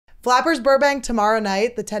Flappers Burbank tomorrow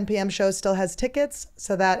night. The 10 p.m. show still has tickets.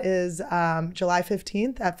 So that is July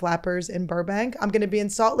 15th at Flappers in Burbank. I'm going to be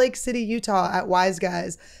in Salt Lake City, Utah at Wise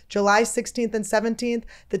Guys, July 16th and 17th.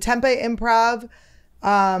 The Tempe Improv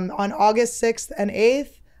on August 6th and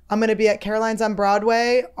 8th. I'm going to be at Caroline's on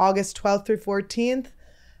Broadway, August 12th through 14th.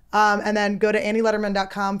 And then go to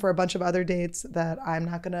AnnieLetterman.com for a bunch of other dates that I'm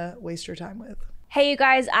not going to waste your time with. Hey, you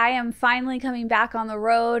guys, I am finally coming back on the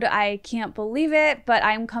road. I can't believe it, but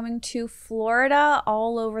I'm coming to Florida,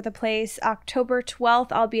 all over the place. October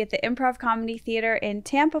 12th, I'll be at the Improv Comedy Theater in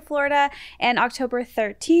Tampa, Florida. And October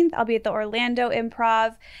 13th, I'll be at the Orlando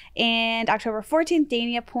Improv. And October 14th,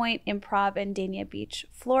 Dania Point Improv in Dania Beach,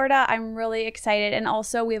 Florida. I'm really excited. And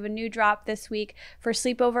also, we have a new drop this week for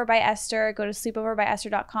Sleepover by Esther. Go to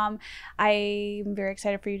sleepoverbyesther.com. I'm very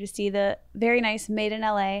excited for you to see the very nice Made in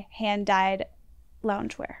LA hand-dyed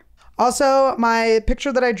loungewear. Also, my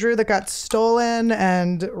picture that I drew that got stolen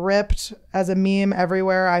and ripped as a meme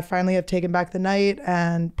everywhere, I finally have taken back the night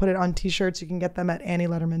and put it on t-shirts. You can get them at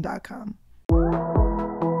AnnieLetterman.com.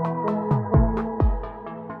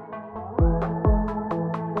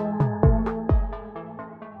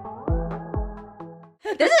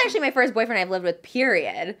 This is actually my first boyfriend I've lived with,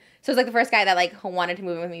 period. So it's like the first guy that like wanted to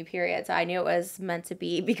move in with me, period. So I knew it was meant to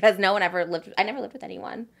be because I never lived with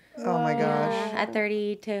anyone. Oh my gosh. At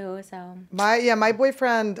 32, so. My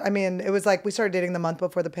boyfriend, I mean, it was like we started dating the month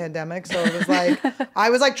before the pandemic. So it was like, I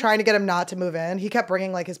was like trying to get him not to move in. He kept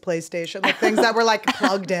bringing like his PlayStation, like things that were like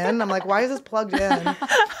plugged in. I'm like, why is this plugged in?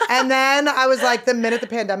 And then I was like, the minute the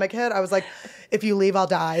pandemic hit, I was like, if you leave, I'll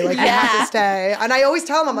die. Like, you have to stay. And I always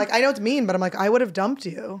tell him, I'm like, I know it's mean, but I'm like, I would have dumped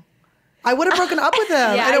you. I would have broken up with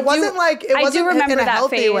him. Yeah, and it wasn't in a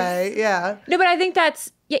healthy phase. way. Yeah. No, but I think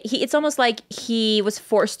that's, it's almost like he was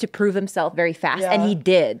forced to prove himself very fast, and he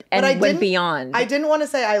did, and went beyond. I didn't want to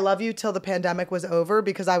say I love you till the pandemic was over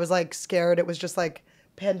because I was like scared it was just like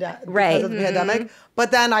because of the pandemic.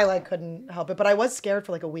 But then I like couldn't help it. But I was scared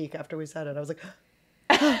for like a week after we said it. I was like,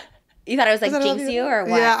 you thought I was like jinx you or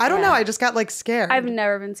what? Yeah, I don't know. I just got like scared. I've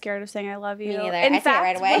never been scared of saying I love you. Me neither. In I say it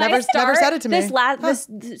right away. Never said it to me.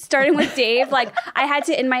 This starting with Dave, like I had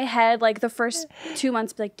to in my head, like the first 2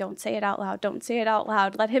 months, be like, don't say it out loud. Don't say it out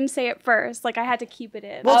loud. Let him say it first. Like I had to keep it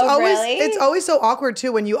in. Well, really? It's always so awkward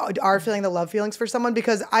too when you are feeling the love feelings for someone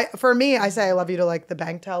because for me, I say I love you to like the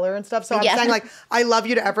bank teller and stuff. So I'm saying like I love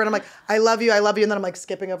you to Everett. I'm like I love you, and then I'm like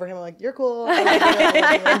skipping over him. I'm like you're cool.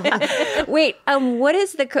 I love you. Wait, what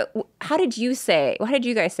is how did you say? Why did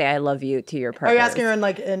you guys say I love you to your partner? Are you asking her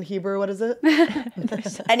in Hebrew? What is it?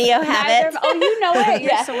 Anio have it. Oh, you know it.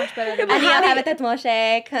 You're so much better than me. Anio have it. That's Moshe.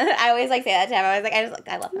 I always like say that to him. I was like,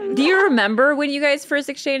 I love him. Do you remember when you guys first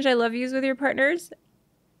exchanged I love yous with your partners?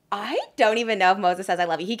 I don't even know if Moses says I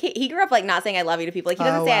love you. He grew up like not saying I love you to people. Like he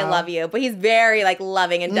doesn't say I love you, but he's very like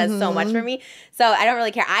loving and does so much for me. So I don't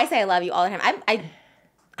really care. I say I love you all the time.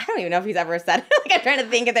 I don't even know if he's ever said it. Like I'm trying to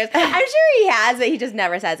think if there's. I'm sure he has, but he just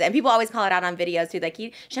never says it. And people always call it out on videos too. Like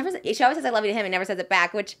she always says I love you to him and never says it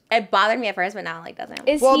back, which it bothered me at first, but now like doesn't.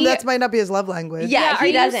 That might not be his love language. Yeah, are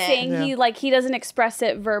he doesn't. You saying he doesn't express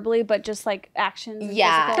it verbally, but just like actions?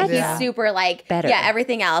 Yeah, he's super like better. Yeah,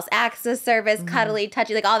 everything else, acts of service, cuddly,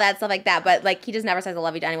 touchy, like all that stuff like that. But like he just never says I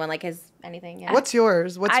love you to anyone. Like anything. Yeah. What's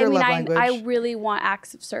yours? What's your love language? I really want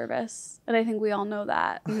acts of service, and I think we all know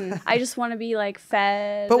that. I just want to be like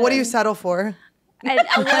fed. But what do you settle for? And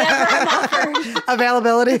whatever I'm offered.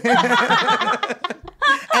 Availability.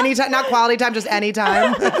 Anytime, not quality time, just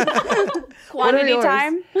anytime. Quantity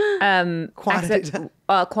time.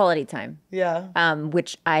 Quality time. Yeah.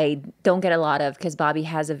 Which I don't get a lot of because Bobby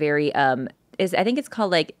has a very I think it's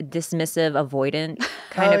called like dismissive, avoidant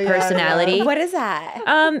kind of personality. Yeah. What is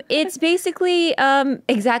that? It's basically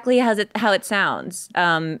exactly how it sounds.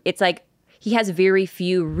 It's like he has very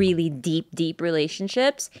few really deep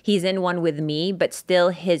relationships. He's in one with me, but still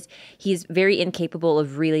he's very incapable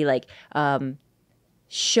of really like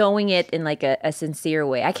showing it in like a sincere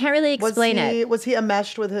way. I can't really explain it. Was he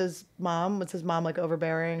enmeshed with his mom? Was his mom like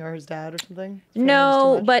overbearing or his dad or something?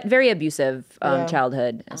 No, but very abusive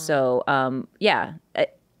childhood. So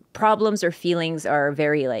problems or feelings are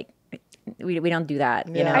very like, we don't do that,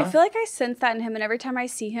 you know? I feel like I sense that in him, and every time I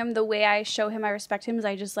see him, the way I show him I respect him is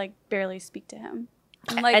I just like barely speak to him.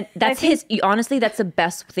 Like, and that's honestly, that's the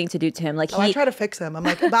best thing to do to him. Like I try to fix him. I'm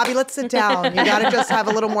like, Bobby, let's sit down. You got to just have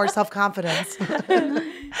a little more self-confidence.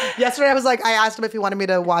 Yesterday, I asked him if he wanted me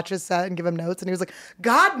to watch his set and give him notes, and he was like,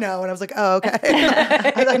 God, no. And I was like, oh, okay.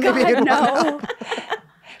 I thought maybe he'd want to.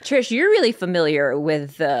 Trish, you're really familiar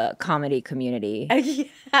with the comedy community.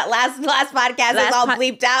 Last podcast was all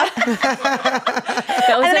bleeped out.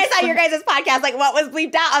 And then I saw your guys' podcast, like what was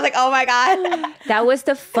bleeped out? I was like, oh my God. That was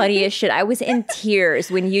the funniest shit. I was in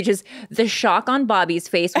tears when you the shock on Bobby's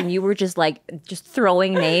face when you were just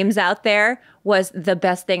throwing names out there was the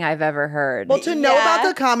best thing I've ever heard. Well, to know about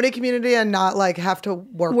the comedy community and not like have to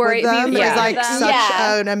work with them is like such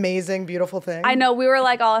an amazing, beautiful thing. I know, we were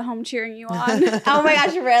like all at home cheering you on. Oh my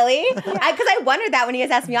gosh, really? Because I wondered that when you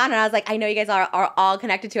guys asked me on, and I was like, I know you guys are all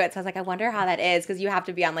connected to it. So I was like, I wonder how that is, because you have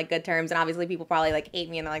to be on like good terms, and obviously people probably like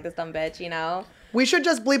hate me and they're like, this dumb bitch, you know? We should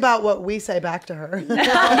just bleep out what we say back to her. If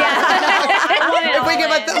we give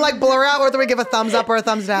like blur out, or do we give a thumbs up or a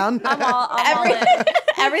thumbs down? I'm all in.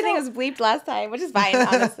 Everything was bleeped last time, which is fine,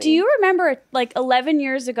 honestly. Do you remember, like 11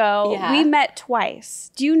 years ago, we met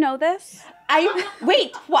twice? Do you know this?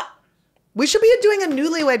 Wait, what? We should be doing a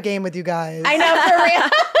newlywed game with you guys. I know, for real.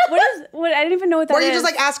 What? I didn't even know what that is. Or you just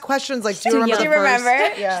like ask questions like, do you remember? Do you remember?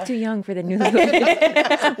 Yeah. She's too young for the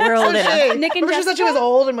newlywed. We're old enough. Nick and Remember she said she was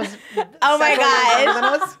old and was. Oh my God.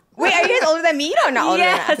 Than us? Wait, are you guys older than me? No, not older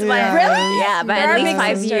Yes, than us. Yeah. Really? Yeah, by at least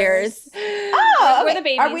 5 years. Oh, okay. We're the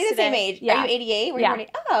babies Are we the today. same age? Yeah. Are you 88? Yeah.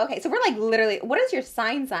 Oh, okay. So we're like literally, what is your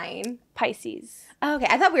sign? Pisces. Oh, okay.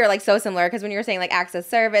 I thought we were like so similar, because when you were saying like access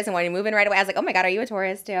service and wanting to move in right away, I was like, oh my God, are you a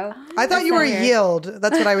Taurus too? I thought you were yield.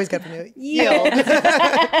 That's what I always get from you. Yield.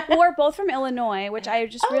 Well, we're both from Illinois, which I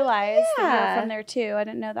just realized that yeah. you're from there too. I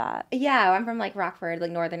didn't know that. Yeah, I'm from like Rockford,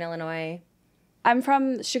 like Northern Illinois. I'm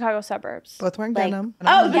from Chicago suburbs. Both wearing Like, denim.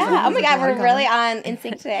 oh yeah. Oh my God, we're really on in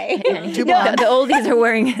sync today. Two blonde. The oldies are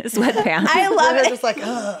wearing sweatpants. I love They're it. just like,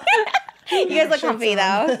 ugh. You guys look comfy though.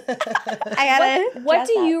 I gotta. What dress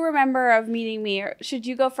do up. you remember of meeting me? Or should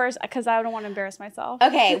you go first? Because I don't want to embarrass myself.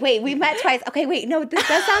 Okay, wait, we met twice. Okay, wait, no, this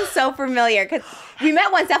does sound so familiar, because we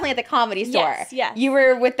met once definitely at the Comedy Store. Yes. You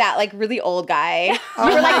were with that like really old guy. You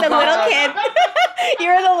were like the little kid. You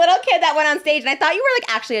were the little kid that went on stage, and I thought you were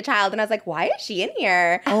like actually a child, and I was like, why is she in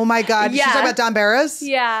here? Oh my God. Yeah. She's talking about Don Barris?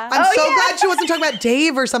 Yeah. I'm so glad she wasn't talking about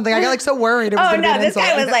Dave or something. I got like so worried. It was Oh gonna be no, an this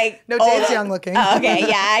guy insult. was like No, old. Dave's young looking. Oh, okay,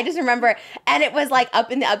 yeah, I just remember, and it was like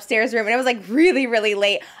up in the upstairs room, and it was like really, really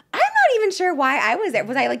late. I'm not even sure why I was there.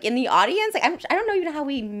 Was I like in the audience? Like I don't know even how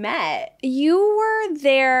we met. You were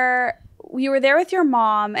there. You were there with your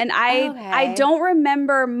mom, and I don't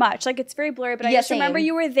remember much. Like, it's very blurry, but I Yeah, just remember same.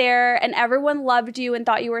 you were there, and everyone loved you and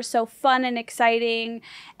thought you were so fun and exciting.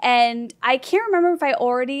 And I can't remember if I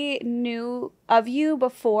already knew of you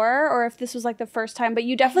before or if this was like the first time, but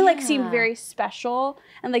you definitely like seemed very special,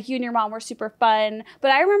 and like you and your mom were super fun.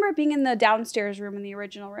 But I remember being in the downstairs room in the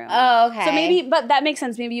original room. Oh, okay. So maybe, but that makes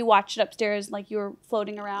sense. Maybe you watched it upstairs, like you were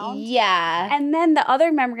floating around. Yeah. And then the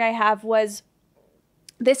other memory I have was,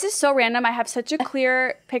 this is so random. I have such a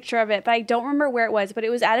clear picture of it, but I don't remember where it was. But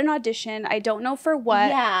it was at an audition. I don't know for what.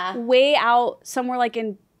 Yeah. Way out somewhere, like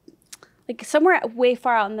somewhere way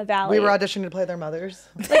far out in the valley. We were auditioning to play their mothers.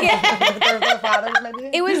 their fathers, maybe?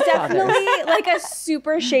 It was definitely like a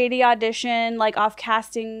super shady audition, like off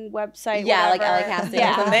casting website. Yeah, like whatever. LA Casting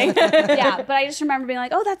or something. Yeah, but I just remember being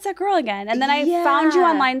like, oh, that's that girl again. And then I found you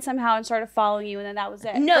online somehow and started following you, and then that was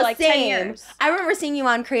it. No, for like same. 10 years. I remember seeing you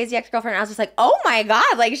on Crazy Ex-Girlfriend, and I was just like, oh my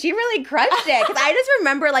God, like she really crushed it. Because I just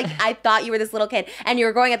remember like I thought you were this little kid, and you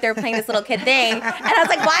were going up there playing this little kid thing. And I was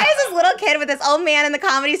like, why is this little kid with this old man in the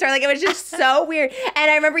Comedy Store? Like it was just so weird.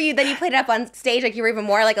 And I remember then you played it up on stage, like you were even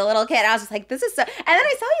more like a little kid. And I was just like, this is so. And then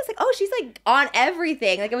I saw you, it's like, oh, she's like on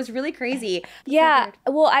everything. Like it was really crazy. Yeah.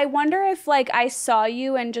 Well, I wonder if like I saw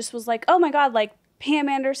you and just was like, oh my God, like Pam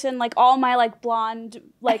Anderson, like all my like blonde,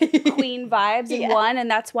 like queen vibes in one.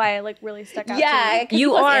 And that's why I like really stuck out. Yeah. To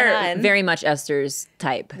You are very much Esther's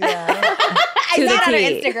type. Yeah. I to saw the it on her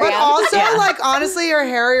T. Instagram. But also, like, honestly, your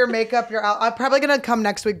hair, your makeup, I'm probably going to come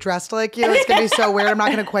next week dressed like you. It's going to be so weird. I'm not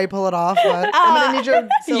going to quite pull it off, but I'm going to need your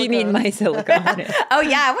silicone. You need my silicone. Oh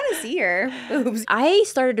yeah, I want to see her boobs. I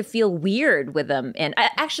started to feel weird with them. And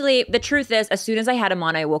actually, the truth is, as soon as I had them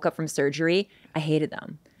on, I woke up from surgery. I hated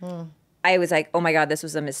them. I was like, oh my God, this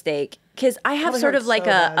was a mistake. Because I have Probably sort hurt of like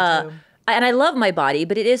so bad, too. and I love my body,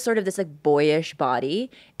 but it is sort of this like boyish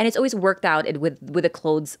body. And it's always worked out with the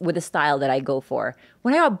clothes, with the style that I go for.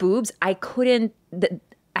 When I got boobs, I couldn't,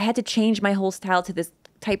 I had to change my whole style to this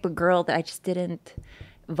type of girl that I just didn't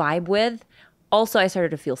vibe with. Also, I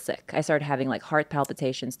started to feel sick. I started having like heart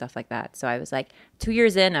palpitations, stuff like that. So I was like, 2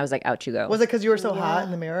 years in, I was like, out you go. Was it because you were so hot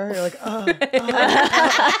in the mirror? You're like, oh.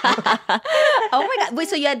 Oh my God. Wait,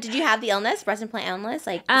 so did you have the illness, breast implant illness?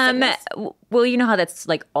 Like, well, you know how that's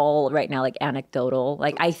like all right now, like anecdotal.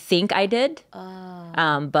 Like I think I did.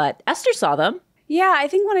 But Esther saw them. Yeah, I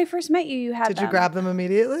think when I first met you, you had Did them. you grab them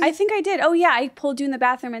immediately? I think I did. Oh yeah, I pulled you in the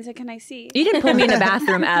bathroom and said, "Can I see?" You didn't pull me in the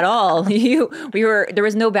bathroom at all. There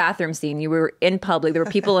was no bathroom scene. You were in public. There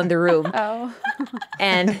were people in the room. Oh.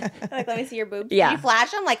 And Like, let me see your boobs. Yeah. Did you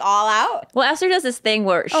flash them like all out? well, Esther does this thing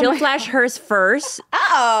where she'll flash hers first.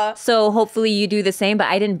 Oh. So hopefully you do the same, but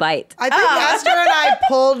I didn't bite. I think Esther and I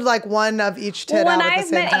pulled like one of each tit When out at I the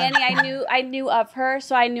same met time. Annie, I knew of her,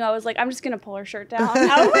 so I knew I was like, I'm just gonna pull her shirt down.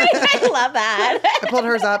 Oh wait, I love that. I pulled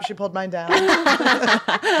hers up. She pulled mine down.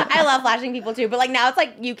 I love flashing people too, but like now it's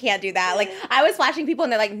like you can't do that. Like I was flashing people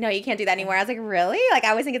and they're like, no, you can't do that anymore. I was like, really? Like I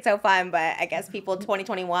always think it's so fun, but I guess people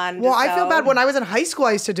 2021. Well, I feel bad when I was in high school.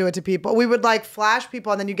 I used to do it to people. We would like flash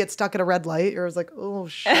people, and then you get stuck at a red light. You're like, oh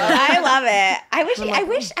shit. I love it. I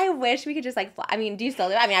wish we could just like. I mean, do you still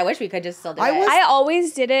do it? I mean, I wish we could just still do it. I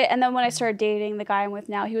always did it, and then when I started dating the guy I'm with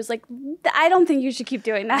now, he was like, I don't think you should keep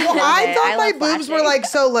doing that. Well, I thought I my love boobs were flashing. like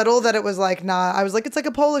so little that it was like nah. I was like, it's like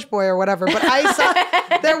a Polish boy or whatever. But I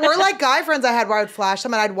saw there were like guy friends I had where I would flash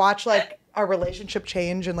them and I'd watch like our relationship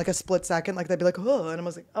change in like a split second. Like they'd be like, oh, and I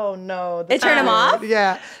was like, oh no. It turned them off?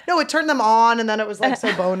 Yeah. No, it turned them on, and then it was like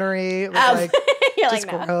so bonery. It was like You're just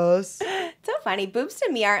like, no. gross. So funny. Boobs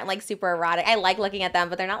to me aren't like super erotic. I like looking at them,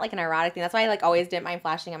 but they're not like an erotic thing. That's why I like always didn't mind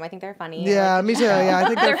flashing them. I think they're funny. Yeah, Like, me too. Yeah, I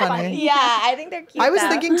think they're funny. Yeah, I think they're cute. I was though.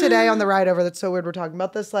 thinking today on the ride over, that's so weird we're talking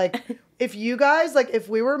about this, like if you guys, like if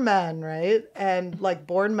we were men, right, and like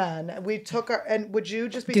born men, we took our, and would you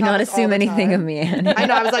just be Do not topless all assume the anything time? of me, Annie. I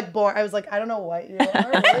know, I was like born, I was like, I don't know what you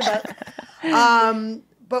are, really,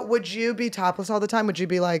 but would you be topless all the time? Would you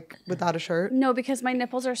be like without a shirt? No, because my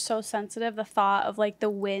nipples are so sensitive. The thought of like the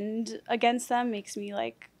wind against them makes me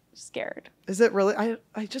like scared. Is it really?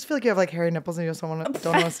 I just feel like you have like hairy nipples and you just don't want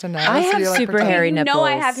us to know. I so have you're, like, super pretending. hairy You nipples. know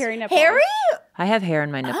I have hairy nipples. Harry? I have hair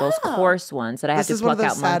in my nipples, coarse ones that I have This to is one of pluck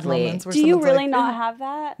those out sad monthly. moments where Do you someone's really like, not have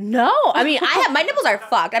that? No. I mean, I have my nipples are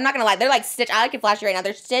fucked. I'm not gonna lie. They're like stitched. I can flash you right now.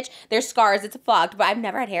 They're stitched. They're scars. It's fucked. But I've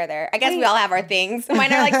never had hair there. I guess we all have our things.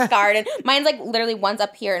 Mine are like scarred, and mine's like literally one's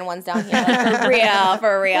up here and one's down here. Like, for real,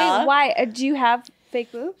 for real. Wait, why? Do you have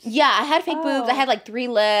fake boobs? Yeah, I had fake boobs. I Oh. had like 3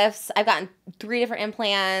 lifts. I've gotten 3 different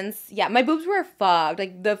implants. Yeah, my boobs were fucked.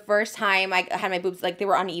 Like the first time I had my boobs, like they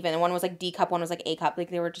were uneven. One was like D cup, one was like A cup. Like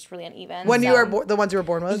they were just really uneven. when you So- were the ones you were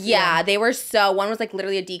born with? Yeah, they were so. One was like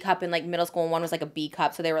literally a D cup in like middle school, and one was like a B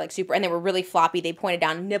cup. So they were like super, and they were really floppy. They pointed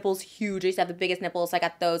down, nipples huge. I used to have the biggest nipples, so I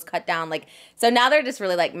got those cut down. Like so now they're just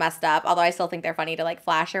really like messed up. Although I still think they're funny to like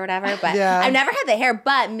flash or whatever. But Yeah. I've never had the hair.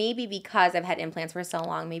 But maybe because I've had implants for so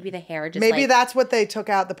long, maybe the hair just Maybe like, that's what they took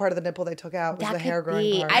out. The part of the nipple they took out was that the could hair growing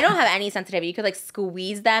be. part. I don't have any sensitivity. You could like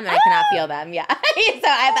squeeze them, and I cannot feel them. Yeah, so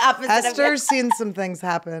I have the opposite. Esther's seen some things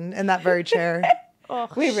happen in that very chair.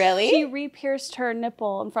 Ugh. Wait, really? She re-pierced her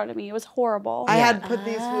nipple in front of me. It was horrible. I had put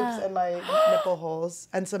these hoops in my nipple holes,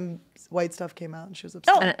 and some white stuff came out, and she was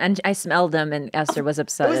upset. And I smelled them, and Esther was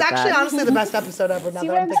upset. It was at actually that. honestly the best episode ever. Now See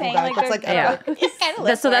that what I'm I'm thinking saying? back, Like, it's like Yeah.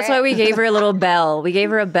 epic. So that's why we gave her a little bell. We gave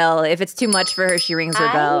her a bell. If it's too much for her, she rings her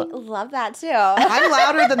I bell. love that too. I'm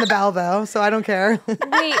louder than the bell though, so I don't care.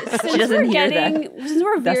 Wait, since doesn't we're hear that. since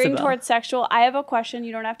we're veering Decibel. towards sexual, I have a question.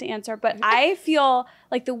 You don't have to answer, but I feel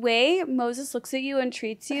like the way Moses looks at you and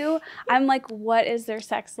treats you, I'm like, what is their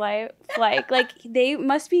sex life like? Like they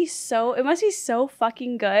must be so. It must be so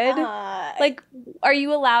fucking good. Like, are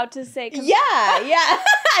you allowed to say? 'Cause Yeah.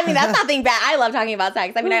 I mean, that's nothing bad. I love talking about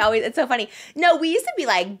sex. I mean, it's so funny. No, we used to be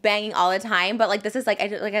like banging all the time, but like this is like I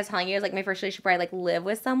was telling you, it was like my first relationship where I like live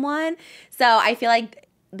with someone. So I feel like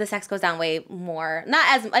the sex goes down way more. Not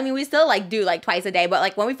as I mean, we still like do like twice a day, but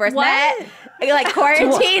like when we first met, like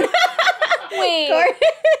quarantine. Wait, Is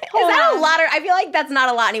that a lot? Or I feel like that's not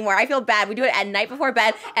a lot anymore. I feel bad. We do it at night before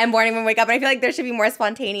bed and morning when we wake up. And I feel like there should be more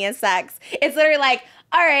spontaneous sex. It's literally like,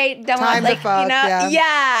 all right, don't Time want to like fuck, you know,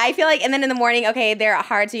 yeah. I feel like, and then in the morning, okay, they're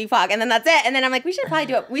hard to fuck, and then that's it. And then I'm like, we should probably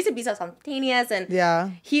do it. We used to be so spontaneous, and Yeah.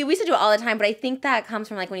 we used to do it all the time. But I think that comes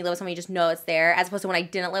from like when you live with someone, you just know it's there, as opposed to when I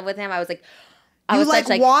didn't live with him. I was like, I You was like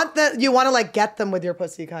such, want that you want to like get them with your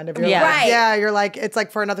pussy kind of. You're Yeah. like, Right. Yeah, you're like it's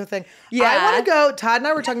like for another thing. Yeah. I want to go. Todd and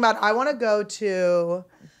I were talking about. I want to go to.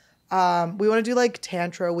 We want to do like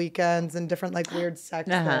tantra weekends and different like weird sex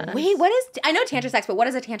things. wait, what is? I know tantra sex, but what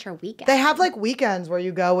is a tantra weekend? They have like weekends where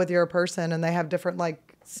you go with your person and they have different like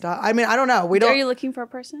stuff. I mean, I don't know. We are don't you looking for a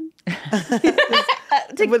person?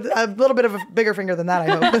 with a little bit of a bigger finger than that. I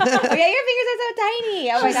hope. Oh, yeah, your fingers are so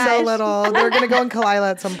tiny. Oh my gosh. So little. They're gonna go in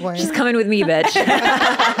Khalyla at some point. She's coming with me, bitch.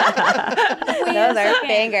 Those are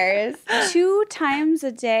fingers. 2 times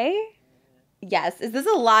a day? Yes. Is this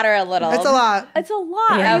a lot or a little? It's a lot. It's a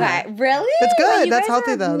lot. Okay. Really? It's good. You That's guys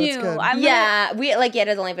healthy are though. new. That's good. It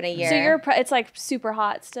has only been a year. So it's like super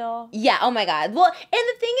hot still. Yeah. Oh my God. Well, and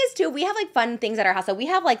the thing is too, we have like fun things at our house. So we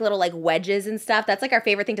have like little like wedges and stuff. That's like our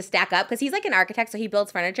favorite thing to stack up because he's like an architect, so he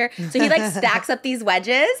builds furniture. So he like stacks up these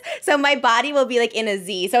wedges. So my body will be like in a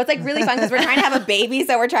Z. So it's like really fun because we're trying to have a baby.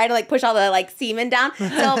 So we're trying to like push all the like semen down. So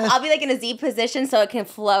I'll be like in a Z position so it can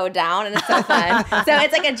flow down, and it's so fun. So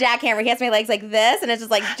it's like a jackhammer. He has my legs like this, and it's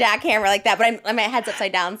just like jackhammer like that. But my head's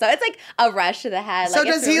upside down. So it's like a rush to the head. So like,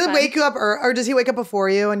 does he wake you up or does he wake up before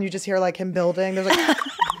you and you just hear like him building? There's like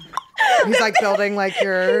he's like building like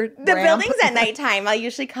your The ramp. building's at nighttime. I'll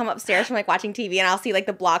usually come upstairs from like watching TV and I'll see like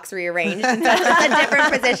the blocks rearranged. And so it's just a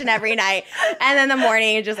different position every night. And then the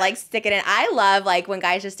morning you just like stick it in. I love like when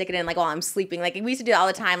guys just stick it in like while I'm sleeping. Like we used to do it all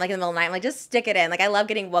the time, like in the middle of the night. I'm like, just stick it in. Like I love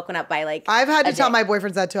getting woken up by like I've had to tell my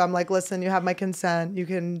boyfriends that too. I'm like, listen, you have my consent. You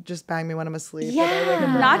can just bang me when I'm asleep.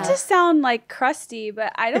 Yeah. Not to sound like crusty,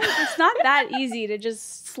 but it's not that easy to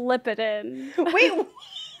just slip it in. Wait.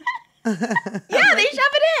 Yeah, they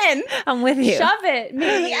shove it in. I'm with you. Shove it,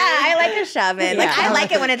 maybe. Yeah, I like to shove it. Like I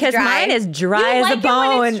like it when it's dry. Because mine is dry You as like a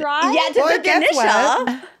bone. it when it's dry? Yeah, Well, to it the gets initial.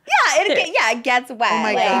 wet. Yeah, it gets wet. Oh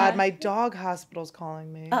my like, God, my dog hospital's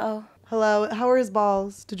calling me. Uh-oh. Hello, how are his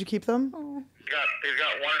balls? Did you keep them? He's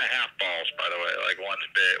got 1.5 balls, by the way. Like one's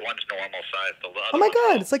big, one's normal size. The other Oh my one's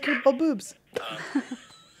God, it's like your little boobs.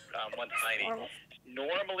 one's tiny.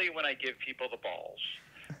 Normally, when I give people the balls,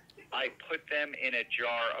 I put them in a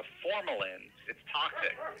jar of formalin. It's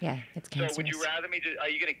toxic. Yeah, it's So cancerous. would you rather me are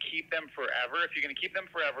you going to keep them forever? If you're going to keep them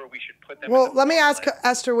forever, we should put them Well, in the let me ask formalin.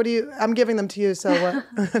 Esther, I'm giving them to you, so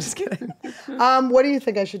what? Just kidding. What do you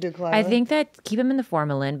think I should do, Khalyla? I think that keep them in the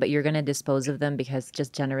formalin, but you're going to dispose of them because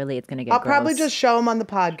just generally it's going to get I'll gross. probably just show them on the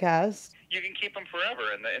podcast. You can keep them forever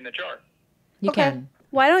in the jar. You Okay. can.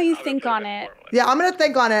 Why don't you I'll think put them on in it? formalin. Yeah, I'm gonna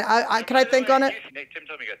think on it. Can I think on it? Tim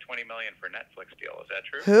told me you got $20 million for a Netflix deal. Is that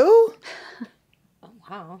true? Who?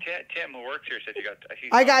 Wow. Tim, who works here, said you got.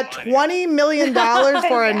 I got $20 million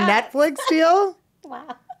for a Netflix deal?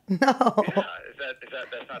 Wow. No. Yeah,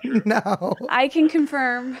 that's not true? No. I can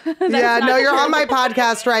confirm. Yeah, no, you're on my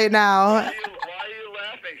podcast right now. Why are you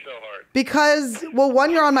laughing so hard? Because, well,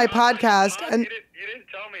 one, you're on my podcast, and You didn't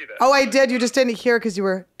tell me that. oh, I did. You just didn't hear because you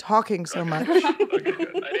were talking so much. Okay,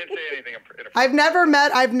 good. I didn't say anything. I've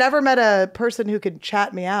never met a person who could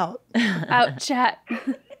chat me out. Out chat.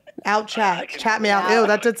 Out chat me out. Ew,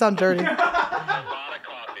 that did sound dirty. A lot of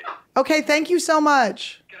coffee. Okay, thank you so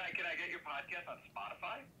much. Can I get your podcast on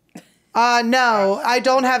Spotify? No, I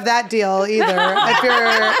don't have that deal either.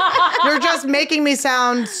 If you're just making me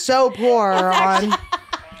sound so poor on.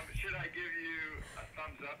 Should I give you a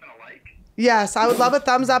thumbs up and a like? Yes, I would love a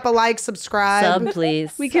thumbs up, a like, subscribe. Sub,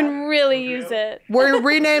 please. We can really use it. We're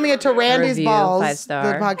renaming it to Randy's Review, Balls.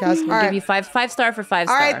 5-star. The podcast. We'll All give right. you five star for 5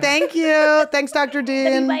 All star. right, thank you. Thanks, Dr.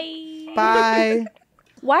 Dean. Bye. Bye.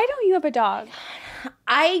 Why don't you have a dog?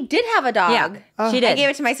 I did have a dog. Yeah, she did. I gave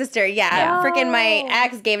it to my sister. Yeah. Freaking my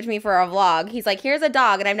ex gave it to me for a vlog. He's like, here's a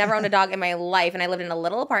dog. And I've never owned a dog in my life. And I lived in a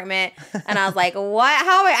little apartment. And I was like, what?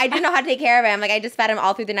 How? I didn't know how to take care of him. Like, I just fed him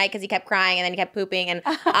all through the night because he kept crying and then he kept pooping. And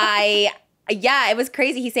yeah, it was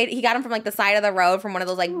crazy. He got him from like the side of the road from one of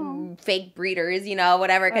those like fake breeders,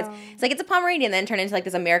 whatever. Because it's like, it's a Pomeranian, then turned into like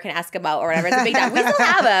this American Eskimo or whatever. It's a big dog. We still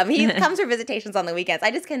have him. He comes for visitations on the weekends.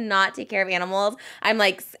 I just cannot take care of animals. I'm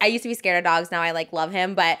like, I used to be scared of dogs. Now I like love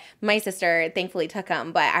him. But my sister thankfully took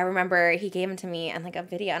him. But I remember he gave him to me on like a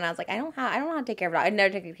video, and I was like, I don't know how to take care of a dog. I've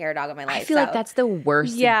never taken care of a dog in my life. I feel like that's the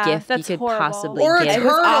worst Yeah, gift you that's could horrible. possibly Or a give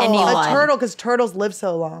turtle. anyone. A turtle, because turtles live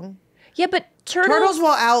so long. Yeah, but Turtles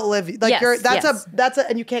will outlive you. Like Yes, that's a,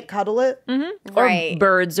 and you can't cuddle it. right. Or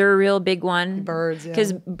birds are a real big one. Birds, yeah.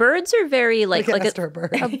 Because birds are very like Esther, a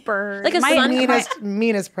bird. A bird. Like a My- sun-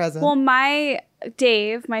 meanest present. Well, my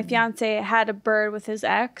Dave, my fiance, had a bird with his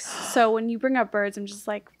ex. So when you bring up birds, I'm just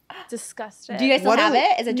like disgusted. Do you guys still What have a-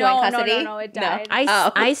 it? Is it joint custody? No, it died.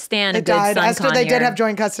 I stand it good died. sun Esther, they did conure. have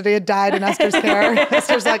joint custody. It died in Esther's care.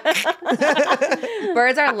 Esther's like,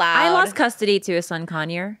 Birds are loud. I lost custody to a son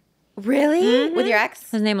conure. Really? With your ex?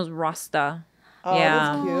 His name was Rasta. oh, Yeah.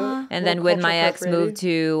 that's cute. And then when my ex moved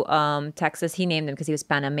to Texas, he named him because he was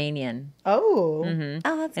Panamanian. Oh.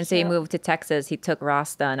 Oh, that's And so he cute. moved to Texas. He took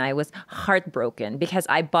Rasta, and I was heartbroken because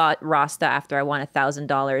I bought Rasta after I won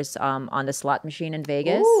 $1,000 on the slot machine in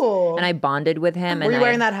Vegas, Ooh. and I bonded with him. Were and you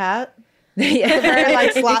wearing that hat? Yeah. Very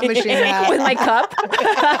like slot machine hat. with my cup?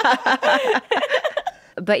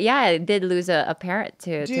 But yeah, I did lose a parrot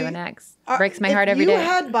to an ex. Breaks my heart every day. If you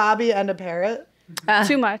had Bobby and a parrot,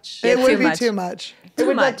 Too much. it would too be much. too much. It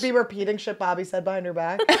would like be repeating shit Bobby said behind her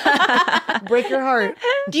back. Break your heart.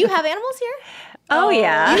 Do you have animals here? Oh,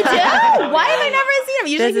 yeah. You do? Why have I never seen them?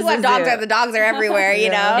 Usually people have dogs. The dogs are everywhere, you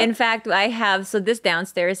know? In fact, I have, so this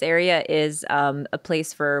downstairs area is a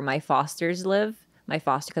place for my fosters live.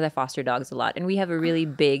 Because I foster dogs a lot. And we have a really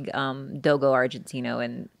big Dogo Argentino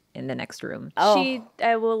in the next room. Oh.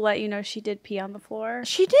 I will let you know she did pee on the floor.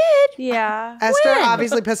 She did? Yeah. Esther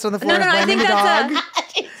obviously pissed on the floor. No, I think that's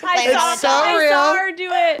I so real. saw her do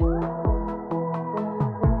it.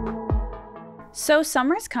 So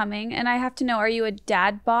summer's coming, and I have to know, are you a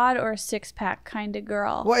dad bod or a six-pack kind of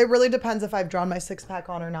girl? Well, it really depends if I've drawn my six-pack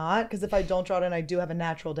on or not, because if I don't draw it in, I do have a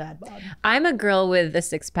natural dad bod. I'm a girl with a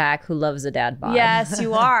six-pack who loves a dad bod. Yes,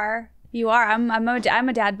 you are. You are. I'm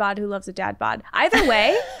a dad bod who loves a dad bod. Either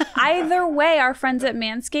way, our friends at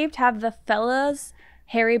Manscaped have the fellas'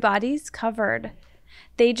 hairy bodies covered.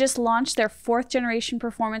 They just launched their 4th generation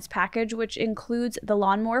performance package, which includes the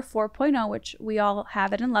Lawnmower 4.0, which we all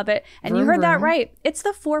have it and love it. And you heard that right. It's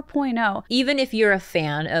the 4.0. Even if you're a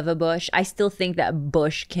fan of a bush, I still think that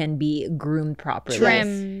bush can be groomed properly.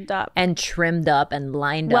 Trimmed up. And trimmed up and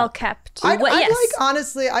lined well up. kept. I'd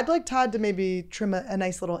like Todd to maybe trim a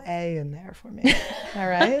nice little A in there for me. All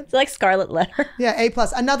right? It's like scarlet letter. Yeah, A+.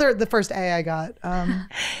 The first A I got.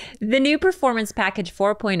 The new Performance Package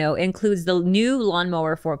 4.0 includes the new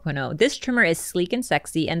Lawnmower 4.0. This trimmer is sleek and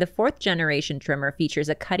sexy, and the 4th generation trimmer features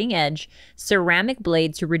a cutting-edge ceramic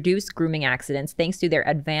blade to reduce grooming accidents thanks to their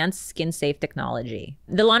advanced skin-safe technology.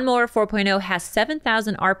 The Lawnmower 4.0 has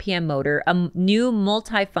 7,000 RPM motor, a new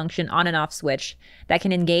multi-function on and off switch that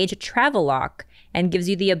can engage travel lock and gives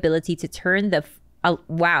you the ability to turn a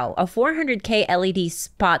 400K LED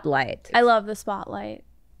spotlight. I love the spotlight.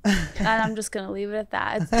 And I'm just gonna leave it at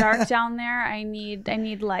that. It's dark down there. I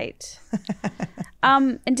need light.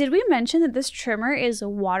 And did we mention that this trimmer is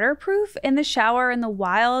waterproof? In the shower, in the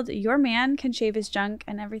wild, your man can shave his junk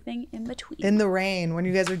and everything in between. In the rain, when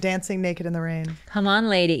you guys are dancing naked in the rain. Come on,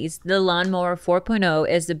 ladies. The Lawnmower 4.0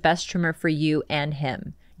 is the best trimmer for you and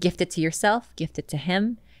him. Gift it to yourself, gift it to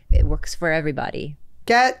him. It works for everybody.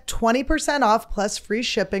 Get 20% off plus free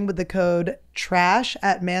shipping with the code TRASH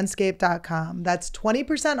at manscaped.com. That's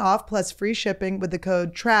 20% off plus free shipping with the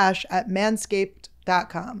code TRASH at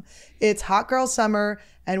manscaped.com. It's hot girl summer,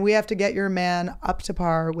 and we have to get your man up to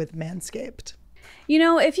par with Manscaped. You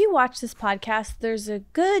know, if you watch this podcast, there's a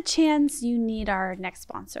good chance you need our next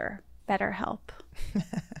sponsor, BetterHelp.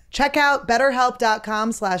 Check out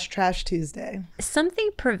betterhelp.com/Trash Tuesday. Something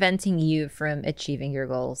preventing you from achieving your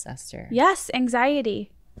goals, Esther. Yes,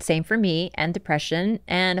 anxiety. Same for me, and depression,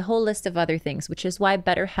 and a whole list of other things, which is why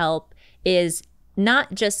BetterHelp is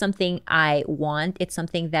not just something I want, it's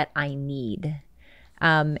something that I need.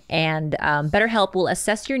 BetterHelp will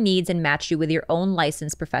assess your needs and match you with your own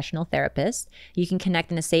licensed professional therapist. You can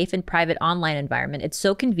connect in a safe and private online environment. It's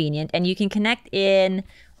so convenient, and you can connect in,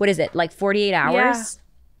 48 hours? Yeah.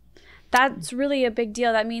 That's really a big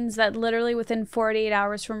deal. That means that literally within 48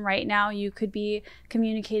 hours from right now, you could be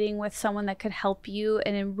communicating with someone that could help you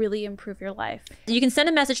and really improve your life. You can send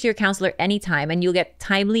a message to your counselor anytime, and you'll get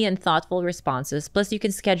timely and thoughtful responses. Plus, you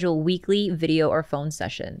can schedule weekly video or phone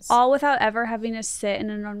sessions. All without ever having to sit in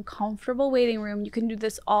an uncomfortable waiting room. You can do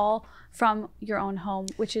this all from your own home,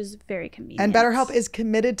 which is very convenient. And BetterHelp is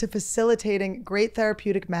committed to facilitating great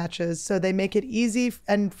therapeutic matches, so they make it easy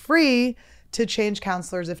and free to change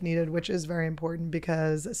counselors if needed, which is very important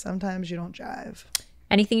because sometimes you don't jive.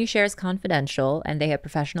 Anything you share is confidential, and they have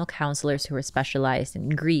professional counselors who are specialized in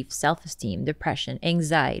grief, self-esteem, depression,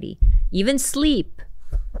 anxiety, even sleep,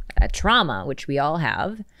 trauma, which we all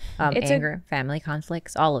have, anger, family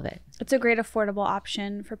conflicts, all of it. It's a great affordable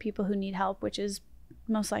option for people who need help, which is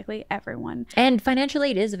most likely everyone. And financial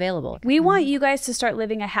aid is available. We want you guys to start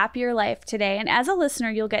living a happier life today. And as a listener,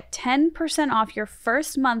 you'll get 10% off your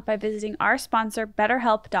first month by visiting our sponsor,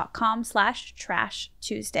 betterhelp.com/Trash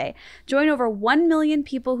Tuesday. Join over 1 million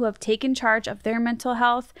people who have taken charge of their mental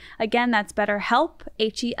health. Again, that's BetterHelp,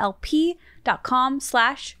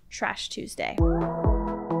 HELP.com/Trash Tuesday.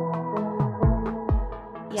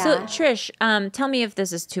 Yeah. So Trish, tell me if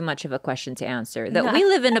this is too much of a question to answer. That we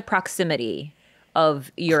live in a proximity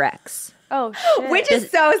of your ex. Oh, shit. Which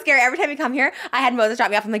is so scary. Every time you come here, I had Moses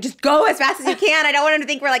drop me off. I'm like, just go as fast as you can. I don't want him to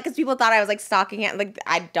think we're like, because people thought I was like stalking him. Like,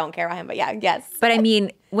 I don't care about him, but yeah, yes. But I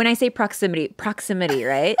mean, when I say proximity,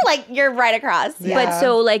 right? Like, you're right across. Yeah. But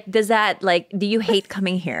so, like, does that, like, do you hate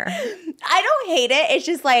coming here? I don't hate it. It's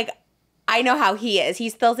just like, I know how he is. He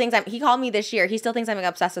still thinks he called me this year. He still thinks I'm like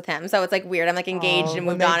obsessed with him. So it's like weird. I'm like engaged and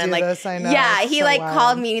moved on. And like, this, I know. yeah, It's he so like wild.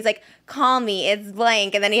 called me and he's like, call me. It's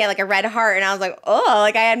blank. And then he had like a red heart. And I was like, oh,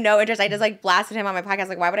 like I had no interest. I just like blasted him on my podcast.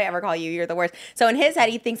 Like, why would I ever call you? You're the worst. So in his head,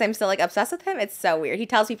 he thinks I'm still like obsessed with him. It's so weird. He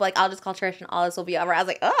tells people like, I'll just call Trish and all this will be over. I was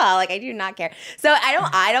like, oh, like I do not care. So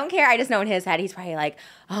I don't care. I just know in his head, he's probably like,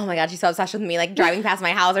 oh my God, she's so obsessed with me, like driving past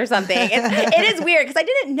my house or something. It is weird because I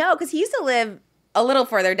didn't know because he used to live a little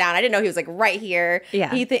further down. I didn't know he was like right here. Yeah.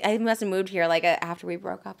 I must have moved here like after we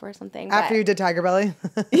broke up or something. After you did Tiger Belly?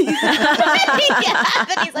 Yeah,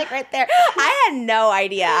 but he's like right there. I had no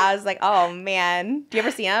idea. I was like, oh man. Do you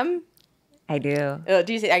ever see him? I do. Are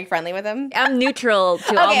you friendly with him? I'm neutral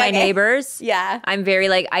to all my neighbors. Yeah. I'm very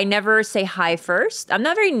like, I never say hi first. I'm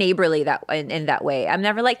not very neighborly in that way. I'm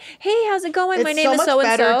never like, hey, how's it going? My name is so and so. It's so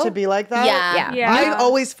much better to be like that. Yeah. Yeah. I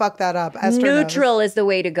always fuck that up. Esther Neutral knows. is the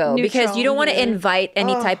way to go because you don't want to invite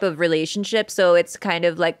any Oh. type of relationship. So it's kind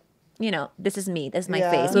of like, this is me. This is my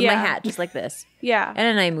Yeah. face with my Yeah. hat, just like this. Yeah. And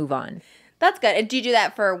then I move on. That's good. And do you do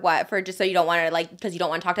that for what? For just so you don't want to like, because you don't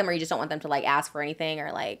want to talk to them or you just don't want them to like ask for anything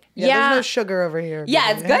or like. Yeah, there's no sugar over here. Yeah,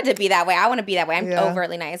 baby. it's good to be that way. I want to be that way. I'm Yeah.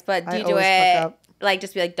 overtly nice. But do I you do always it fuck up. like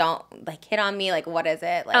just be like, don't like hit on me? Like, what is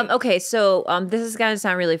it? Like, Okay, so this is gonna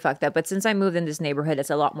sound really fucked up, but since I moved in this neighborhood, it's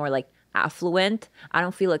a lot more like affluent. I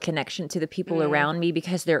don't feel a connection to the people around me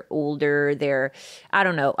because they're older. I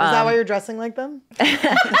don't know. Is that why you're dressing like them?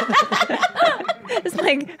 It's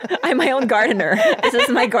like I'm my own gardener. This is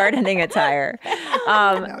my gardening attire.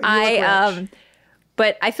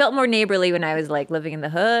 But I felt more neighborly when I was like living in the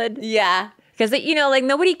hood yeah. because like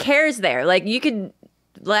nobody cares there. Like you could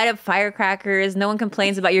light up firecrackers. No one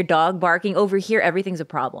complains about your dog barking. Over here, everything's a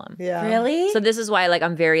problem. Yeah. Really? So this is why like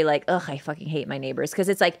I'm very like, ugh, I fucking hate my neighbors because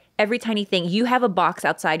it's like every tiny thing. You have a box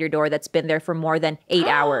outside your door that's been there for more than 8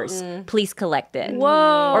 hours. Please collect it.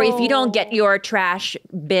 Whoa. Or if you don't get your trash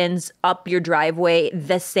bins up your driveway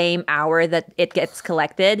the same hour that it gets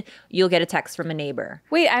collected, you'll get a text from a neighbor.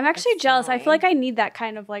 Wait, I'm actually jealous. I feel like I need that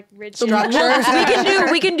kind of like rigid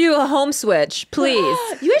Structure. We can do a home switch, please.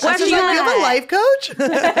 You guys Esther's should do like, you have a life coach?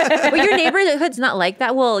 But your neighborhood's not like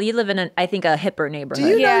that. Well, you live in I think a hipper neighborhood. Do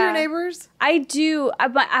you know Yeah. your neighbors? I do.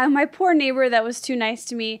 But my poor neighbor that was too nice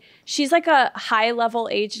to me, she's like a high-level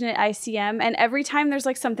agent at ICM. And every time there's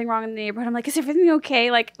like something wrong in the neighborhood, I'm like, is everything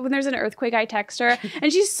okay? Like when there's an earthquake, I text her.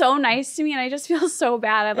 And she's so nice to me. And I just feel so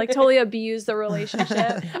bad. I've like totally abused the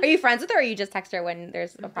relationship. Are you friends with her or you just text her when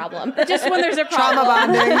there's a problem? Just when there's a Trauma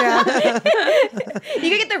problem. bonding, yeah. You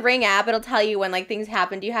could get the Ring app. It'll tell you when like things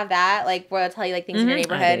happen. Do you have that? Like where it'll tell you like things in your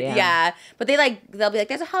neighborhood. I do, yeah. But they'll be like,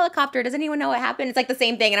 there's a helicopter. Does anyone know what happened? It's like the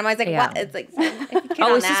same thing. And I'm always like, Yeah. what? It's like,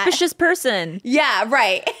 Oh, a suspicious person. Yeah,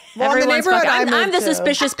 right. Well, in the Everyone's neighborhood fucking, I I'm moved the to,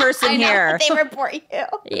 suspicious person I know. here. They report you.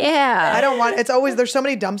 Yeah. I don't want, it's always, there's so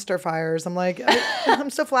many dumpster fires. I'm like, I'm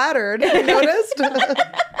so flattered. You noticed?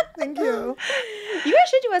 Thank you. You guys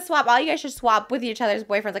should do a swap. All you guys should swap with each other's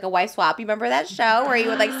boyfriends, like a wife swap. You remember that show where you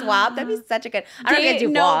would like swap? That'd be such a good. I don't know if you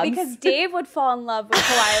do No, vlogs. because Dave would fall in love with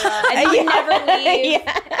Khalyla and he'd never leave.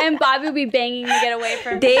 Yeah. And Bobby would be banging to get away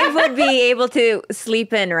from him. Dave would be able to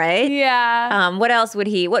sleep in, right? Yeah. What else would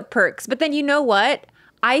he? What perks? But then you know what?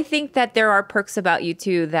 I think that there are perks about you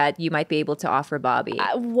too that you might be able to offer Bobby.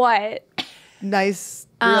 What? Nice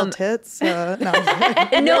real tits. No. No,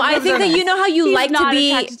 I think that you know how you He's like not to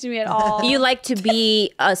be. attracted to me at all. You like to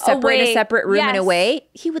be in a separate room and Yes. away.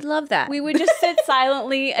 He would love that. We would just sit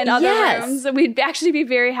silently in other Yes. rooms and we'd actually be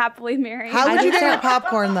very happily married. How would you get your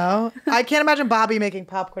popcorn though? I can't imagine Bobby making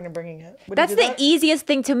popcorn and bringing it. Would That's you do the that? easiest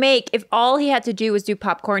thing to make. If all he had to do was do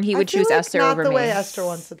popcorn, he would I feel choose like Esther not over the me. way Esther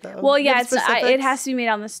wants it though. Well, yeah, With it specifics? has to be made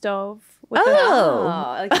on the stove. Oh,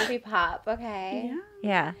 Oh, like Jiffy Pop. Okay.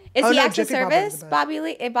 yeah. Is Oh, he no, acts of Jiffy Pop is service, the best.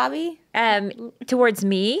 Bobby? Bobby? Towards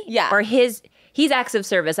me, Yeah. or he's acts of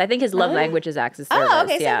service. I think his love language is acts of service. Oh,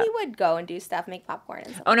 okay. Yeah. So he would go and do stuff, make popcorn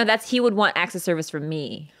and stuff. Oh no, he would want acts of service from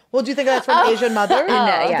me. Well, do you think that's from an Asian mother? Do you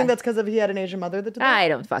yeah. think that's because he had an Asian mother that did that? I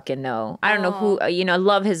don't fucking know. I don't know who.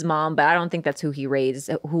 Love his mom, but I don't think that's who he raised.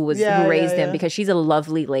 Who raised yeah. him? Because she's a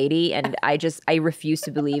lovely lady, and I refuse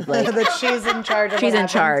to believe like that she's in charge of she's what in happened.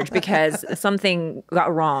 charge because something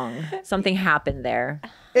got wrong. Something happened there.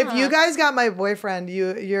 If you guys got my boyfriend,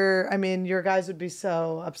 your guys would be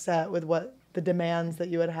so upset with what the demands that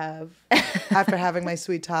you would have after having my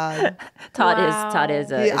sweet Todd. Todd Wow.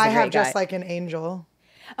 is a I have great just guy. like an angel.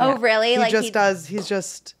 Oh, really?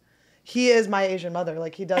 He is my Asian mother.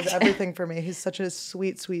 Like he does everything for me. He's such a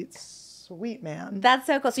sweet, sweet Sweet, man. That's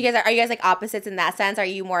so cool. So are you guys like opposites in that sense? Are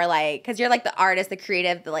you more like, because you're like the artist, the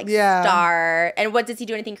creative, the like star. And what does he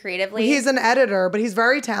do anything creatively? He's an editor, but he's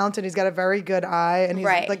very talented. He's got a very good eye, and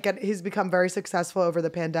he's become very successful over the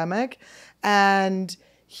pandemic. And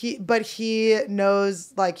he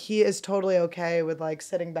knows, like, he is totally okay with like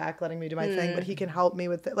sitting back, letting me do my thing, but he can help me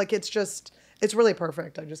with it. Like, it's really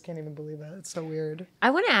perfect. I just can't even believe it. It's so weird.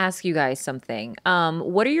 I want to ask you guys something.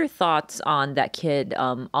 What are your thoughts on that kid,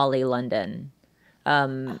 Ollie London?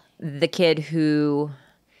 The kid who,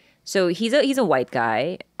 so he's a white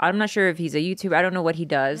guy. I'm not sure if he's a YouTuber. I don't know what he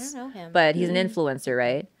does. I don't know him. But he's an influencer,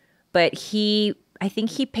 right? But I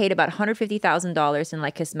think he paid about $150,000 in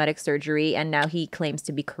like cosmetic surgery, and now he claims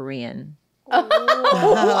to be Korean. I'm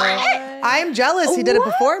jealous. He did it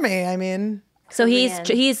before me. I mean. So he's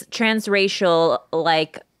transracial,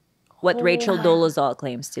 like what Rachel Dolezal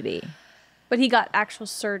claims to be. But he got actual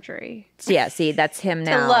surgery. So yeah, see, that's him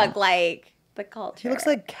now. To look like the culture. He looks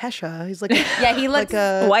like Kesha. He's like, yeah, he looks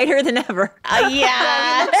like whiter than ever.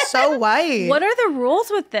 Yeah. He looks so white. What are the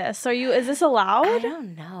rules with this? Is this allowed? I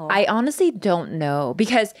don't know. I honestly don't know,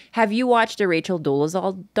 because have you watched a Rachel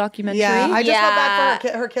Dolezal documentary? Yeah, I just felt bad for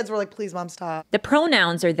her. Her kids were like, please, mom, stop. The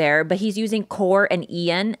pronouns are there, but he's using core and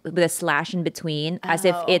Ian with a slash in between, as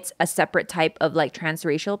if it's a separate type of like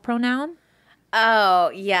transracial pronoun. Oh,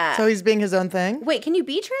 yeah. So he's being his own thing? Wait, can you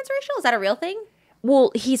be transracial? Is that a real thing?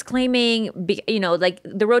 Well, he's claiming, like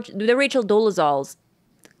the Rachel Dolezals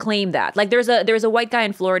claim that. Like there's a white guy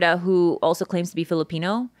in Florida who also claims to be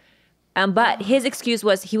Filipino, but his excuse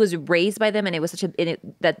was he was raised by them, and it was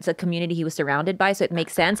that's a community he was surrounded by, so it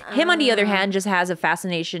makes sense. Him, on the other hand, just has a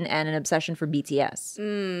fascination and an obsession for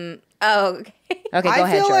BTS. Oh, okay. Okay, go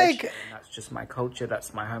ahead, George. That's just my culture.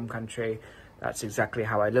 That's my home country. That's exactly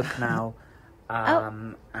how I look now.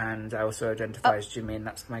 And I also identify as Jimin.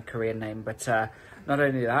 That's my Korean name. But not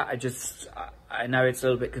only that, I know it's a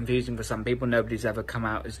little bit confusing for some people. Nobody's ever come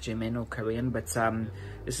out as Jimin or Korean. But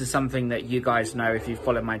this is something that you guys know if you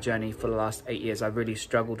follow my journey for the last 8 years. I've really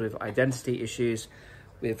struggled with identity issues,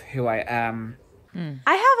 with who I am.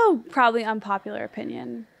 I have a probably unpopular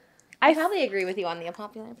opinion. I probably agree with you on the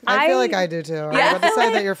unpopular opinion. I feel like I do too. Yeah, I would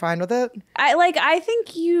decide that you're fine with it. I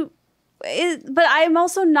think you... but I'm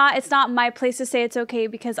also not, it's not my place to say it's okay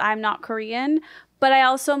because I'm not Korean. But I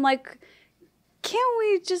also am like, can't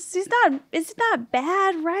we just, it's not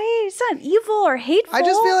bad, right? It's not evil or hateful. I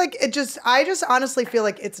just feel like I just honestly feel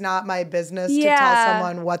like it's not my business to tell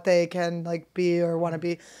someone what they can like be or want to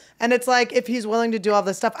be. And it's like, if he's willing to do all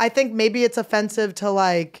this stuff, I think maybe it's offensive to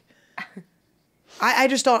like, I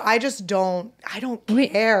don't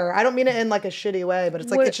care. I don't mean it in like a shitty way, but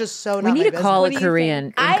it's like, it's just so not my business. We need to call it Korean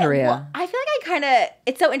in Korea. Well, I feel like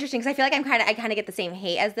it's so interesting because I feel like I kind of get the same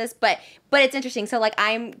hate as this, but it's interesting. So like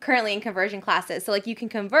I'm currently in conversion classes. So like you can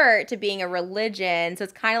convert to being a religion. So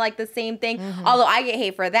it's kind of like the same thing. Mm-hmm. Although I get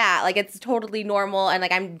hate for that. Like it's totally normal. And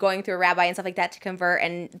like I'm going through a rabbi and stuff like that to convert,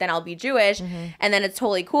 and then I'll be Jewish. Mm-hmm. And then it's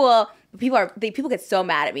totally cool. People get so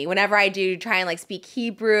mad at me whenever I do try and like speak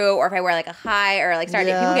Hebrew, or if I wear like a chai or like start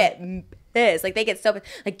people get pissed. Like they get so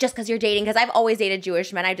like, just because you're dating, because I've always dated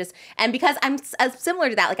Jewish men, and because I'm similar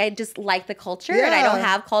to that, like I just like the culture and I don't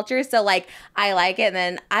have culture, so like I like it. And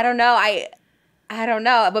then I don't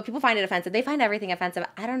know, but people find it offensive. They find everything offensive.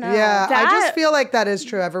 I don't know. Yeah, I just feel like that is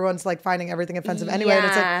true. Everyone's like finding everything offensive anyway. And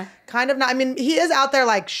it's like kind of not, I mean, he is out there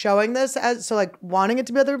like showing this so like wanting it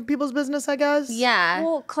to be other people's business, I guess. Yeah.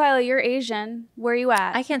 Well, Khalyla, you're Asian. Where are you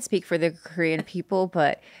at? I can't speak for the Korean people,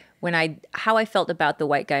 but how I felt about the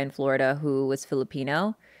white guy in Florida who was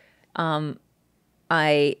Filipino, I'm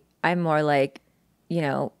more like,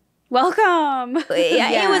 welcome.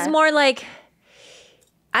 It was more like,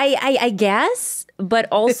 I guess, but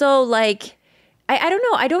also like, I don't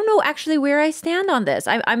know. I don't know actually where I stand on this.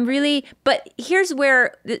 I'm really, but here's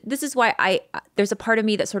where, this is why there's a part of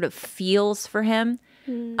me that sort of feels for him.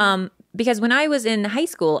 Because when I was in high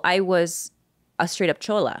school, I was a straight up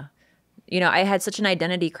chola. I had such an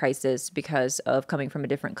identity crisis because of coming from a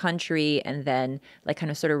different country, and then like kind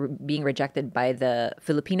of sort of being rejected by the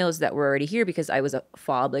Filipinos that were already here because I was a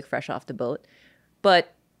fob, like fresh off the boat.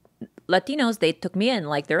 But Latinos, they took me in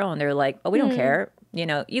like their own. They're like, oh, we don't care.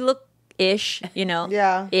 You look ish,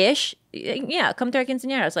 ish. Yeah, come to our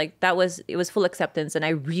quinceañeras. Like it was full acceptance. And I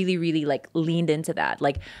really, really like leaned into that.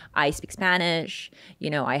 Like I speak Spanish,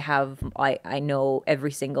 I know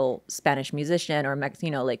every single Spanish musician or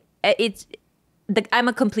like I'm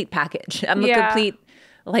a complete package. I'm a complete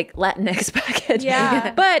like Latinx package.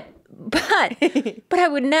 Yeah. But I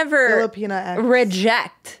would never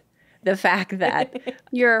reject the fact that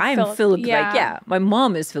I'm Filipino. Yeah. My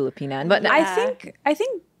mom is Filipina. But I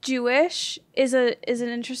think Jewish is an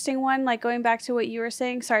interesting one. Like going back to what you were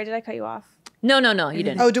saying. Sorry, did I cut you off? No, you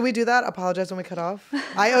didn't. Oh, do we do that? Apologize when we cut off?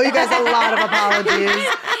 I owe you guys a lot of apologies.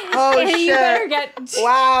 Oh, shit. You better get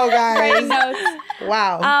wow, guys. writing notes.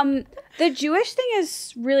 Wow. The Jewish thing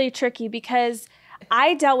is really tricky because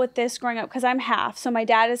I dealt with this growing up because I'm half. So my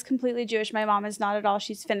dad is completely Jewish. My mom is not at all.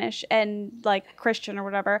 She's Finnish and like Christian or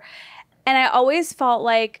whatever. And I always felt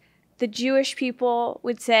like the Jewish people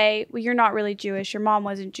would say, well, you're not really Jewish. Your mom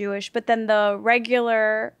wasn't Jewish. But then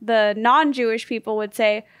the non-Jewish people would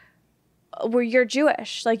say, well, you're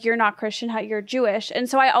Jewish. Like, you're not Christian. You're Jewish. And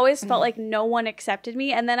so I always felt like no one accepted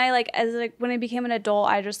me. And then when I became an adult,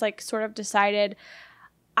 I just like sort of decided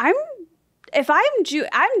I'm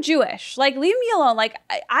Jewish. Like, leave me alone. Like,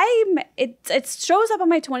 it shows up on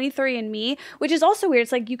my 23andMe, which is also weird.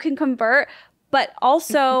 It's like you can convert, but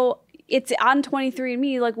also it's on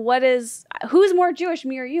 23andMe. Like, who's more Jewish,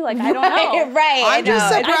 me or you? Like, I don't know. Right. I'm just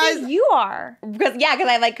surprised. I think you are. Because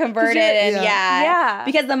I like converted and Yeah.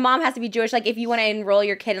 Because the mom has to be Jewish. Like if you want to enroll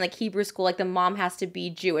your kid in like Hebrew school, like the mom has to be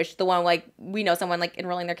Jewish. The one like we know someone like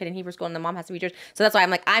enrolling their kid in Hebrew school and the mom has to be Jewish. So that's why I'm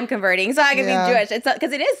like I'm converting so I can be Jewish. It's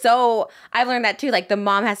because it is so. I've learned that too. Like the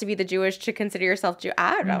mom has to be the Jewish to consider yourself Jew.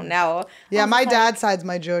 I don't know. Yeah, my dad's side's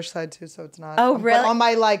my Jewish side too, so it's not. Oh, really? But on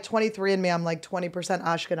my like 23andMe, I'm like 20%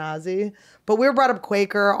 Ashkenazi. But we were brought up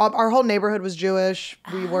Quaker. Our whole neighborhood was Jewish.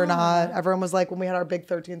 We were not. Everyone was like, when we had our big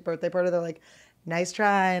 13th birthday party, they're like, nice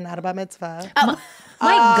try, not about mitzvah.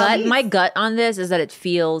 My gut on this is that it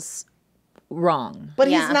feels wrong. But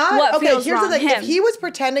he's not. What Okay, feels here's wrong? the thing. Him. If he was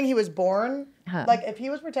pretending he was born, if he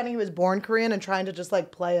was pretending he was born Korean and trying to just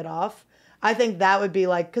like play it off, I think that would be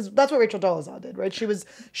like, because that's what Rachel Dolezal did, right?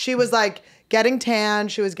 She was like getting tan,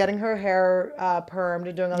 she was getting her hair permed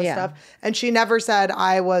and doing all this stuff, and she never said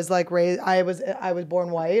I was like raised, I was born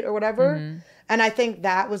white or whatever. Mm-hmm. And I think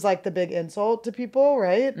that was like the big insult to people,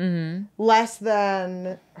 right? Mm-hmm. Less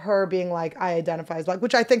than her being like I identify as black,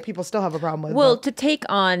 which I think people still have a problem with. Well, to take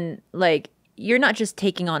on like. You're not just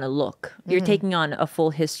taking on a look. You're taking on a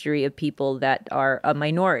full history of people that are a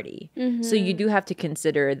minority. Mm-hmm. So you do have to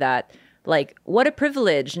consider that, like, what a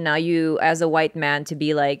privilege now you, as a white man, to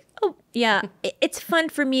be like, oh, yeah, it's fun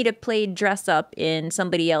for me to play dress up in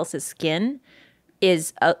somebody else's skin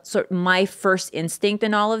is sort of my first instinct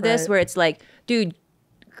in all of this, where it's like, dude,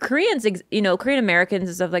 Koreans, Korean Americans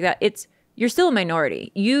and stuff like that, you're still a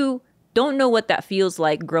minority. You don't know what that feels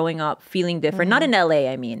like growing up, feeling different. Not in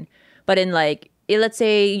LA, I mean. But in like, let's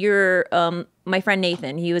say you're my friend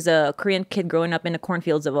Nathan. He was a Korean kid growing up in the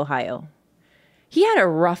cornfields of Ohio. He had a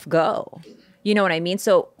rough go. You know what I mean?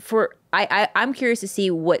 So I'm curious to see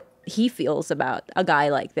what he feels about a guy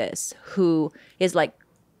like this who is like,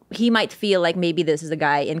 he might feel like maybe this is a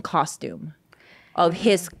guy in costume of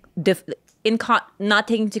his, not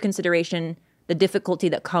taking into consideration the difficulty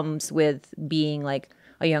that comes with being like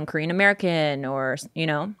a young Korean American or,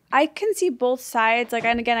 I can see both sides. Like,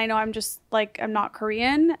 and again, I know I'm just like, I'm not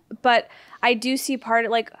Korean, but I do see part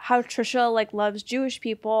of like how Trisha like loves Jewish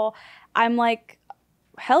people. I'm like,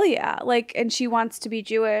 hell yeah. Like, and she wants to be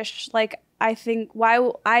Jewish. Like, I think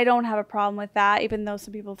I don't have a problem with that, even though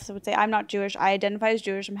some people would say I'm not Jewish. I identify as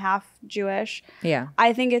Jewish. I'm half Jewish. Yeah.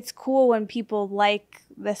 I think it's cool when people like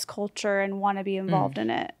this culture and want to be involved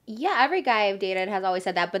in it. Yeah. Every guy I've dated has always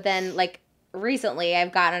said that. But then like, recently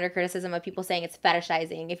I've gotten under criticism of people saying it's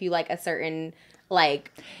fetishizing if you like a certain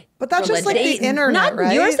like but that's religion. Just like the internet,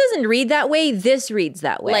 right? Yours doesn't read that way, this reads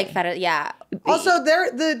that way. Like yeah. Also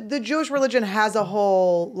the Jewish religion has a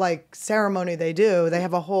whole like ceremony they do. They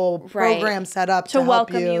have a whole program set up to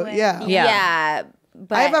welcome help you. In. Yeah.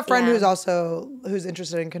 But I have a friend who's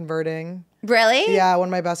interested in converting. Really? Yeah, one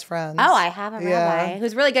of my best friends. Oh, I have a rabbi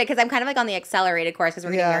who's really good because I'm kind of like on the accelerated course because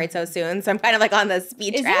we're getting married so soon. So I'm kind of like on the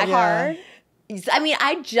speed track. Is it hard? I mean,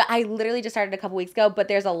 I literally just started a couple weeks ago, but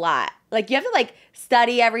there's a lot. Like, you have to, like,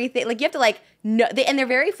 study everything. Like, you have to, like, know. And they're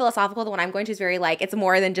very philosophical. The one I'm going to is very, like, it's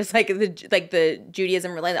more than just, like, the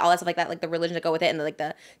Judaism, all that stuff like that, like, the religion that go with it, and,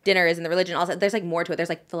 the dinners and the religion, all that. There's, like, more to it. There's,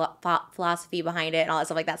 like, philosophy behind it and all that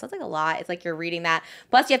stuff like that. So it's, like, a lot. It's, like, you're reading that.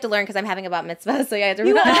 Plus, you have to learn, because I'm having a bat mitzvah, so you have to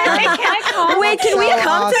read Wait, can we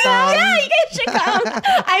come to that? Yeah, you guys should come.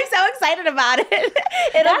 I'm so excited about it.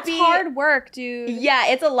 That's hard work, dude. Yeah,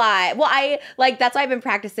 it's a lot. Well, that's why I've been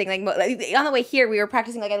practicing. Like, on the way here, we were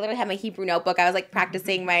practicing, like, I literally had my Hebrew notebook. I was like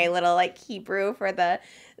practicing my little like Hebrew for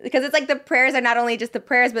because it's like the prayers are not only just the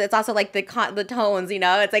prayers, but it's also like the tones, you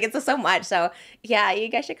know? It's like, it's just so much. So yeah, you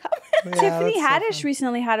guys should come. Yeah, Tiffany that's so Haddish fun.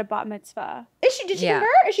 recently had a bat mitzvah. Did she Yeah. convert?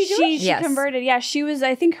 Is she Jewish? She Yes. converted. Yeah, she was,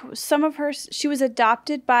 I think she was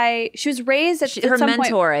adopted by, she was raised at Her some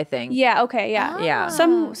mentor, point. I think. Yeah, okay, yeah. Yeah.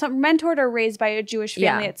 Some mentored or raised by a Jewish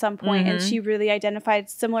family Yeah. at some point, and she really identified,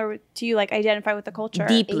 similar to you, like identify with the culture.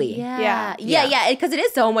 Deeply. Yeah. Because it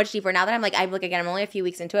is so much deeper now that I'm only a few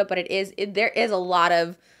weeks into it, but there is a lot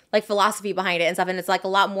of like philosophy behind it and stuff, and it's like a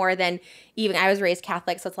lot more than even, I was raised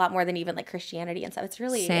Catholic, so it's a lot more than even like Christianity and stuff. It's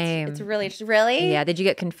really Same. It's really Yeah. Did you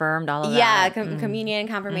get confirmed? All of yeah, that? communion,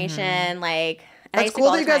 confirmation, like. And I That's used to cool go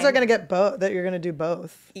all that you the guys are time. gonna get both. That you're gonna do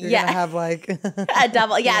both. You're Yeah. gonna have like A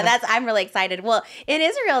double. Yeah, I'm really excited. Well, in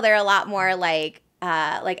Israel, they're a lot more like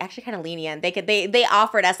actually kind of lenient. They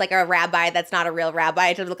offered us like a rabbi that's not a real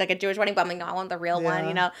rabbi to look like a Jewish wedding, but I'm like, no, I want the real one,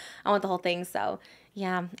 you know? I want the whole thing. So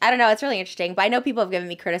yeah, I don't know. It's really interesting. But I know people have given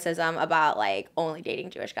me criticism about like only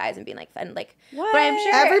dating Jewish guys and being like, what? But I'm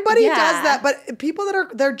sure everybody yeah. does that. But people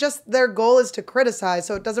that they're just, their goal is to criticize.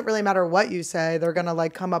 So it doesn't really matter what you say. They're gonna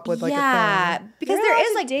like come up with like a thing. because You're there allowed is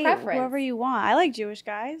to like date preference. whoever you want. I like Jewish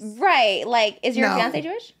guys. Right. Like, is your No. fiance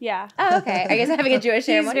Jewish? Yeah. Oh, okay. Are you guys having a Jewish He's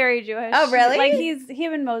ceremony? very Jewish. Oh, really? Like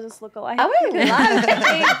him and Moses look alike. Oh, I love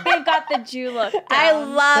it. They've got the Jew look. I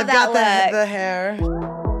down. love They've that got look. the hair.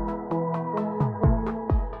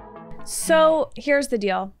 So here's the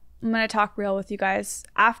deal. I'm going to talk real with you guys.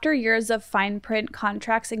 After years of fine print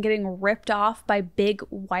contracts and getting ripped off by big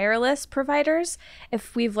wireless providers,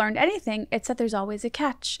 if we've learned anything, it's that there's always a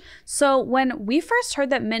catch. So when we first heard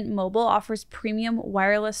that Mint Mobile offers premium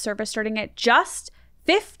wireless service starting at just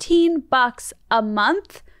 $15 a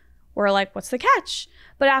month, we're like, what's the catch?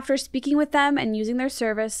 But after speaking with them and using their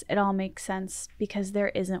service, it all makes sense because there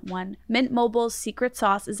isn't one. Mint Mobile's secret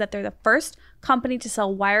sauce is that they're the first company to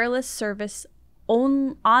sell wireless service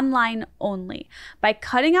online only. By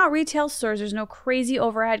cutting out retail stores, there's no crazy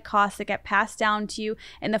overhead costs that get passed down to you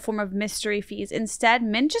in the form of mystery fees. Instead,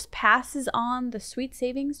 Mint just passes on the sweet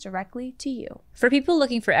savings directly to you. For people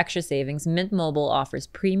looking for extra savings, Mint Mobile offers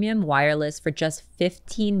premium wireless for just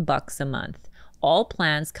 $15 a month. All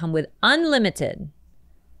plans come with unlimited,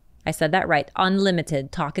 I said that right,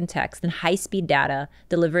 unlimited talk and text and high-speed data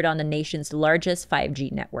delivered on the nation's largest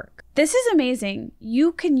 5G network. This is amazing.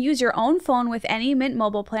 You can use your own phone with any Mint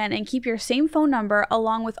Mobile plan and keep your same phone number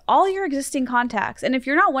along with all your existing contacts. And if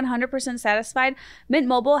you're not 100% satisfied, Mint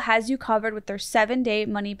Mobile has you covered with their 7-day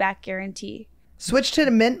money-back guarantee. Switch to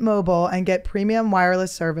Mint Mobile and get premium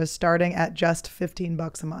wireless service starting at just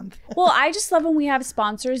 $15 a month. Well, I just love when we have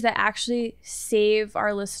sponsors that actually save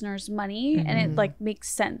our listeners money and it like makes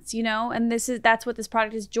sense, you know? And that's what this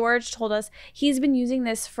product is. George told us he's been using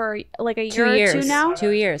this for like a year or two now. 2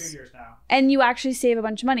 years. 2 years now. And you actually save a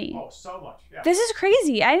bunch of money. Oh, so much. Yeah. This is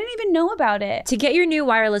crazy. I didn't even know about it. To get your new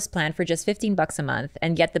wireless plan for just $15 a month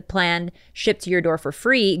and get the plan shipped to your door for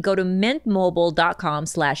free, go to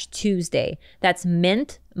mintmobile.com/Tuesday. That's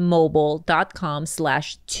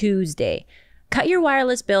mintmobile.com/Tuesday. Cut your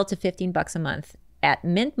wireless bill to $15 a month at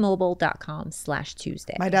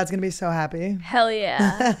mintmobile.com/Tuesday. My dad's gonna be so happy. Hell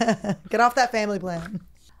yeah. Get off that family plan.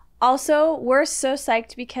 Also, we're so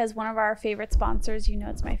psyched because one of our favorite sponsors, you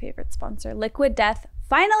know it's my favorite sponsor, Liquid Death,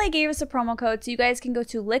 finally gave us a promo code. So you guys can go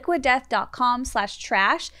to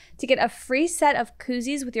liquiddeath.com/trash to get a free set of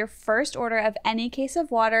koozies with your first order of any case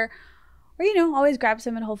of water. Or, you know, always grab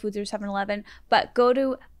some at Whole Foods or 7-Eleven. But go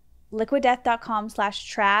to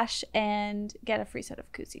liquiddeath.com/trash and get a free set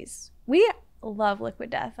of koozies. We love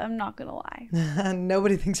Liquid Death. I'm not going to lie.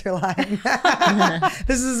 Nobody thinks you're lying.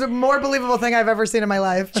 This is a more believable thing I've ever seen in my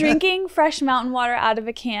life. Drinking fresh mountain water out of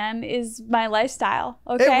a can is my lifestyle.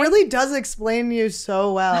 Okay. It really does explain you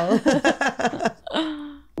so well.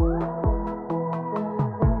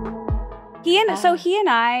 He and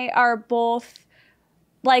I are both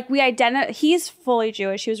like he's fully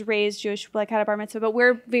Jewish. He was raised Jewish, like had a bar mitzvah, but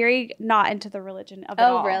we're very not into the religion of it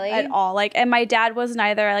all. Really? At all. Like, and my dad wasn't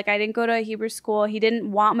either. Like, I didn't go to a Hebrew school. He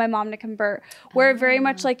didn't want my mom to convert. We're very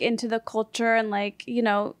much like into the culture and like, you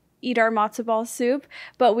know, eat our matzo ball soup,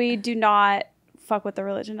 but we do not fuck with the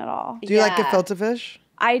religion at all. Do you like gefilte fish?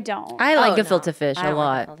 I don't. I like no. gefilte fish I a don't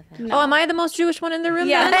like lot. gefilte fish. Oh, am I the most Jewish one in the room?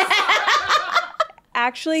 Yeah. then?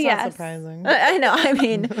 Actually, It's not yes. surprising. I know. I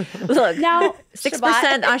mean, look. Now,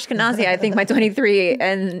 6% Ashkenazi, I think my 23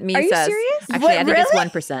 and me Are you says. serious? Actually, I think it's Really?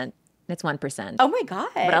 1%. It's 1%. Oh my God.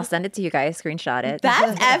 But I'll send it to you guys. Screenshot it.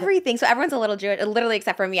 That's everything. So everyone's a little Jewish, literally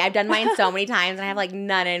except for me. I've done mine so many times and I have like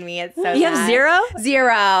none in me. It's so You have sad. 0? 0.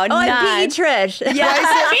 Oh, none. I beat you, Trish. Yeah,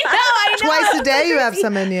 I know. Twice a day you have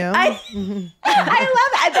some in you. I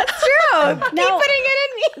love that. That's true. Keep putting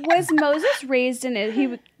it in me. Was Moses raised in it?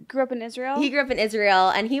 He grew up in Israel? He grew up in Israel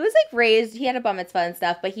and he was like raised, he had a bar mitzvah and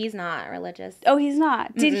stuff, but he's not religious. Oh, he's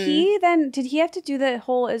not. Did he have to do the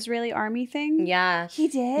whole Israeli army thing? Yeah. He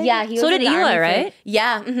did? Yeah. He So was did in the Eli, army for- right?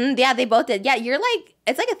 Yeah. Yeah, they both did. Yeah, you're like,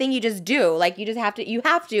 it's like a thing you just do. Like you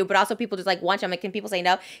have to, but also people just like want you. I'm like, can people say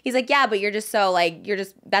no? He's like, yeah, but you're just so like,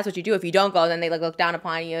 that's what you do. If you don't go, then they like look down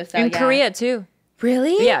upon you. So In Korea, too.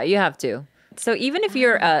 Really? Yeah, you have to. So even if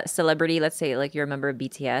you're a celebrity, let's say like you're a member of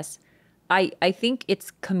BTS, I think it's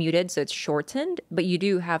commuted, so it's shortened, but you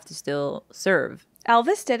do have to still serve.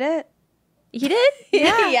 Elvis did it. He did?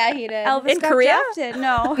 Yeah, he did. Elvis In got Korea? drafted.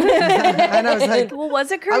 No. And I was like, Well,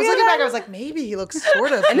 was it Korea? I was looking then? back. I was like, maybe he looks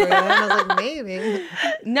sort of Korean. I was like, maybe.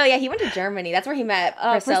 No, yeah, he went to Germany. That's where he met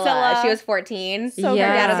Priscilla. Priscilla. She was 14. So her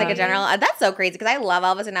dad was crazy. like a general. That's so crazy because I love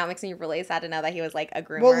Elvis, and now it makes me really sad to know that he was like a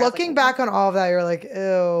groomer. Well, I was like, looking back on all of that, you're like,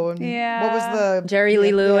 ew. Yeah. What was the Jerry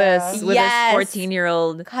Lee Lewis with Yes. his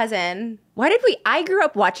 14-year-old. cousin. Why did I grew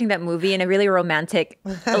up watching that movie in a really romantic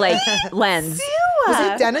like lens. Was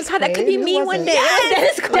it Dennis God, that Quaid? could be Who me was one it? day.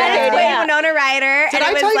 Dennis Quaid. Dennis Quaid, Yeah. Winona Ryder. Did and I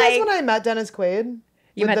it was tell you guys like, when I met Dennis Quaid? You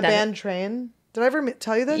with met the Dennis- band Train? Did I ever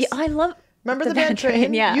tell you this? Yeah, I love Remember the band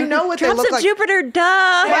Train? Yeah. You know what they Drops look of like. Jupiter, duh.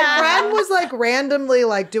 My friend was like randomly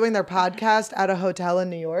like doing their podcast at a hotel in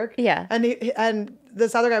New York. Yeah. And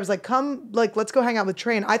this other guy was like, come, like, let's go hang out with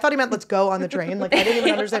Train. I thought he meant let's go on the train. Like, I didn't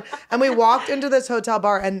even understand. And we walked into this hotel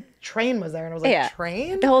bar and Train was there. And I was like, Yeah.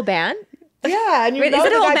 Train? The whole band? Yeah. And you Wait, know is it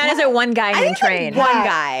the a whole guy band? Is Pat- there one guy named Train? one Yeah.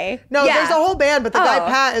 guy. No, Yeah. there's a whole band, but the guy Oh.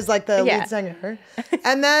 Pat is like the Yeah. lead singer.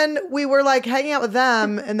 And then we were like hanging out with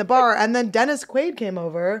them in the bar, and then Dennis Quaid came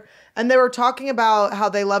over, and they were talking about how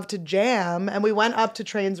they love to jam. And we went up to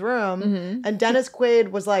Train's room, and Dennis Quaid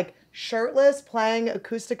was like shirtless, playing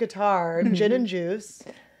acoustic guitar, gin and juice.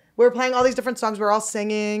 We were playing all these different songs. We were all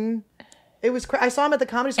singing. It was. I saw him at the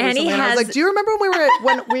Comedy Store And he recently, and I was has- like, "Do you remember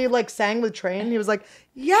when we like sang with Train?" He was like,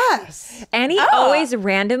 "Yes." And he always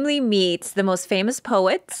randomly meets the most famous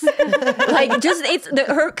poets. Like, just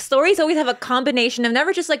her stories always have a combination of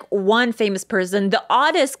never just like one famous person, the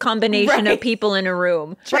oddest combination of people in a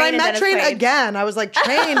room. But I and met Dennis Train Quaid. again. I was like,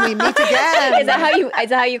 "Train, we meet again." Is that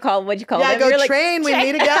how you call what you call Yeah, I them? go, You're like, Train, we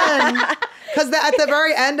meet again. Because at the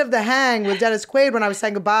very end of the hang with Dennis Quaid, when I was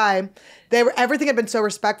saying goodbye, everything had been so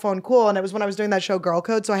respectful and cool. And it was when I was doing that show Girl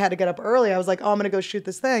Code, so I had to get up early. I was like, oh, I'm going to go shoot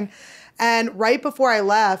this thing. And right before I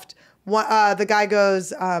left, the guy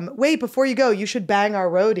goes, wait, before you go, you should bang our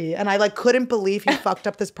roadie. And I like couldn't believe he fucked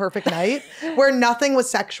up this perfect night where nothing was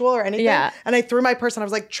sexual or anything. Yeah. And I threw my purse and I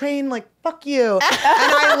was like, Train, like, fuck you. And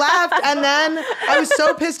I left. And then I was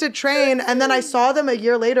so pissed at Train. And then I saw them a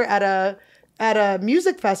year later at a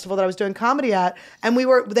music festival that I was doing comedy at, and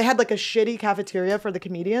they had like a shitty cafeteria for the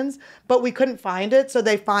comedians, but we couldn't find it, so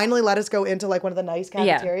they finally let us go into like one of the nice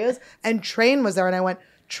cafeterias, and Train was there, and I went,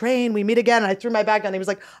 Train, we meet again, and I threw my bag down, and he was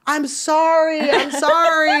like, I'm sorry,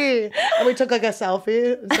 and we took like a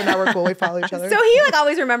selfie, so now we're cool, we follow each other. So he like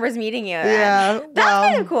always remembers meeting you. Then. Yeah, That's well,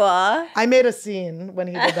 kind of cool. I made a scene when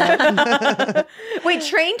he did that. Wait,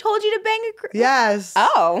 Train told you to bang a Yes.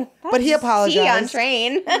 Oh. But he apologized. Tea on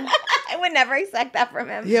Train. I would never expect that from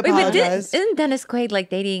him. He Wait, but apologized. isn't Dennis Quaid like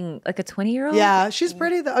dating like a 20-year-old? Yeah, she's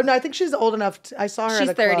pretty though. Oh, no, I think she's old enough. I saw her She's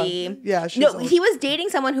at a club. 30. Yeah, she's No, old. he was dating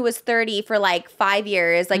someone who was 30 for like 5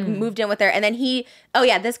 years, like moved in with her. And then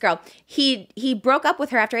this girl, he broke up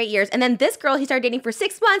with her after 8 years. And then this girl he started dating for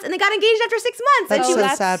 6 months and they got engaged after 6 months. That's and so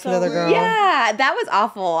that's sad for the so other girl. weird. yeah, that was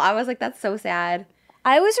awful. I was like, that's so sad.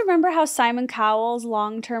 I always remember how Simon Cowell's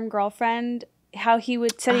long-term girlfriend, how he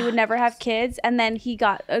said he would never have kids, and then he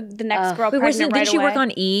got the next girl Wait, pregnant right didn't she away. work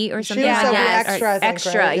on E or something was like over that? Extra, I think,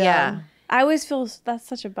 Extra, right? yeah. Yeah. I always feel that's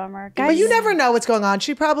such a bummer. Guys, But you never know what's going on.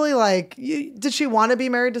 She probably did she want to be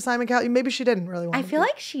married to Simon Cowell? Maybe she didn't really want I to. feel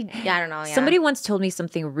like I don't know. Yeah. Somebody once told me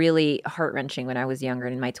something really heart-wrenching when I was younger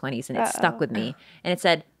in my 20s, and it stuck with me. And it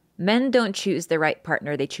said, men don't choose the right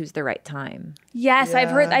partner, they choose the right time. Yes, I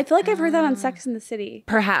feel like I've heard that on Sex in the City.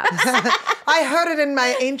 Perhaps. I heard it in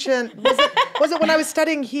my ancient. Was it when I was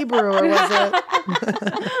studying Hebrew or was it?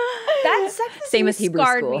 That Sex in the Same City as Hebrew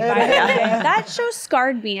scarred school. me. By the way. That show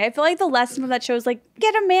scarred me. I feel like the lesson from that show is like,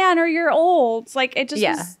 get a man or you're old. It's like, it just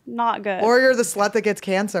was not good. Or you're the slut that gets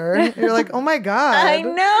cancer. You're like, oh my god. I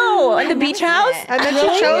know. In the beach house? And then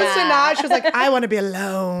she chose to not. She was like, I want to be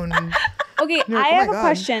alone. Okay, like, I "Oh my have a God."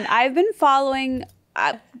 question. I've been following.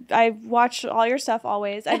 I watch all your stuff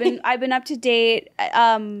always. I've been up to date.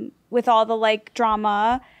 with all the like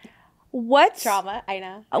drama. What's Drama, I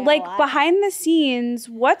know. like behind the scenes,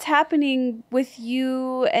 what's happening with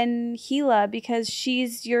you and Khalyla, because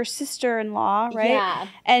she's your sister-in-law, right? Yeah.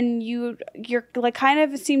 And you're like kind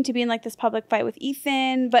of seem to be in like this public fight with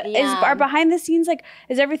Ethan, but are behind the scenes like,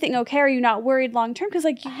 is everything okay? Are you not worried long term? Because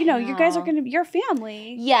like you know, you guys are gonna be your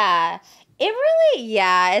family. Yeah. It really,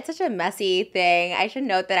 it's such a messy thing. I should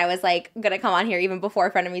note that I was like gonna come on here even before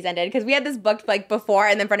Frenemies ended, because we had this booked like before,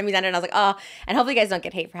 and then Frenemies ended, and I was like, oh, and hopefully you guys don't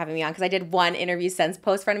get hate for having me on, because I did one interview since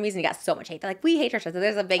post Frenemies, and you got so much hate. They're like, we hate Trisha, so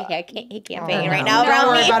there's a big hate campaign right now around Don't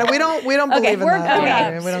worry me. about it. We don't believe in that.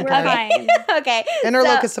 Okay. We don't We're care. fine. Okay. Inner So-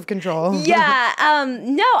 locus of control. Yeah.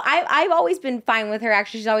 No, I've always been fine with her.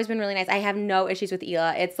 Actually, she's always been really nice. I have no issues with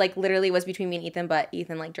Hila. It's like literally was between me and Ethan, but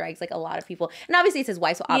Ethan like drags like a lot of people, and obviously it's his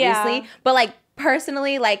wife, so obviously, Yeah. but like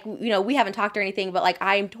personally, like, you know, we haven't talked or anything, but like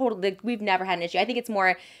I'm totally, like, we've never had an issue. I think it's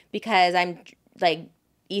more because I'm like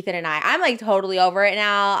Ethan and I'm like totally over it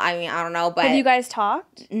now. I mean, I don't know, but Have you guys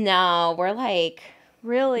talked? no, we're like,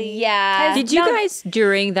 Really? yeah. Did you guys,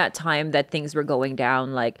 during that time that things were going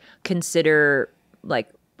down, like consider like,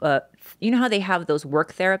 you know how they have those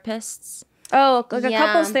work therapists Oh, like a Yeah.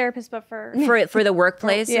 couples therapist, but for for the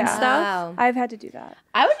workplace and Yeah. stuff? Wow. I've had to do that.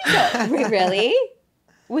 I would be so, really?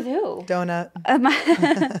 With who? Donut.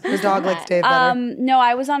 The dog likes Dave better. No,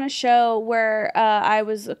 I was on a show where I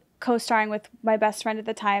was co-starring with my best friend at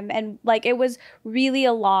the time, and like it was really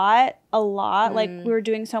a lot. Like we were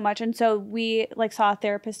doing so much, and so we like saw a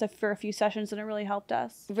therapist for a few sessions, and it really helped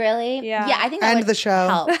us. Really? Yeah. Yeah, I think that End would the show.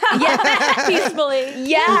 help. Yeah, peacefully.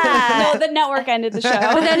 Yeah. No, the network ended the show.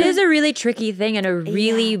 But that is a really tricky thing and a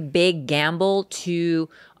really big gamble to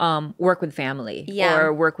work with family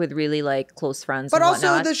or work with really like close friends. But and also,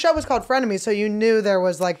 whatnot. the show was called Frenemies, so you knew there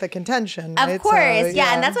was like the contention. Right? Of course, So,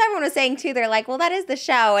 yeah. And that's what everyone was saying too. They're like, well, that is the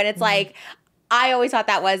show. And it's like, I always thought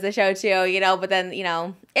that was the show too, you know, but then, you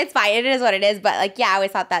know, it's fine. It is what it is. But like, yeah, I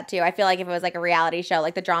always thought that too. I feel like if it was like a reality show,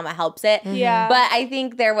 like the drama helps it. Yeah. But I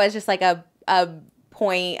think there was just like a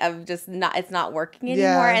point of just not, it's not working anymore.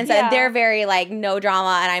 Yeah. And so they're very like no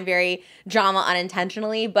drama, and I'm very drama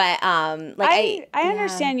unintentionally. But like I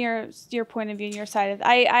understand your point of view and your side of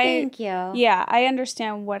Thank you. Yeah, I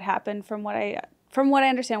understand what happened from what I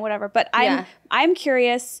understand, whatever. But Yeah. I'm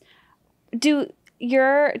curious, do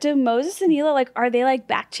Moses and Hila, like, are they like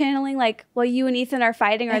back channeling, like, while you and Ethan are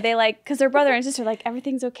fighting? Are they like, because they're brother and sister, like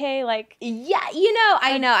everything's okay, like? Yeah, you know,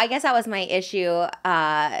 I know. I guess that was my issue,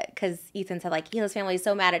 because Ethan said, like, Hila's family is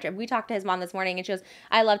so mad at Trish. We talked to his mom this morning, and she goes,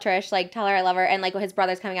 I love Trish, like, tell her I love her. And, like, his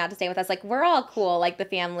brother's coming out to stay with us. Like, we're all cool, like, the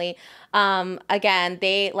family. Again,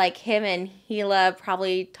 they, like, him and Hila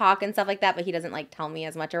probably talk and stuff like that, but he doesn't, like, tell me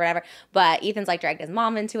as much or whatever. But Ethan's, like, dragged his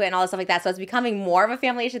mom into it and all this stuff like that. So it's becoming more of a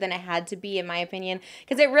family issue than it had to be, in my opinion.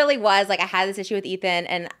 Because it really was, like, I had this issue with Ethan,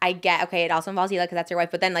 and I get, okay, it also involves Hila because that's your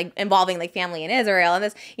wife, but then, like, involving, like, family in Israel and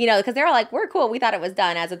this, you know, because they're all like, we're cool. We thought it was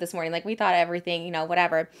done as of this morning. Like, we thought everything, you know,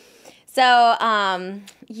 whatever. So,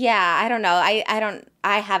 yeah, I don't know.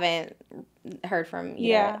 I haven't heard from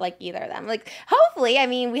either of them. Like, hopefully, I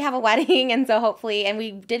mean, we have a wedding, and so hopefully, and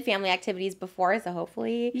we did family activities before, so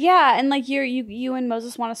hopefully. Yeah, and like you and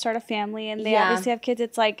Moses want to start a family, and they obviously have kids.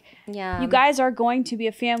 It's like, you guys are going to be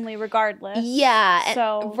a family regardless. Yeah.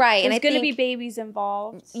 So right. there's and going to be babies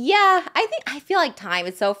involved. Yeah, I feel like time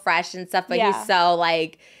is so fresh and stuff, but he's so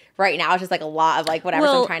like, right now it's just like a lot of like whatever.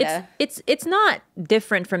 Well, so I'm trying to. it's not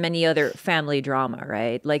different from any other family drama,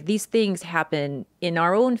 right? Like these things happen in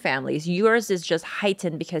our own families. Yours is just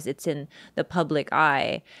heightened because it's in the public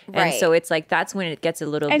eye, and so it's like that's when it gets a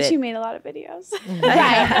little and bit. she made a lot of videos,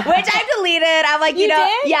 right? Which I deleted. I'm like, you know,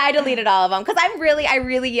 did? yeah, I deleted all of them because I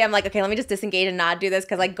really am like, okay, let me just disengage and not do this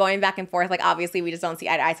because like going back and forth, like obviously we just don't see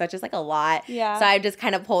eye to eye, so it's just like a lot. Yeah. So I just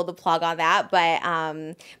kind of pulled the plug on that, but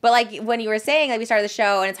like when you were saying like we started the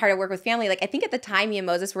show and it's hard to work with family, like I think at the time me and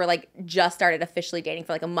Moses were like just started officially dating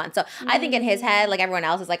for like a month, so I think in his head like everyone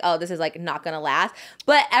else is like, oh, this is like not gonna last,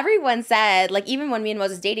 but everyone said like even when me and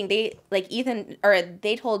Moses dating, they like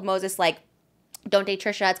they told Moses like, don't date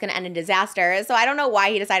Trisha, it's going to end in disaster. So I don't know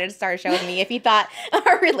why he decided to start a show with me if he thought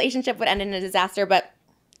our relationship would end in a disaster, but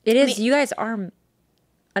it is. You guys are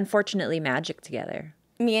unfortunately magic together.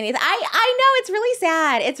 Me and Ethan, I know, it's really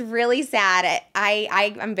sad. It's really sad.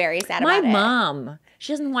 I'm very sad about it. My mom,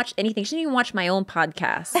 she doesn't watch anything. She didn't even watch my own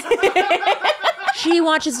podcast. She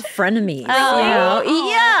watches Frenemies.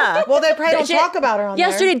 Yeah. Well, they probably don't talk about her on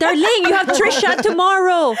yesterday, darling, you have Trisha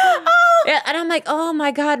tomorrow. Oh Yeah, and I'm like, oh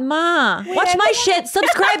my God, Ma, watch my shit.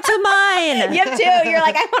 Subscribe to mine. You have two. You're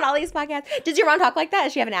like, I'm on all these podcasts. Does your mom talk like that?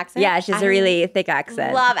 Does she have an accent? Yeah, she has a really thick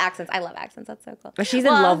accent. Love accents. I love accents. That's so cool. But she's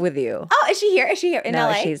in love with you. Oh, is she here? Is she here in No,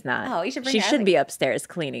 LA? she's not. Oh, you should bring She her. should be upstairs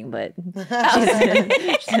cleaning, but she's That'd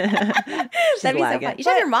be so lagging. fun. You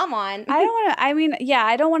should have your mom on. I don't want to. I mean, yeah,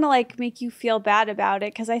 I don't want to like make you feel bad about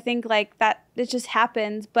it because I think like that it just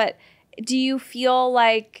happens. But do you feel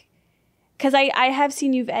like? Because I have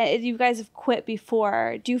seen you guys have quit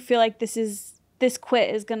before. Do you feel like this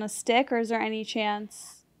quit is gonna stick, or is there any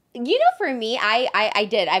chance? You know, for me, I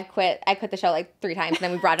did. I quit the show like 3 times, and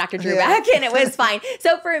then we brought Dr. Drew back, and it was fine.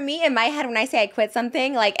 So for me, in my head, when I say I quit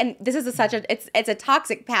something, like, and this is it's a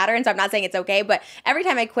toxic pattern, so I'm not saying it's okay, but every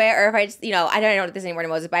time I quit, or if I just, I don't know this anymore to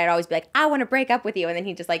Moses, but I'd always be like, I want to break up with you, and then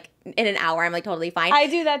he just like, in an hour, I'm like totally fine. I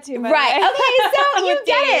do that too, right? Okay, so you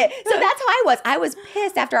get it. So that's how I was. I was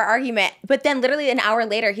pissed after our argument, but then literally an hour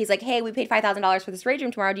later, he's like, hey, we paid $5,000 for this rage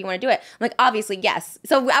room tomorrow. Do you want to do it? I'm like, obviously, yes.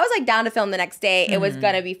 So I was like down to film the next day. It was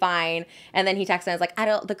gonna be fine. And then he texted and I was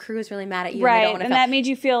like, the crew is really mad at you. Right. And, don't and that made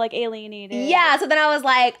you feel like alienated. Yeah. So then I was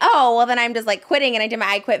like, oh, well then I'm just like quitting, and I did my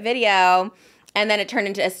I quit video. And then it turned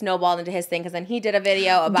into a snowball into his thing because then he did a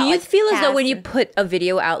video about. Do you like, feel as though when you put a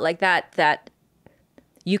video out like that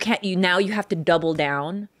you can't, now you have to double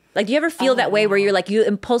down? Like, do you ever feel that way where you're like, you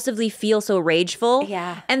impulsively feel so rageful?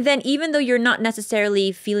 Yeah. And then even though you're not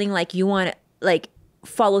necessarily feeling like you want to like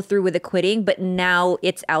follow through with the quitting, but now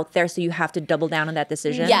it's out there, so you have to double down on that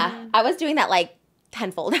decision? Yeah. I was doing that like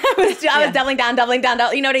tenfold. I was doubling down,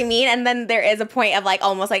 you know what I mean? And then there is a point of like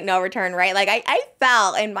almost like no return, right? Like I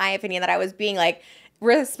felt, in my opinion, that I was being like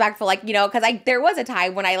respectful, like, because there was a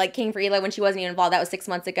time when I like came for Eli when she wasn't even involved. That was 6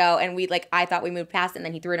 months ago, and I thought we moved past it, and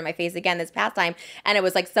then he threw it in my face again this past time, and it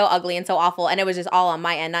was like so ugly and so awful, and it was just all on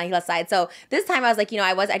my end, not Eli's side. So this time I was like,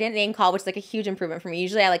 I didn't name call, which is like a huge improvement for me.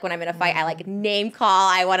 Usually I like when I'm in a fight, I like name call.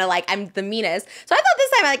 I want to like, I'm the meanest. So I thought this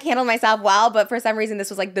time I like handled myself well, but for some reason this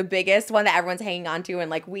was like the biggest one that everyone's hanging on to, and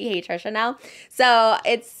like we hate Trisha now. So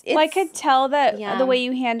it's well, I could tell that the way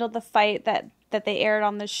you handled the fight that they aired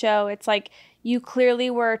on the show, it's like you clearly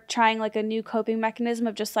were trying like a new coping mechanism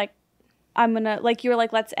of just like, I'm gonna, like, you were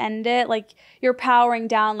like, let's end it. Like, you're powering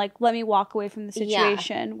down, like, let me walk away from the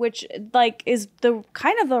situation, which like is the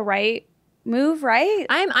kind of the right move, right?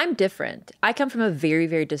 I'm different. I come from a very,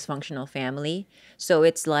 very dysfunctional family. So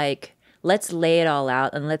it's like, let's lay it all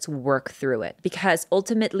out and let's work through it. Because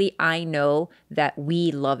ultimately, I know that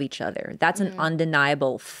we love each other. That's an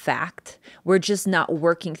undeniable fact. We're just not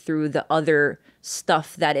working through the other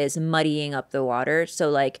stuff that is muddying up the water. So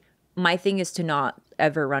like, my thing is to not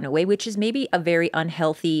ever run away, which is maybe a very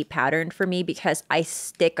unhealthy pattern for me because I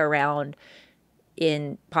stick around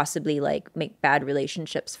in possibly like make bad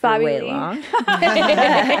relationships for way long.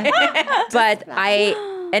 But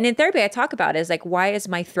and in therapy I talk about it is like, why is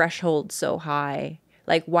my threshold so high?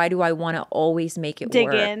 Like, why do I want to always make it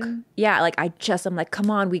work? In. Yeah, like I'm like, come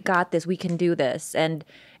on, we got this, we can do this. And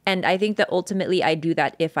I think that ultimately I do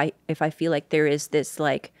that if I feel like there is this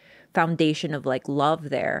like foundation of like love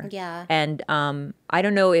there. Yeah. And I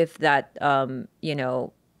don't know if that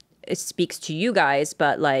it speaks to you guys,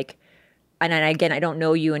 but like, and again, I don't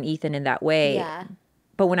know you and Ethan in that way. Yeah.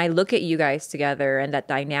 But when I look at you guys together and that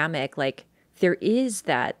dynamic, like there is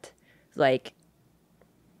that like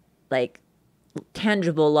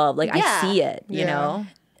tangible love. Like I see it, you know?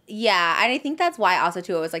 Yeah, and I think that's why also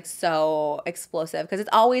too it was like so explosive because it's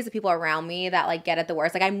always the people around me that like get it the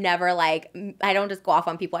worst. Like I'm never like I don't just go off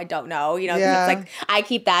on people I don't know, you know. Yeah. It's like I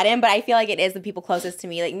keep that in, but I feel like it is the people closest to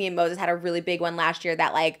me. Like me and Moses had a really big one last year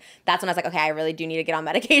that like that's when I was like, okay, I really do need to get on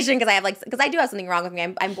medication because I do have something wrong with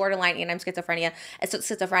me. I'm borderline and I'm schizophrenic,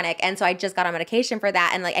 and so I just got on medication for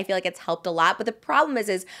that, and like I feel like it's helped a lot. But the problem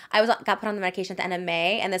is I got put on the medication at the end of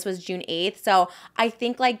May, and this was June 8th. So I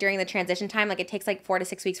think like during the transition time, like it takes like 4 to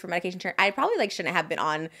 6 weeks for medication turn. I probably like shouldn't have been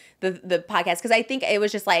on the podcast because I think it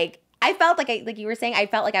was just like I felt like like you were saying, I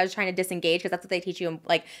felt like I was trying to disengage because that's what they teach you in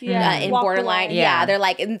like in borderline. Yeah, they're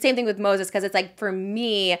like, and same thing with Moses because it's like for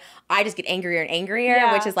me, I just get angrier and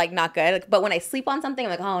angrier, which is like not good. Like, but when I sleep on something, I'm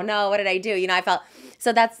like, oh no, what did I do? You know, I felt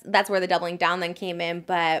so that's where the doubling down then came in.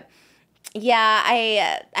 But yeah,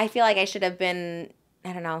 I feel like I should have been.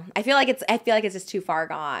 I don't know. I feel like it's just too far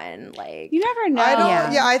gone. Like you never know.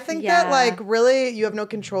 I think that like really you have no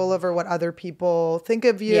control over what other people think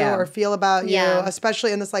of you or feel about you,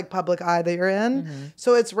 especially in this like public eye that you're in.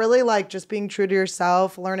 So it's really like just being true to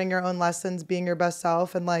yourself, learning your own lessons, being your best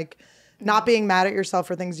self, and like not being mad at yourself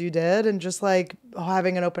for things you did and just like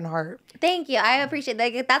having an open heart. Thank you. I appreciate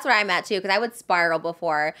that. That's where I'm at too, because I would spiral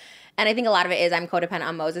before. And I think a lot of it is I'm codependent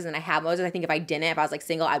on Moses, and I have Moses. I think if I was like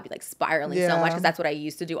single, I'd be like spiraling so much, because that's what I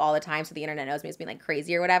used to do all the time. So the internet knows me as being like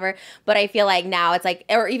crazy or whatever. But I feel like now it's like,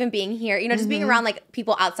 or even being here, you know, just being around like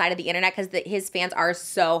people outside of the internet, because his fans are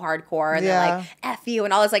so hardcore, and they're like, F you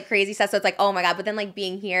and all this like crazy stuff. So it's like, oh my God. But then like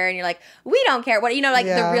being here and you're like, we don't care what, you know, like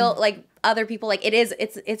the real like other people, like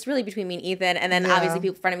it's really between me and Ethan. And then obviously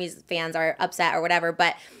people, Frenemies fans are upset or whatever.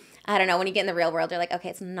 But I don't know, when you get in the real world, you're like, okay,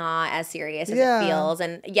 it's not as serious as it feels.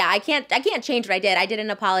 And I can't change what I did. I did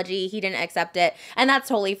an apology. He didn't accept it. And that's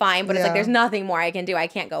totally fine. But it's like, there's nothing more I can do. I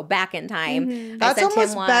can't go back in time. That's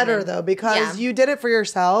almost better though, because you did it for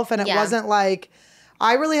yourself, and it wasn't like,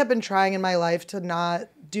 I really have been trying in my life to not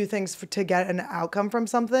do things to get an outcome from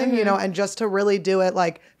something, you know, and just to really do it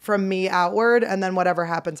like from me outward, and then whatever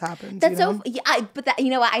happens, happens. That's but that, you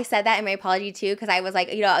know what, I said that in my apology too, because I was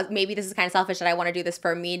like, you know, maybe this is kind of selfish that I want to do this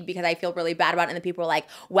for me because I feel really bad about it. And then people were like,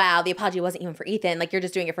 wow, the apology wasn't even for Ethan. Like, you're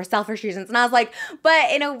just doing it for selfish reasons. And I was like, but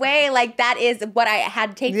in a way, like, that is what I had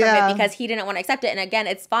to take from it, because he didn't want to accept it. And again,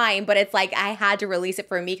 it's fine, but it's like, I had to release it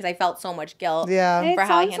for me because I felt so much guilt for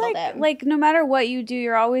how I handled it. Like, no matter what you do,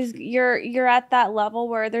 you're always, you're at that level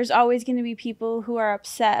where there's always going to be people who are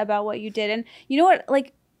upset about what you did. And you know what,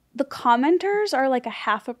 like, the commenters are like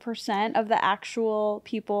 0.5% of the actual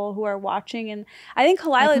people who are watching. And I think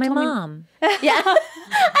Khalyla like my told mom. Yeah.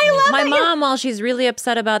 I love my mom, while she's really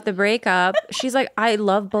upset about the breakup, she's like, I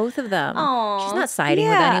love both of them. Aww. She's not siding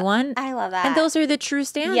with anyone. I love that. And those are the true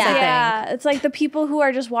stands, I think. Yeah, it's like the people who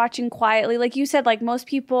are just watching quietly. Like you said, like most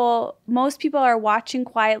people are watching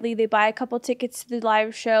quietly. They buy a couple tickets to the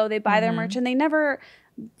live show. They buy their merch, and they never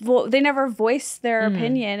voice their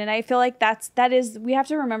opinion. And I feel like that is we have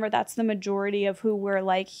to remember that's the majority of who we're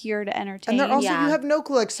like here to entertain. And they're also, you have no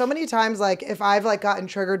clue. Like, so many times, like, if I've like gotten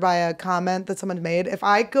triggered by a comment that someone made, if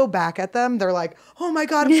I go back at them, they're like, oh my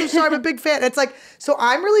God, I'm so sorry, I'm a big fan. It's like, so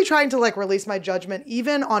I'm really trying to like release my judgment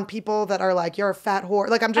even on people that are like, you're a fat whore.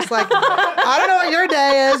 Like, I'm just like, I don't know what your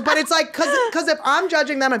day is, but it's like, cause if I'm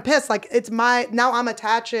judging them and pissed, like, it's now I'm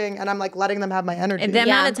attaching and I'm like letting them have my energy. And the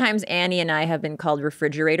amount of times Annie and I have been called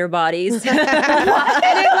refrigerator bodies. And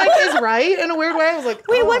it like is right in a weird way. I was like,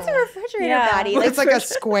 wait, what's a refrigerator body? It's like a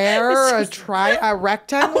square, a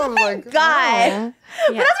rectangle. I'm like, God.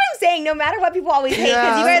 But that's what I'm saying. No matter what people always hate,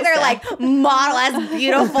 because you guys are like model-esque,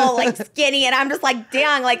 beautiful, like skinny, and I'm just like,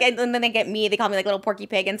 dang, like, and then they get me. They call me like little Porky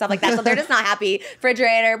Pig and stuff like that. So they're just not happy.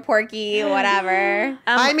 Refrigerator, Porky, whatever.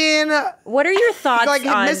 I mean, what are your thoughts like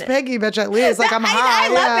on Miss Piggy, bitch? At least like I'm hot. I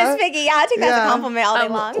love Miss Piggy. Yeah, I take that as a compliment all day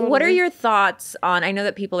long. What are your thoughts on? I know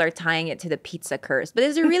that people are tying it to the pizza curse, but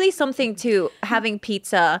is there really something to having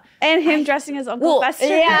pizza and him dressing as Uncle Fester?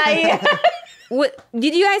 Yeah. What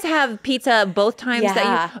did you guys have pizza both times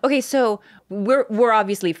that you? Okay, so we're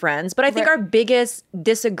obviously friends, but I think our biggest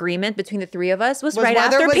disagreement between the three of us was right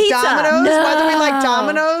after pizza. Domino's, whether we like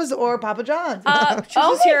Domino's or Papa John's.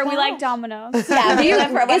 Here we like Domino's. Yeah,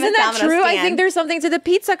 isn't that true? I think there's something to the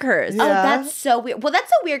pizza curse. Yeah. Oh, that's so weird. Well, that's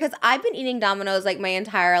so weird because I've been eating Domino's like my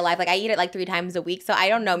entire life. Like I eat it like 3 times a week, so I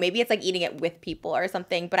don't know. Maybe it's like eating it with people or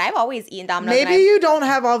something. But I've always eaten Domino's. Maybe you don't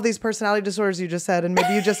have all of these personality disorders you just said, and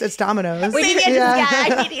maybe you just it's Domino's. Maybe I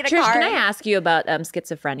need to eat a Trish, card. can I ask you about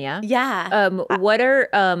schizophrenia? Yeah. What are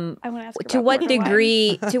I want to ask to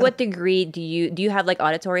what degree do you have like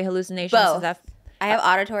auditory hallucinations? Both. I have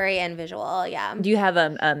auditory and visual. Yeah. Do you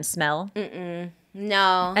have smell?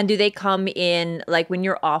 No. And do they come in like when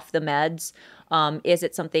you're off the meds? Is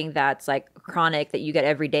it something that's like chronic that you get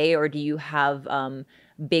every day, or do you have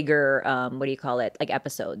bigger what do you call it, like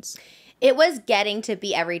episodes? It was getting to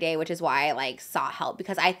be every day, which is why I like sought help,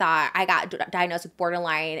 because I thought I got diagnosed with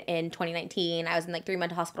borderline in 2019. I was in like 3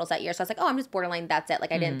 mental hospitals that year. So I was like, oh, I'm just borderline. That's it.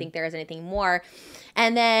 Like I didn't think there was anything more.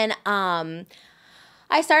 And then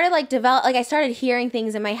I started I started hearing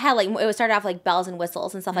things in my head. Like it started off like bells and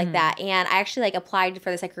whistles and stuff like that. And I actually like applied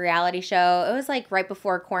for this like reality show. It was like right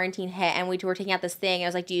before quarantine hit, and we were taking out this thing. I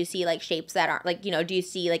was like, do you see like shapes that aren't like, you know, do you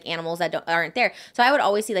see like animals that aren't there? So I would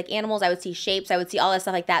always see like animals. I would see shapes. I would see all this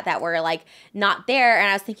stuff like that were like not there. And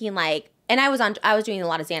I was thinking like, and I was doing a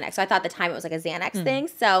lot of Xanax. So I thought at the time it was like a Xanax thing.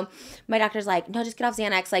 So my doctor's like, no, just get off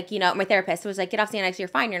Xanax. Like, you know, my therapist was like, get off Xanax. You're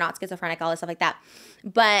fine. You're not schizophrenic, all this stuff like that.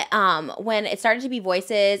 But when it started to be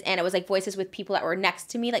voices, and it was like voices with people that were next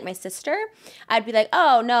to me, like my sister, I'd be like,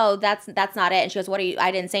 oh, no, that's not it. And she goes, what are you?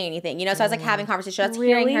 I didn't say anything. You know, so I was like having conversations. I was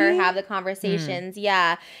hearing her have the conversations.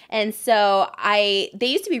 Yeah. And so they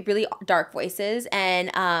used to be really dark voices.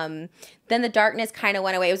 And then the darkness kind of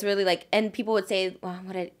went away. It was really like, and people would say, well,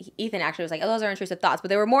 Ethan actually was like, oh, those are intrusive thoughts. But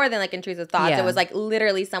they were more than like intrusive thoughts. Yeah. It was like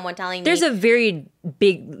literally someone telling There's me. a very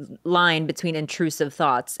big line between intrusive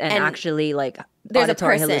thoughts and actually like there's a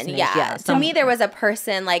auditory person, hallucinations. yeah. To me, there was a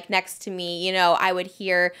person like next to me. You know, I would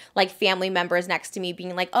hear like family members next to me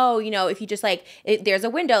being like, "Oh, you know, if you just like, there's a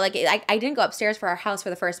window." Like, I didn't go upstairs for our house for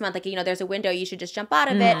the first month. Like, you know, there's a window. You should just jump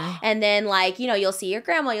out of it, and then like, you know, you'll see your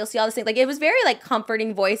grandma. You'll see all these things. Like, it was very like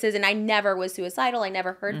comforting voices, and I never was suicidal. I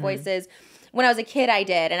never heard voices. When I was a kid, I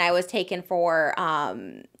did, and I was taken for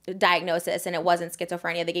diagnosis, and it wasn't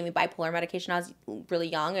schizophrenia. They gave me bipolar medication. I was really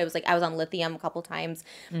young. It was like I was on lithium a couple times.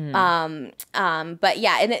 But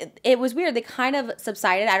yeah, and it was weird. They kind of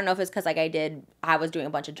subsided. I don't know if it's because like I was doing a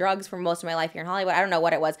bunch of drugs for most of my life here in Hollywood. I don't know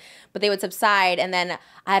what it was, but they would subside, and then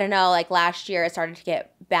I don't know, like last year it started to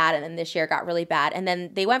get bad, and then this year it got really bad, and then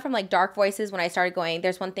they went from like dark voices when I started going.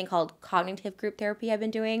 There's one thing called cognitive group therapy I've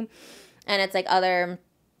been doing, and it's like other.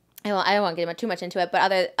 I don't want to get too much into it,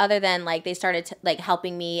 but other than like they started like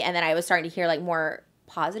helping me, and then I was starting to hear like more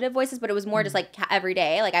positive voices, but it was more just like every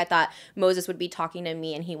day. Like I thought Moses would be talking to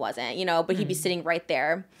me and he wasn't, you know, but he'd be sitting right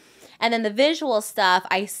there. And then the visual stuff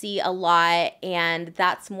I see a lot, and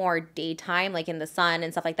that's more daytime, like in the sun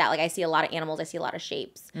and stuff like that. Like I see a lot of animals, I see a lot of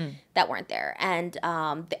shapes that weren't there, and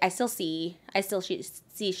I still see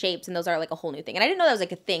shapes, and those are like a whole new thing. And I didn't know that was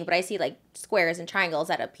like a thing, but I see like squares and triangles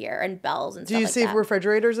that appear and bells and stuff like that. Do you see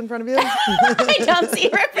refrigerators in front of you? I don't see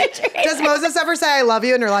refrigerators. Does Moses ever say I love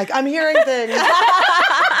you and you're like, I'm hearing things?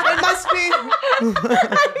 It must be.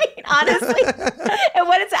 I mean, honestly, and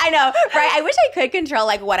what it's, I know, right? I wish I could control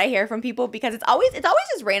like what I hear from people, because it's always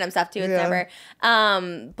just random stuff too. It's never.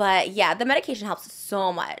 But yeah, the medication helps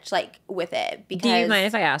so much, like with it. Because do you mind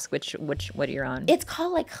if I ask what you're on? it's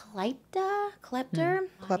called like Klepter.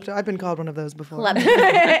 I've been called one of those before.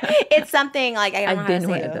 It's something like I don't know how to say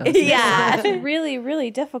one it. of those. Yeah, It's really,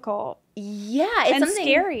 really difficult yeah. It's and something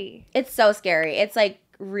scary. It's so scary. It's like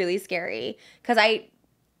really scary because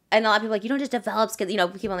and a lot of people are like, you don't just develop skills. You know,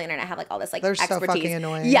 people on the internet have like all this like They're expertise. so fucking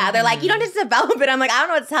annoying. Yeah, they're like, you don't just develop it. I'm like, I don't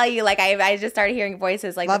know what to tell you. Like I just started hearing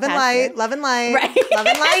voices like Love and light, love and light, Right. love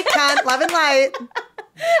and light, cunt, love and light.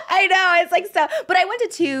 I know, it's like so. But I went to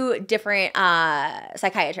 2 different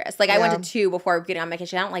psychiatrists. Like I went to 2 before getting on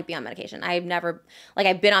medication. I don't like being on medication. I've never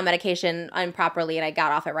I've been on medication improperly and I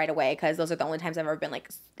got off it right away because those are the only times I've ever been like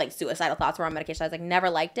suicidal thoughts were on medication. I was like never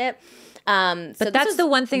liked it. But that's the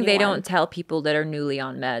one thing they don't tell people that are newly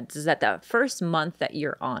on meds, is that the first month that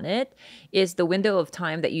you're on it is the window of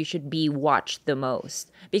time that you should be watched the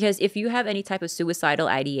most. Because if you have any type of suicidal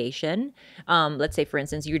ideation, let's say for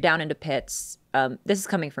instance you're down in the pits. This is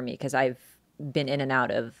coming from me because I've been in and out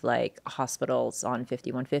of like hospitals on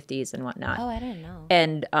 5150s and whatnot. Oh, I didn't know.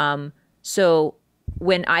 And so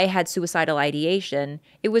when I had suicidal ideation,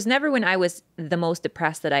 it was never when I was the most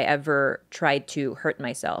depressed that I ever tried to hurt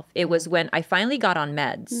myself. It was when I finally got on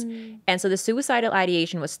meds. And so the suicidal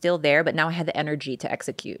ideation was still there, but now I had the energy to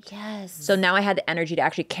execute. Yes. So now I had the energy to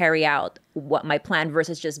actually carry out what my plan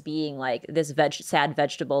versus just being like this sad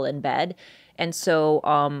vegetable in bed. And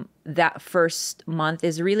so that first month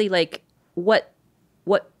is really like what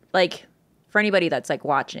like for anybody that's like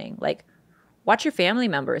watching, like watch your family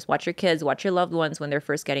members, watch your kids, watch your loved ones when they're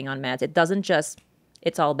first getting on meds. It doesn't just,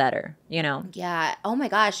 it's all better, you know? Yeah. Oh my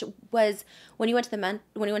gosh. Was when you went to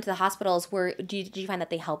the hospitals, did you find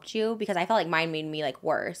that they helped you? Because I felt like mine made me like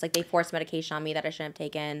worse. Like they forced medication on me that I shouldn't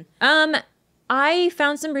have taken. I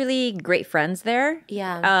found some really great friends there.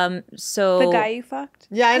 Yeah. So The guy you fucked?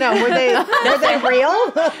 Yeah, I know. Were they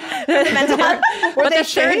real? But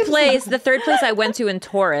the third place I went to in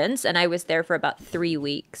Torrance, and I was there for about 3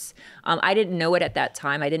 weeks. I didn't know it at that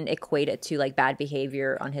time. I didn't equate it to like bad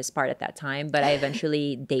behavior on his part at that time, but I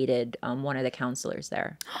eventually dated one of the counselors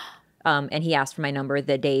there. And he asked for my number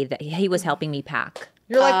the day that he was helping me pack.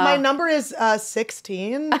 You're like, my number is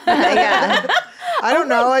 16. Yeah. I don't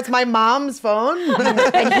know. It's my mom's phone.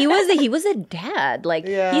 And he was a dad. Like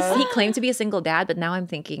he claimed to be a single dad, but now I'm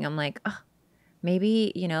like, oh,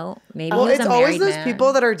 maybe, you know, maybe well, he's it's a always married those man.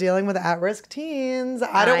 people that are dealing with at-risk teens.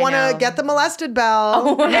 I don't I want to know. get the molested bell. I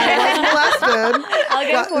was molested. I'll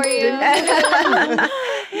get it for you.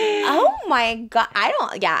 Oh my God.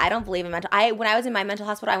 I don't believe in mental. When I was in my mental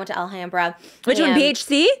hospital, I went to Alhambra. Which one?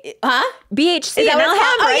 BHC? Huh? BHC Is that in what it's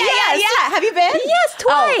called? Alhambra. Oh, yeah. Have you been? Yes,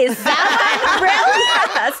 twice. Really?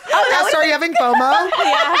 Yes. Esther, are you having FOMO?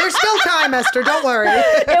 Yeah. There's still time, Esther. Don't worry.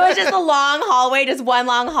 It was just a long hallway, just one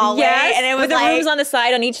long hallway. Yes, And it was with the like, rooms on the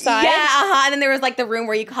side on each side. Yeah, and then there was like the room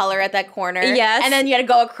where you color at that corner. Yes. And then you had to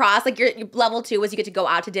go across. Like your level 2 was you get to go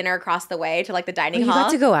out to dinner across the way to like the dining You hall.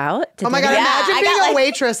 got to go out? Oh my God, Yeah, imagine I being got, a like-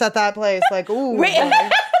 waitress at that place. Like, ooh.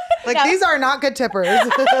 Like, these are not good tippers. I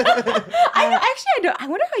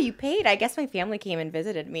wonder how you paid. I guess my family came and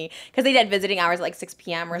visited me because they had visiting hours at like 6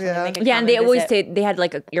 p.m. or something. Yeah. They could Yeah, come and they always visit. say they had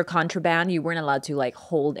like your contraband. You weren't allowed to like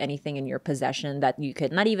hold anything in your possession that you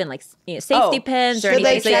could, not even like safety pins or Did anything.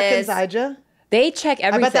 they check Yes. inside you? They check I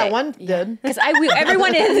everything. bet that one did. Because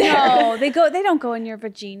everyone is there. No, they don't go in your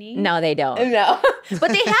vagina. No, they don't. No,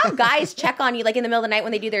 but they have guys check on you like in the middle of the night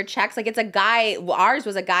when they do their checks. Like it's a guy. Ours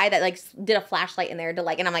was a guy that like did a flashlight in there to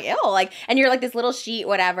like, and I'm like, ew, like, and you're like this little sheet,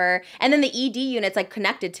 whatever. And then the ED unit's like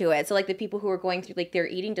connected to it. So like the people who were going through like their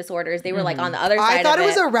eating disorders, they were like on the other side. I thought of it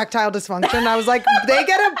was erectile dysfunction. I was like, they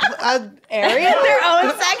get a area their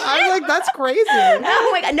own section. I was like, that's crazy. Oh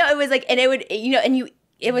my god, no, it was like, and it would, and you.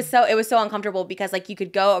 It was so uncomfortable because like you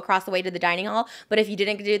could go across the way to the dining hall, but if you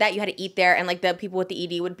didn't do that, you had to eat there, and like the people with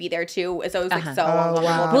the ED would be there too. So it was like so uncomfortable.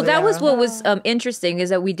 wow. Well, that Yeah. was what was interesting,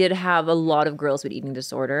 is that we did have a lot of girls with eating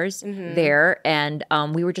disorders there, and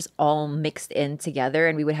we were just all mixed in together,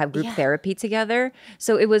 and we would have group therapy together.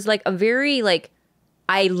 So it was like a very like,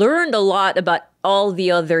 I learned a lot about all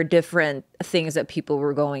the other different things that people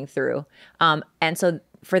were going through, and so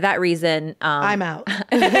for that reason, I'm out.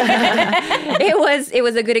 it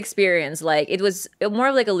was a good experience. Like it was more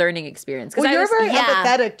of like a learning experience. Well, you're very yeah.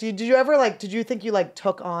 empathetic. Did you ever like? Did you think you like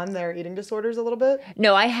took on their eating disorders a little bit?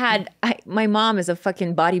 No, my mom is a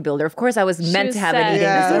fucking bodybuilder. Of course, I was meant to was have an sad. eating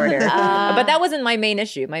Yeah. disorder. But that wasn't my main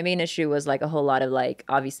issue. My main issue was like a whole lot of like,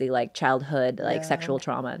 obviously like childhood, like sexual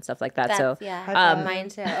trauma and stuff like that. That's, So yeah, mine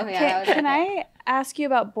too. Oh, yeah, Can I ask you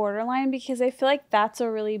about borderline? Because I feel like that's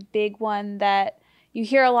a really big one that you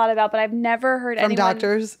hear a lot about, but I've never heard From anyone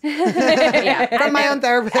doctors, from my own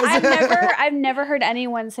therapist. I've never heard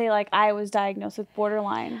anyone say like I was diagnosed with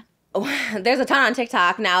borderline. There's a ton on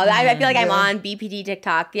TikTok now. I feel like I'm on BPD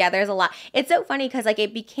TikTok. Yeah, there's a lot. It's so funny because like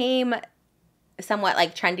it became somewhat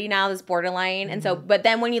like trendy now, this borderline, and so but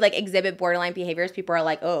then when you like exhibit borderline behaviors, people are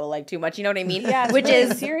like, oh, like too much, you know what I mean? Yeah, which really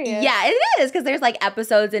is serious. Yeah, it is, because there's like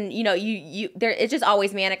episodes, and you there, it's just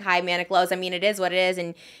always manic high, manic lows. I mean, it is what it is,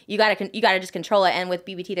 and you gotta just control it. And with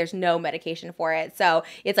BBT, there's no medication for it, so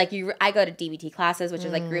it's like I go to DBT classes, which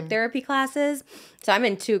is like group therapy classes. So I'm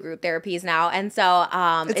in 2 group therapies now, and so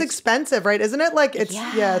it's expensive, right? Isn't it? Like it's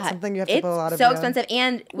it's something you have to put a lot of. It's so expensive,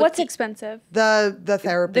 and What's expensive? The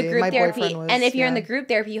therapy. The group my therapy, boyfriend was, and if you're in the group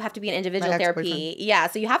therapy, you have to be in individual My therapy. ex-boyfriend. Yeah,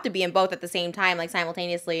 so you have to be in both at the same time, like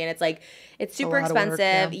simultaneously, and it's like it's super lot of work,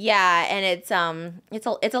 expensive. Yeah, and it's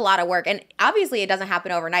a lot of work, and obviously it doesn't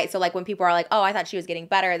happen overnight. So like when people are like, "Oh, I thought she was getting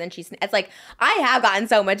better," then it's like I have gotten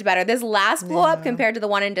so much better. This last blow up compared to the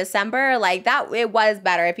one in December, like that, it was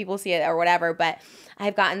better if people see it or whatever, but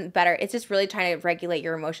I've gotten better. It's just really trying to regulate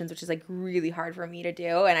your emotions, which is like really hard for me to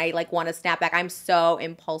do. And I like want to snap back. I'm so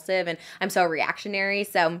impulsive and I'm so reactionary.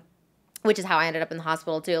 So, which is how I ended up in the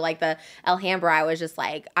hospital too. Like the Alhambra, I was just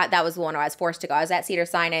like, that was the one where I was forced to go. I was at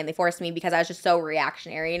Cedars-Sinai and they forced me because I was just so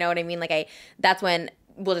reactionary. You know what I mean? Like that's when,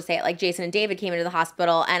 we'll just say it, like Jason and David came into the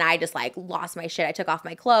hospital and I just like lost my shit. I took off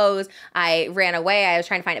my clothes. I ran away. I was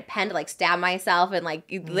trying to find a pen to like stab myself, and like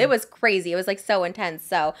it was crazy. It was like so intense.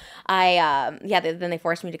 So then they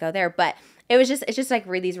forced me to go there. But it's just like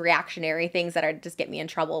these reactionary things that are just get me in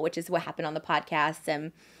trouble, which is what happened on the podcast.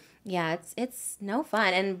 And yeah, it's no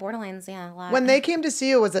fun. And borderline's, a lot. When they came to see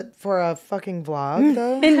you, was it for a fucking vlog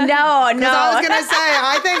though? No. I was gonna say,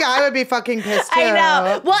 I think I would be fucking pissed too. I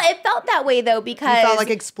know. Well, it felt that way though because You felt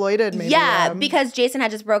like exploited, maybe. Yeah, because Jason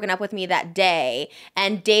had just broken up with me that day,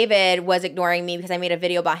 and David was ignoring me because I made a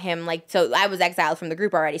video about him. Like, so I was exiled from the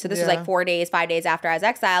group already. So this was like 5 days after I was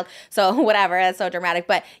exiled. So whatever, that's so dramatic.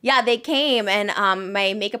 But yeah, they came, and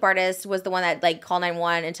my makeup artist was the one that like called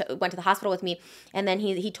 911 and went to the hospital with me. And then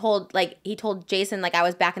he told Jason like I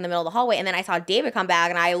was back in the middle of the hallway, and then I saw David come back,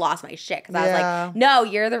 and I lost my shit because I was like, no,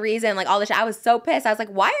 you're the reason. Like all this shit. I was so pissed. I was like,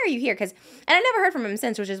 why are you here? And I never heard from him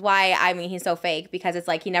since, which is why he's so fake, because it's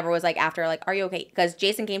like he never was like after like, are you okay? Because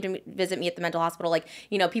Jason came to visit me at the mental hospital, like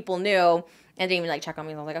people knew. And didn't even like check on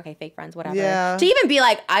me. I was like, okay, fake friends, whatever. Yeah. To even be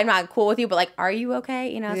like, I'm not cool with you, but like, are you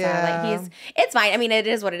okay? So like it's fine. I mean, it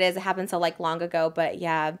is what it is. It happened so like long ago, but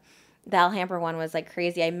yeah. The Alhambra one was like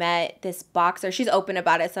crazy. I met this boxer. She's open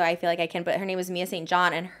about it, so I feel like I can. But her name was Mia St.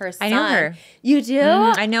 John, and her son. I know her. You do?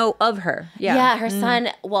 I know of her. Yeah. Yeah, her son.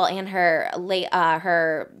 Well, and her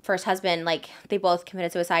her first husband. Like they both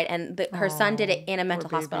committed suicide, and her son did it in a mental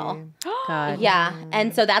hospital. God. Yeah,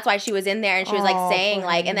 and so that's why she was in there, and she was like saying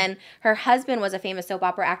like, and then her husband was a famous soap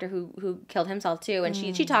opera actor who killed himself too, and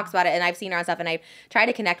she talks about it, and I've seen her on stuff, and I've tried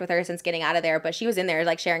to connect with her since getting out of there, but she was in there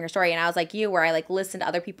like sharing her story, and I was like you, where I like listen to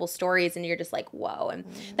other people's stories, and you're just like whoa, and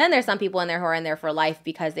then there's some people in there who are in there for life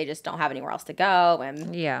because they just don't have anywhere else to go,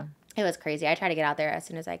 and Yeah. It was crazy. I tried to get out there as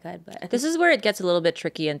soon as I could, but This is where it gets a little bit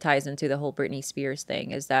tricky and ties into the whole Britney Spears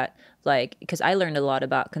thing, is that, like, because I learned a lot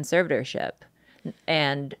about conservatorship.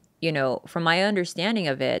 And, you know, from my understanding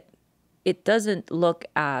of it, it doesn't look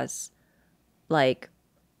as, like,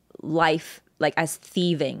 as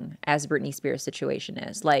thieving as Britney Spears' situation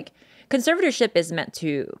is. Like, conservatorship is meant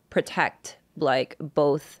to protect, like,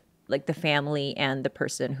 both, like, the family and the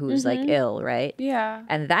person who's like ill, right? Yeah.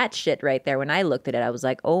 And that shit right there, when I looked at it, I was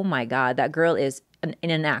like, oh my God, that girl is in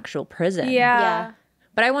an actual prison. Yeah.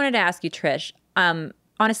 But I wanted to ask you, Trish, on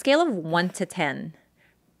a scale of 1 to 10,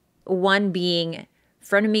 1 being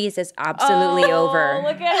Frenemies is absolutely over.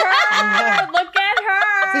 Look at her. Look at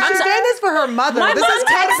her. She's doing this for her mother. My This mom is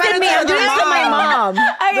 10 texted me. minutes I'm of doing her this for my mom.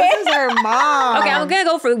 This is her mom. Okay, I'm gonna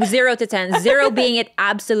go for 0 to 10. 0 being it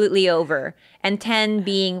absolutely over, and 10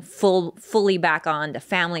 being fully back on. The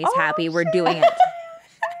family's happy. We're doing it.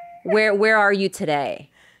 Where are you today?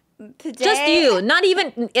 today, Just you, not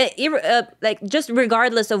even like, just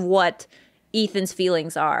regardless of what Ethan's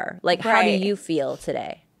feelings are. Like, how do Right. you feel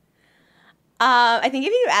today? I think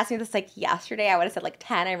if you asked me this like yesterday, I would have said like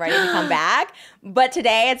 10. I'm ready to come back. But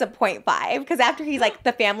today it's a 0.5 because after he's like,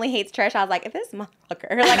 the family hates Trish, I was like, this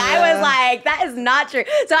motherfucker. Like, I was like, that is not true.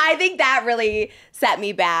 So I think that really set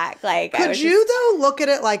me back. Like, Could you though look at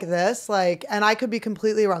it like this, like, and I could be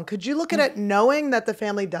completely wrong. Could you look at it knowing that the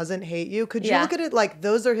family doesn't hate you? Could you Yeah. look at it like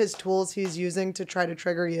those are his tools he's using to try to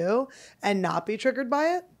trigger you and not be triggered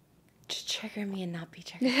by it? to trigger me and not be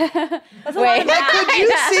triggered? Like, could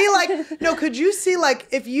you see, like, no, could you see, like,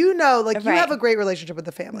 if you know, like, you Right. have a great relationship with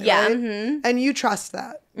the family, Yeah, right? And you trust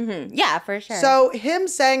that. Yeah, for sure. So him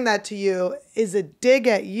saying that to you is a dig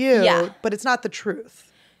at you, Yeah. but it's not the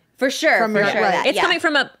truth. for sure, From for your- sure. right. that- It's yeah. coming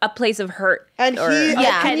from a place of hurt. And or, he,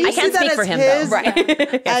 Yeah. can you I see can't that speak as for him, his, though.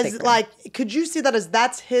 Right. as like, could you see that as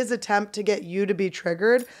that's his attempt to get you to be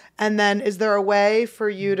triggered? And then is there a way for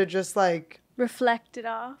you to just like, Reflect it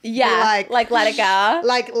off. Yeah, like let it go.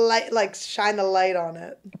 like shine the light on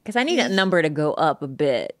it? Because I need that number to go up a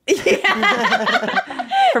bit.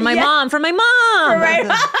 For my mom. Right.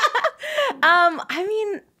 I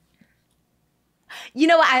mean, you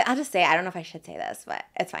know what? I'll just say, I don't know if I should say this, but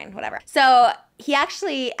it's fine, whatever. So he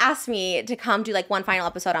actually asked me to come do like one final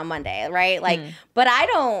episode on Monday, right? Like, but I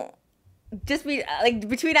don't. Just be like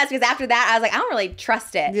between us, because after that I was like, I don't really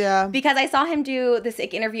trust it. Yeah. Because I saw him do this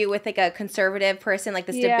like interview with like a conservative person, like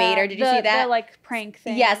this debater. Did you see that? The like prank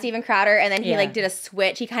thing. Yeah, Steven Crowder, and then he Yeah. like did a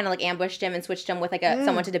switch. He kind of like ambushed him and switched him with like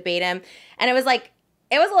someone to debate him, and it was like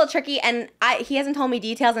it was a little tricky. And he hasn't told me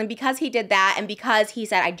details, and because he did that, and because he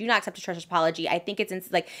said I do not accept a Trish's apology, I think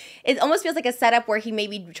it's like it almost feels like a setup where he may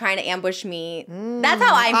be trying to ambush me. That's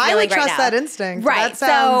how I'm I feeling would right trust now. that instinct. Right. That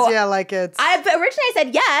sounds, So yeah, like it's. Originally I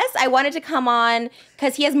said yes. I wanted to come on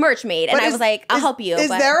because he has merch made, and But I was like, I'll help you. Is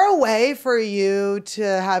but there a way for you to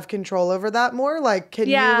have control over that more? Like, can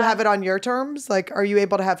you Yeah. have it on your terms? Like, are you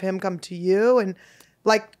able to have him come to you? And,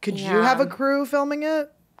 like, could you Yeah. have a crew filming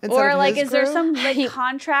it? instead Or of like, his is there crew? some like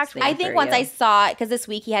contract? I think for once you. I saw it, because this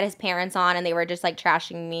week he had his parents on and they were just like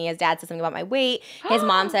trashing me. His dad said something about my weight. His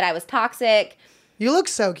mom said I was toxic. You look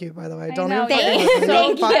so cute, by the way. Don't know, even you're fucking look. You so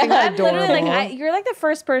look fucking cute. I'm adorable. literally like, you're like the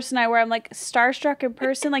first person I wear. I'm like starstruck in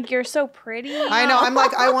person. Like, you're so pretty. I know. I'm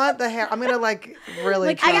like, I want the hair. I'm gonna like really.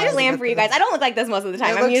 Like, try I got to glam get for you this. guys. I don't look like this most of the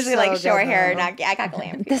time. It I'm looks usually like so short good, hair. though. Not, I got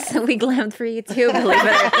glam. This we glammed for you too,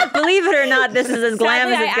 believe it or not. This is as glam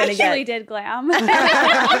Sadly, as it's I gonna actually get. did glam.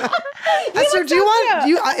 Esther, do you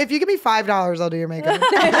want? If you give me $5, I'll do your makeup.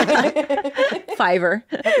 Fiverr.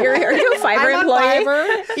 Are you a Fiverr I'm on employee? Fiverr.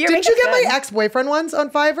 Your Didn't you makeup's get my good. ex-boyfriend ones on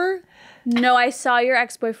Fiverr? No, I saw your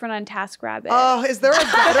ex-boyfriend on TaskRabbit. Oh, is there a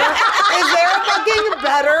fucking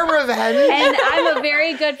better revenge? And I'm a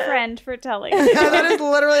very good friend for telling. Yeah, that is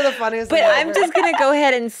literally the funniest But thing I'm ever. just gonna go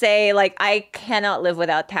ahead and say, like, I cannot live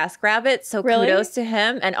without TaskRabbit. So Really? kudos to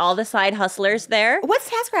him and all the side hustlers there. What's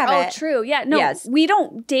Oh, TaskRabbit? true. Yeah. No, Yes. we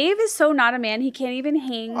don't. Dave is so not a man. He can't even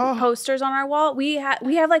hang posters on our wall. We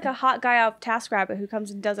have like a hot guy off TaskRabbit who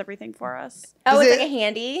comes and does everything for us. Oh, Is it's it- like a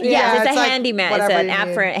handy? Yeah, Yes, it's it's a like handyman. It's whatever an you app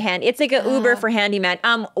need. for a hand. It's like an Uber for handyman.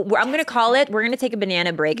 I'm gonna call it. We're gonna take a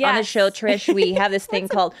banana break on the Yes. show, Trish. We have this thing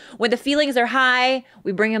called when the feelings are high,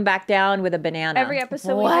 we bring them back down with a banana. Every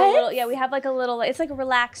episode we do a little. Yeah, we have like a little. It's like a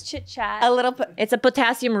relaxed chit chat. A little. It's a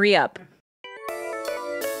potassium re-up.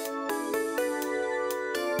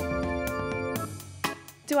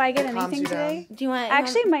 Do I get It calms anything you down. today? Do you want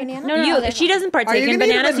Actually, my banana? no. She doesn't partake you in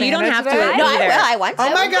gonna eat a banana, so you don't banana have to today? No, I either. will. I want to.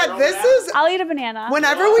 Oh my God, this is. I'll eat a banana.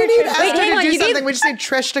 Whenever we need Esther hang to on, do you gave- something, we just need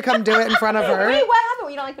Trish to come do it in front of her. Wait, what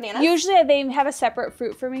happened? You don't like bananas? Usually they have a separate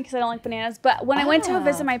fruit for me because I don't like bananas. But when I went to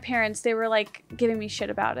visit my parents, they were like giving me shit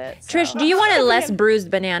about it. So. Trish, do you want a less bruised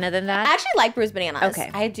banana than that? I actually like bruised bananas. Okay.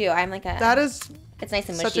 I do. I'm like a. That is It's nice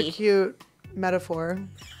and such a mushy. cute metaphor.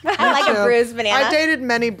 I like a So, bruised banana. I dated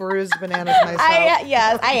many bruised bananas myself.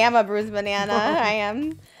 Yes, I am a bruised banana. I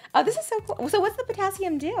am. Oh, this is so cool. So what's the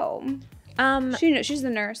potassium do? She's the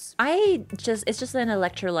nurse. It's just an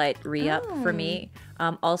electrolyte re-up Oh. for me.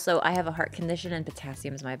 Also, I have a heart condition and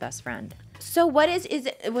potassium is my best friend. So what is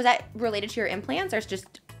it? Was that related to your implants or it's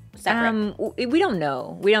just separate? We don't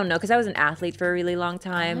know. We don't know because I was an athlete for a really long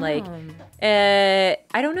time. Like, Oh.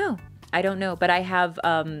 I don't know. But I have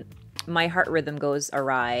my heart rhythm goes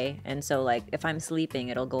awry, and so like if I'm sleeping,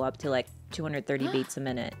 it'll go up to like 230 beats a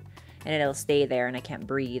minute, and it'll stay there, and I can't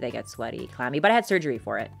breathe. I get sweaty, clammy. But I had surgery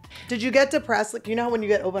for it. Did you get depressed? Like, you know how when you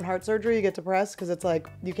get open heart surgery, you get depressed because it's like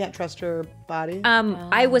you can't trust your body?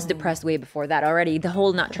 I was depressed way before that already. The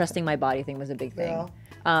whole not trusting my body thing was a big thing.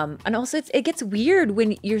 Yeah. And also it gets weird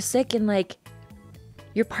when you're sick and like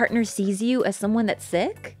your partner sees you as someone that's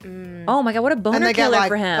sick. Oh my God, what a boner And they get killer like,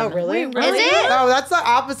 for him. oh really? Is it? No, that's the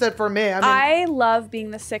opposite for me. I mean, I love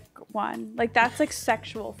being the sick one. Like that's like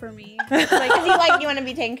sexual for me. It's like You want to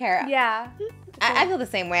be taken care of. yeah. I feel the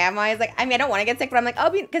same way. I'm always like, I mean, I don't want to get sick, but I'm like, oh,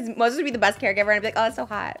 because Moses would be the best caregiver, and I'd be like, oh, it's so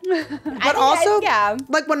hot. but also, yeah.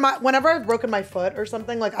 like whenever I've broken my foot or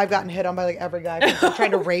something, like I've gotten hit on by like every guy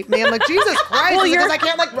trying to rape me. I'm like, Jesus Christ, Well, because I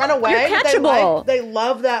can't like run away. you're But catchable. they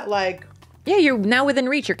love that like Yeah, you're now within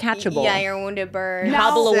reach. You're catchable. Yeah, you're a wounded bird. You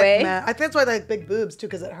hobble sick away. man. I think that's why they like big boobs too,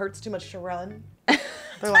 because it hurts too much to run.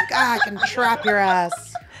 They're like, I can trap your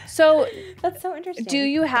ass. So That's so interesting. do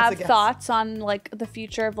you a have guess. thoughts on like the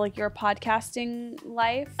future of like your podcasting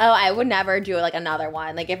life? Oh, I would never do like another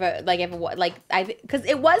one. Because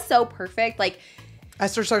it was so perfect. Like,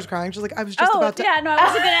 Esther starts crying. She's like, I was just Oh about to. yeah, no, I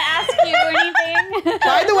wasn't gonna ask you anything.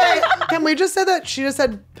 By the way, can we just say that she just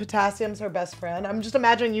said potassium's her best friend? I'm just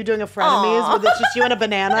imagining you doing a frenemies with it's just you and a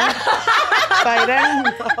banana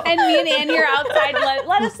fighting. And me and Annie are outside.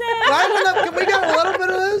 Let us in. I don't know. Can we get a little bit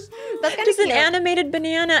of this? that's kind of Just an cute. animated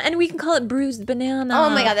banana, and we can call it bruised banana. Oh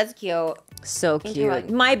my God, that's cute. So cute.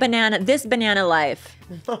 one. My banana, this banana life.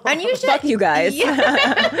 And you should. Fuck you guys.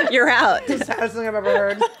 Yeah. You're out. Saddest thing I've ever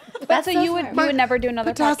heard. That's so you would never do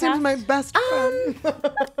another Potassium's podcast. my best friend.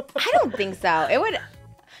 I don't think so. It would.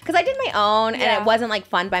 Because I did my own and Yeah. it wasn't like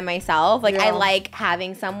fun by myself. Like Yeah. I like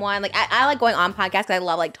having someone. Like I like going on podcasts because I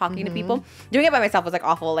love like talking to people. Doing it by myself was like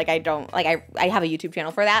awful. Like I don't like I have a YouTube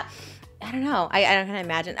channel for that. I don't know. I don't kind of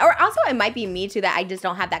imagine. Or also it might be me too that I just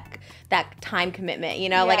don't have that time commitment. You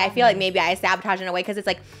know, like Yeah. I feel like maybe I sabotage in a way because it's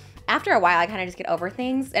like after a while I kind of just get over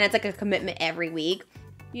things and it's like a commitment every week.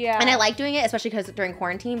 Yeah. And I like doing it, especially because during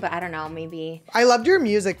quarantine. But I don't know, maybe. I loved your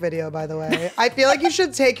music video, by the way. I feel like you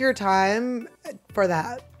should take your time for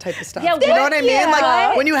that type of stuff. Yeah, Do you know what I what- mean? yeah.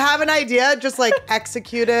 Like when you have an idea, just like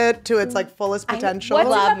execute it to its like fullest potential. What's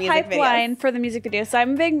love in the music pipeline for the music video? So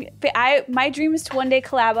I'm big. My dream is to one day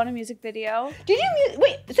collab on a music video. Did you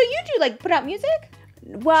wait? So you do like put out music?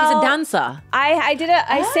 Well, She's a dancer. I did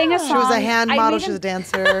a. I sang a song. She was a hand I model. made She's a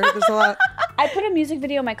dancer. There's a lot. I put a music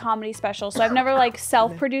video in my comedy special, so I've never like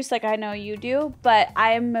self-produced like I know you do, but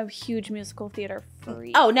I am a huge musical theater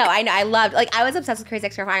freak. Oh no, I know. I loved like I was obsessed with Crazy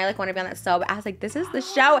Ex-Girlfriend. I like wanted to be on that so. But I was like, this is the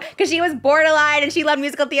show because she was borderline and she loved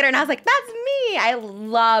musical theater, and I was like, that's me. I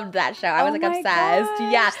loved that show. I was Oh like my obsessed.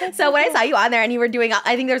 gosh, Yeah. that's So so when I cool. saw you on there and you were doing,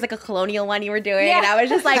 I think there was like a colonial one you were doing, Yeah. and I was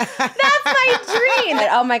just like, that's my dream. And,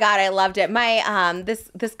 oh my God, I loved it. My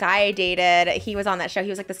this guy I dated, he was on that show. He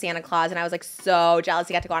was like the Santa Claus, and I was like so jealous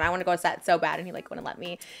he got to go on. I want to go on set so bad, and he like wouldn't let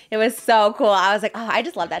me. It was so cool. I was like, oh, I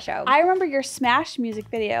just love that show. I remember your Smash music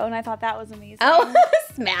video, and I thought that was amazing. Oh,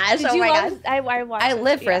 Smash! Did Oh you my love? God. I watched. I it,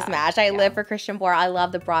 live for yeah. Smash. I live for Christian Borle. I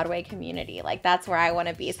love the Broadway community. Like that's where I want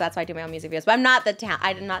to be. So that's why I do my own music videos. But I'm not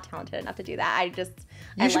I'm not talented enough to do that.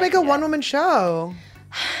 You should make a one-woman show.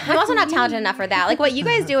 I'm also not talented enough for that. Like what you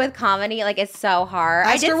guys do with comedy, like it's so hard.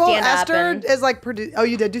 I did stand up. Esther And is like Oh,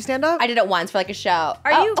 you did do stand up? I did it once for like a show.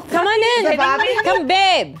 Are you? Come on in. Bobby? Come,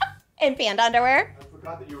 babe. in panda underwear? I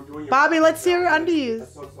forgot that you were doing your Bobby, let's see your undies. I'm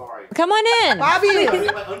so sorry. Come on in. Bobby. I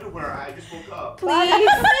did my underwear. I just woke up. Please.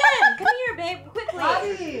 Come here, babe. Quickly.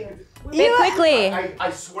 Bobby. Babe, quickly. I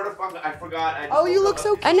swear to fuck, I forgot. I just Oh, you woke look up.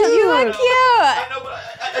 so cute. I know you look I know, but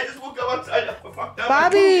I just woke up. I fucked up.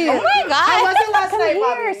 Bobby. Oh my God. How was it last night,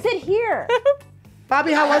 Bobby? Sit here.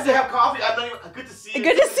 Bobby, how was I it? have coffee. I'm not even. Good to see you.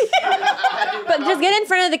 Good to see you. But just get in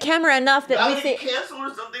front of the camera enough that I we did see. cancel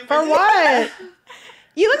or something. For what?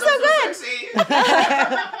 You look so good. Sexy.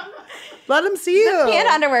 Let him see you.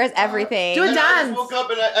 Panda underwear is everything. Do a I dance. just woke up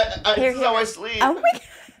and this is how I sleep. Oh my god.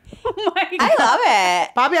 Oh my God. I love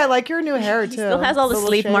it. Bobby, I like your new hair too. Still has all the little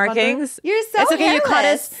sleep shave under. markings. You're so It's okay.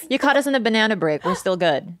 hairless. You caught us in a banana break. We're still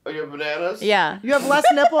good. Are you bananas? Yeah. You have less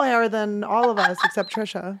nipple hair than all of us except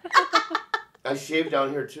Trisha. I shaved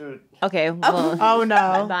down here too. Okay. Well, Oh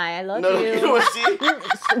no. bye. I love No, you. you know what? See?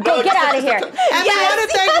 Go get out of here. And we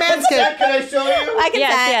want to thank Manscaped. Can I show you? I can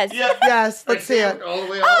Yes. Yeah. Yes, let's see it. All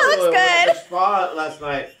the way Oh, all the looks way. I went good. to the spa last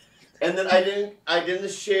night, and then I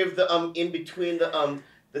didn't shave the in between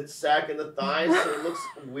the sack and the thighs, so it looks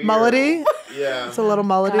weird. Mullety? Yeah. It's a little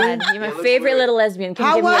mullety. God, you're my It looks favorite weird. little lesbian. Can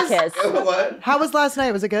How you give was- me a kiss? What? How was last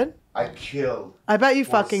night? Was it good? I killed. I bet you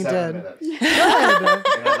for fucking 7 did. minutes. Good.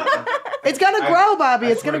 And It's gonna grow, Bobby.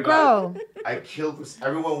 It's swear gonna to God, grow. I killed for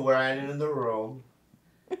everyone where in the room.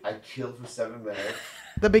 I killed for 7 minutes.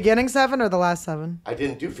 The beginning 7 or the last 7? I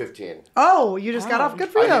didn't do 15. Oh, you just got off. Good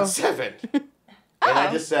for I you. did 7. And I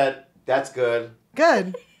just said, that's good.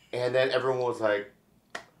 Good. And then everyone was like,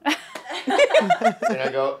 and I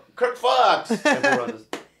go, Kirk Fox. Everyone was,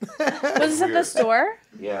 Was this at the store?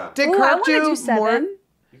 yeah. Did Ooh, I Kirk want to do do 7. more?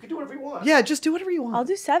 You can do whatever you want. Yeah, just do whatever you want. I'll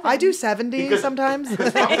do 7. I do 70 Because sometimes.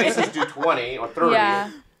 Because fuck faces do 20 or 30.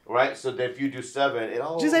 Yeah. Right? So that if you do 7, it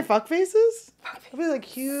all. Did you say fuck faces? I'll be like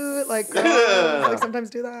cute, like girls, like sometimes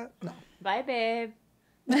do that. No. Bye, babe.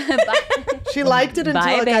 She liked it until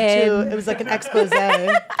Bye, it got to, babe. it was like an expose.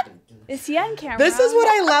 Is he on camera? This is what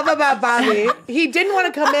I love about Bobby. He didn't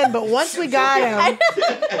want to come in, but once we got him,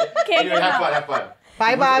 Anyway, have fun, have fun.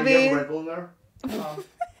 bye, You Bobby. have Red Bull in there?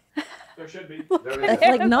 There should be. There is.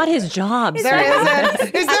 Like, not his job. There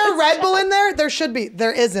isn't. Is there a Red Bull in there? There should be.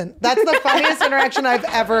 There isn't. That's the funniest interaction I've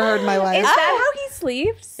ever heard in my life. Is that how he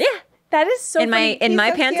sleeps? Yeah. That is so In funny. my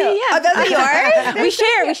He's so panty, cute. yeah. Oh, those are yours?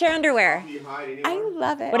 We share underwear. Do you hide I anywhere?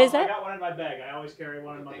 love it. What is I that? got one in my bag. I always carry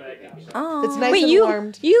one in my bag now. So. Oh. It's nice Wait, and you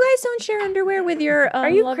warmed. guys don't share underwear with your Are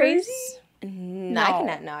you lovers? crazy? No, I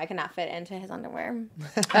cannot. No, I cannot fit into his underwear.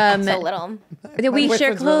 Um, So little. we My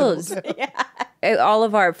share boyfriend's really clothes. little, too. All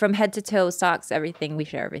of our, from head to toe, socks, everything. We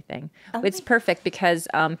share everything. It's perfect because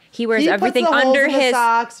he wears He everything puts the holes under in the his.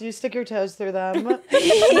 socks. You stick your toes through them.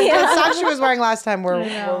 The socks she was wearing last time were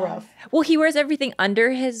rough. Well, he wears everything under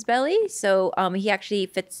his belly, so he actually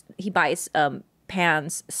fits. He buys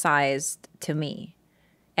pants sized to me,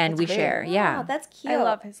 and we share. Wow, Yeah, that's cute. I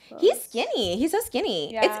love his clothes. He's skinny. He's so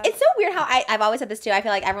skinny. Yeah. It's so weird how I've always said this too. I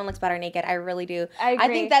feel like everyone looks better naked. I really do. I agree.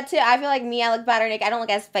 think that too. I feel like me, I look better naked. I don't look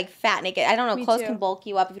as like fat naked. I don't know. Me Clothes too. can bulk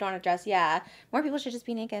you up if you don't want to dress. Yeah. More people should just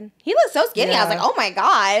be naked. He looks so skinny. I was Yeah. like, oh my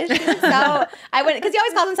gosh. So I went because he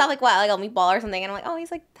always calls himself like what, like a meatball or something. And I'm like, oh, he's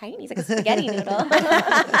like tiny. He's like a spaghetti noodle.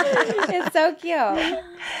 It's so cute.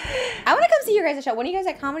 I want to come see your guys' show. When are you guys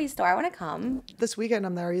at Comedy Store? I want to come. This weekend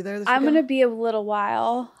I'm there. Are you there this I'm weekend? gonna be a little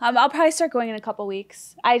while. I'll probably start going in a couple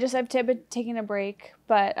weeks. I've been taking a break,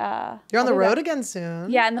 but You're on the I'll be road back. again soon.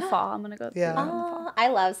 Yeah, in the fall. I'm gonna go. Yeah. Oh, I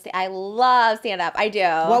love stand up. I do.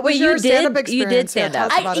 What was Wait, your you stand-up did- you experience? did stand tell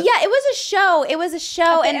up. us about it. Yeah, it was a show. It was a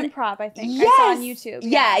show At the and improv, I think. yes. I saw on YouTube.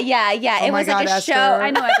 Yeah. Oh It my was like God, a Esther. show.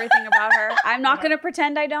 I know everything about her. I'm not gonna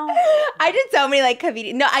pretend I don't. I did so many like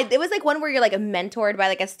comedian. No, it was like one where you're like mentored by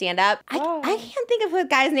like a stand up. I can't think of the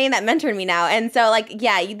guy's name that mentored me now. And so like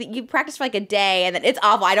yeah, you practice for like a day and then it's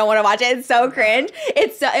awful. I don't want to watch it. It's so cringe.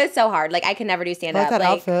 It's so hard. Like I could never do stand I up. like that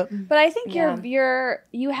outfit. But I think Yeah.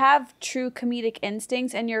 you have true comedic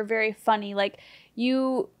instincts and you're very funny. Like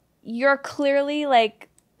you're clearly like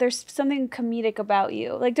there's something comedic about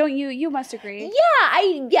you. Like don't you must agree.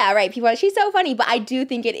 Yeah, right. People are like, she's so funny, but I do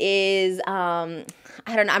think it is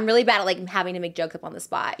I don't know. I'm really bad at like having to make jokes up on the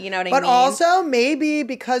spot. You know what I mean? But also, maybe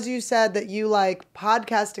because you said that you like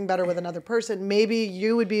podcasting better with another person, maybe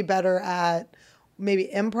you would be better at maybe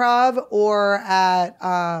improv or at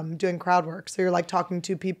doing crowd work. So you're like talking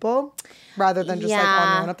to people rather than just like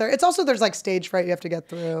on your own up there. It's also, there's like stage fright you have to get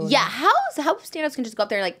through. Yeah, how stand-ups can just go up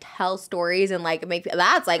there and like tell stories and like make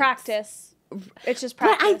that's like Practice. It's just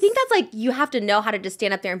practice. But I think that's like you have to know how to just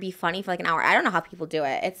stand up there and be funny for like an hour. I don't know how people do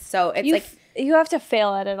it. It's like you have to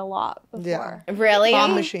fail at it a lot before. Yeah. really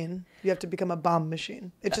Bomb machine. You have to become a bomb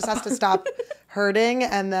machine. It just has to stop hurting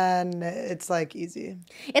and then it's like easy.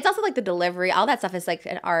 It's also like the delivery, all that stuff is like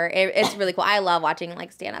an art. It's really cool. I love watching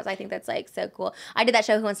like stand-ups. I think that's like so cool. I did that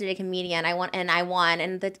show Who Wants to Be a Comedian. I won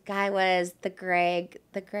and the guy was the Greg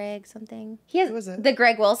something. Who was it? The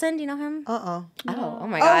Greg Wilson. Do you know him? Uh-uh. Oh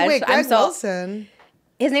my gosh. Oh, wait, Greg I'm so, Wilson.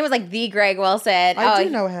 His name was like the Greg Wilson. I do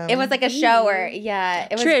know him. It was like a show where it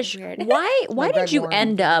was Trish, weird. why Greg did you Warren.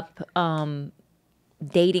 end up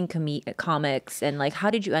dating comics and like how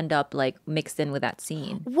did you end up like mixed in with that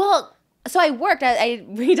scene? Well, So I worked.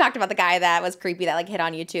 We talked about the guy that was creepy that like hit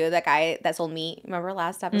on you too. That guy that sold meat. Remember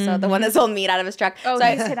last episode, the one that sold meat out of his truck. Oh, so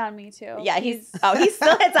he's hit on me too. Yeah, he still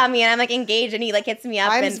hits on me, and I'm like engaged, and he like hits me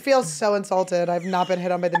up. I and feel so insulted. I've not been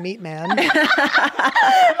hit on by the meat man. he was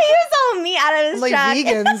selling meat out of his Like truck.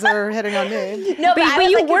 vegans are hitting on me. No, But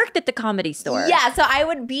you worked at the Comedy Store. Yeah, so I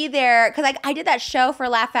would be there because I did that show for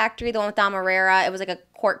Laugh Factory, the one with Dom Herrera. It was like a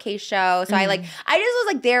court case show. So I just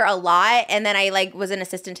was like there a lot, and then I like was an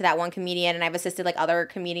assistant to that one comedian, and I've assisted like other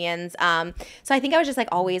comedians. So I think I was just like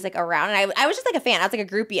always like around, and I was just like a fan. I was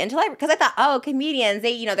like a groupie until because I thought, oh, comedians,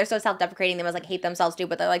 they they're so self-deprecating, they must like hate themselves too,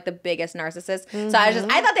 but they're like the biggest narcissists. So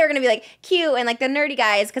I thought they were gonna be like cute and like the nerdy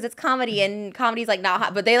guys because it's comedy and comedy's like not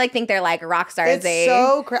hot, but they like think they're like rock stars. It's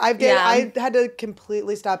so crazy. I had to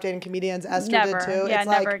completely stop dating comedians. Esther did too. Yeah, it's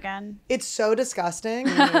never like, again. It's so disgusting.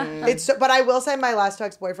 But I will say my last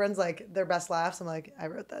two ex-boyfriends, like their best laughs, I'm like, I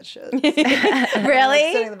wrote that shit. Really?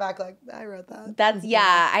 Like, sitting in the back like, I wrote that. That's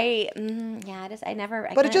I never.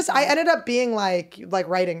 I ended up being like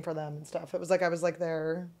writing for them and stuff. It was like I was like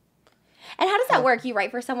their. And how does that work? You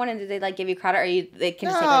write for someone and do they like give you credit, or they can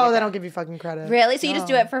just No, they don't give you fucking credit. Really? So you just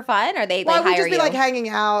do it for fun, or they Well, hire we'd just be you? like hanging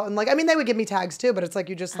out and like I mean they would give me tags too, but it's like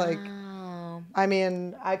you just like. Oh. I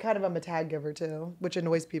mean, I kind of am a tag giver too, which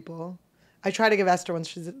annoys people. I try to give Esther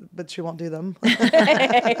ones, but she won't do them.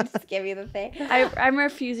 Just give you the thing. I'm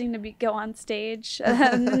refusing to go on stage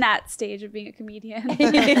in that stage of being a comedian.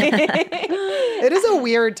 It is a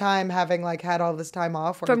weird time having like had all this time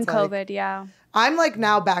off From it's COVID, like, yeah. I'm like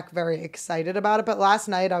now back very excited about it, but last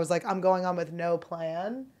night I was like, I'm going on with no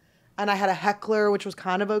plan, and I had a heckler, which was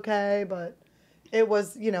kind of okay, but it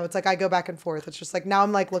was, it's like I go back and forth. It's just like now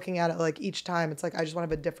I'm like looking at it like each time. It's like I just want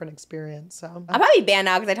to have a different experience. So I'm probably banned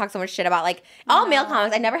now because I talk so much shit about like all male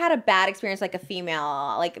comics. I never had a bad experience like a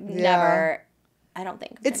female. Like never. I don't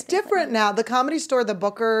think. It's different now. The Comedy Store, the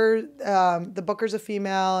booker's a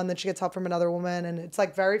female, and then she gets help from another woman, and it's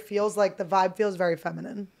like feels like the vibe feels very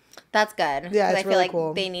feminine. That's good. Yeah, it's I feel really like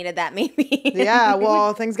cool. they needed that maybe. Yeah,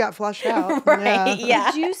 well, things got flushed out. Right. Yeah.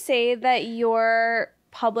 Would you say that your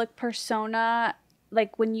public persona,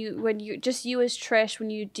 like when you just you as Trish, when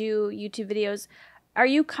you do YouTube videos, are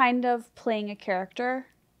you kind of playing a character,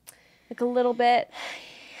 like a little bit?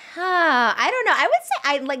 I don't know. I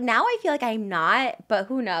would say now I feel like I'm not, but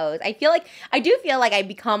who knows? I do feel like I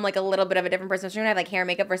become like a little bit of a different person when I have like hair and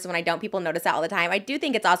makeup versus when I don't. People notice that all the time. I do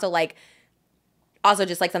think it's also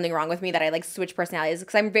just like something wrong with me that I like switch personalities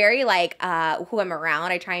because I'm very like who I'm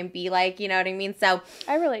around. I try and be like, you know what I mean? So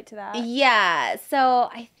I relate to that. Yeah. So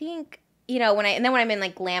I think when I'm in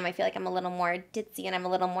like glam, I feel like I'm a little more ditzy and I'm a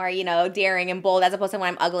little more, daring and bold as opposed to when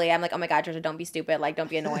I'm ugly. I'm like, oh my God, Trisha, don't be stupid. Like, don't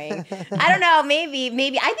be annoying. I don't know. Maybe. I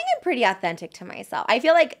think I'm pretty authentic to myself. I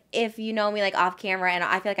feel like if you know me like off camera, and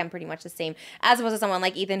I feel like I'm pretty much the same as opposed to someone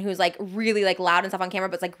like Ethan who's like really like loud and stuff on camera,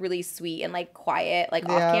 but it's like really sweet and like quiet like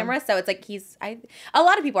off camera. So it's like a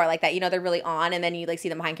lot of people are like that. They're really on, and then you like see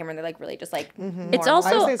them behind camera and they're like really just like. It's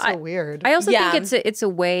also it's so weird. I also think it's a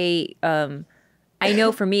way. I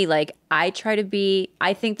know for me, like I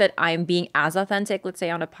think that I'm being as authentic, let's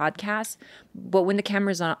say on a podcast, but when the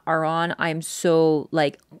cameras are on, I'm so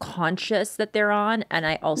like conscious that they're on. And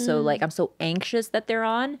I also I'm so anxious that they're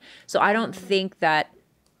on. So I don't think that,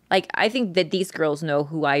 like, I think that these girls know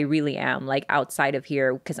who I really am, like outside of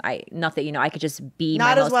here, because I could just be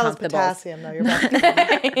not my as most well comfortable. as potassium though. You're about to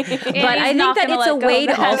But I think that it's a way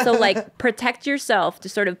to also like protect yourself, to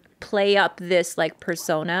sort of play up this like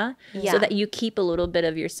persona so that you keep a little bit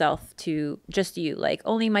of yourself to just you. Like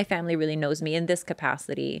only my family really knows me in this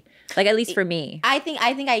capacity. Like at least for me. I think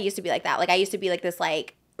I used to be like that. Like I used to be like this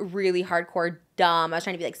like really hardcore dumb. I was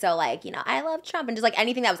trying to be like so like, I love Trump and just like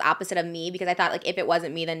anything that was opposite of me because I thought like if it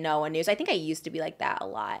wasn't me then no one knew. So I think I used to be like that a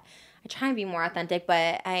lot. I try and be more authentic,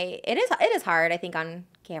 but it is hard I think on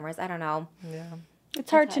cameras. I don't know. Yeah.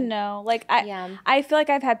 It's hard to know. Like I feel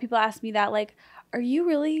like I've had people ask me that like, are you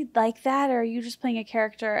really like that or are you just playing a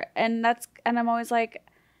character? And I'm always like,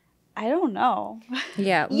 I don't know.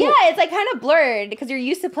 Yeah. Yeah, it's like kind of blurred because you're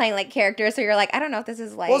used to playing like characters. So you're like, I don't know if this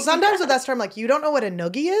is like. Well, sometimes with Esther, I'm like, you don't know what a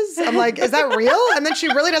noogie is? I'm like, is that real? And then she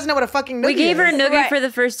really doesn't know what a fucking noogie is. We gave her a noogie for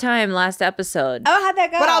the first time last episode. Oh, how'd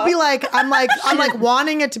that go? But I'll be like, I'm like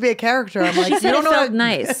wanting it to be a character. I'm like, she said you don't it know felt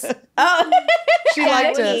nice. Oh. She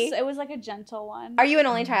liked it. It was like a gentle one. Are you an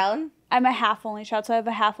only child? I'm a half only child, so I have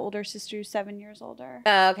a half older sister who's 7 years older.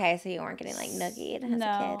 Oh, okay. So you weren't getting like noogied as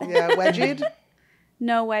a kid. Yeah, wedgied?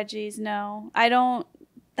 No wedgies, no. I don't.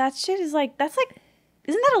 That shit is like, that's like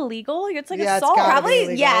Isn't that illegal? It's like Yeah, it's assault. gotta be Probably,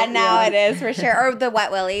 illegal. yeah, now Yeah. it is for sure. Or the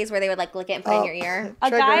wet willies where they would like lick it and put it in your ear. My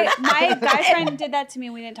Triggered. guy friend did that to me.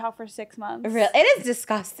 We didn't talk for 6 months. Real, it is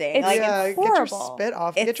disgusting. It's Like, Yeah, it's get your horrible. spit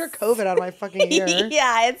off. Get your It's- COVID out of my fucking ear.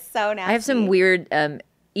 yeah, it's so nasty. I have some weird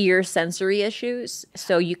ear sensory issues,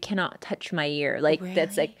 so you cannot touch my ear. Like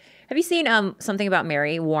that's like. Have you seen something about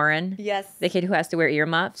Mary Warren? Yes. The kid who has to wear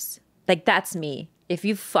earmuffs. Like that's me. If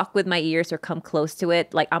you fuck with my ears or come close to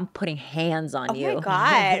it, like I'm putting hands on you. Oh my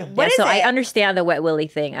god. What is so it? I understand the wet willy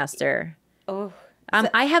thing, Esther. Oh.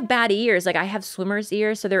 I have bad ears. Like I have swimmer's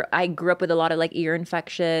ears, so I grew up with a lot of like ear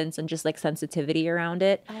infections and just like sensitivity around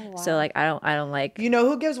it. Oh, wow. So like I don't like. You know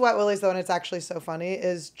who gives wet willies though, and it's actually so funny,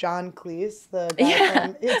 is John Cleese, the guy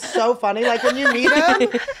from, it's so funny. Like when you meet him,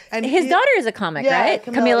 and His daughter is a comic, yeah, right?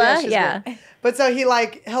 Camilla, she's Yeah. great. But so he'll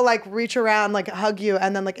like reach around, like hug you,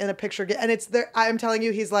 and then like in a picture, and it's there. I'm telling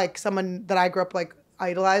you, he's like someone that I grew up like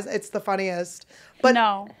idolize. It's the funniest. But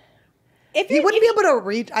No. he wouldn't be able to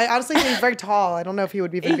reach. I honestly think he's very tall. I don't know if he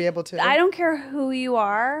would even be able to. I don't care who you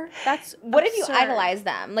are. That's What if you absurd. idolize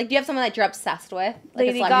them? Like, do you have someone that you're obsessed with? Like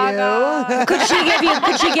Lady a celebrity? Gaga.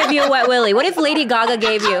 Could she give you a wet willy? What if Lady Gaga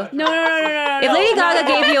gave you? No. If Lady Gaga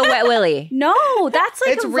gave you a wet willy. No, that's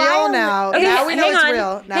like It's a real violent- now. Okay, Now we know hang it's on,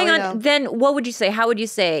 real. Now hang we on. know. Then what would you say? How would you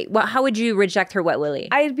say? How would you reject her wet willy?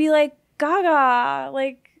 I'd be like Gaga,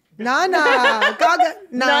 like Nah, Gaga.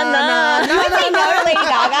 Nah. No, Lady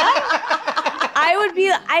Gaga. I would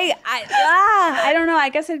be I don't know. I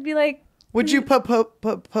guess I'd be like Would you put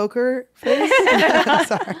poker face?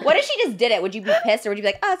 Sorry. What if she just did it? Would you be pissed or would you be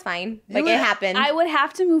like, oh, it's fine? Like, it happened. I would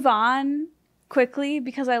have to move on quickly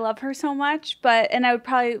because I love her so much, and I would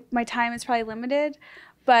probably my time is probably limited,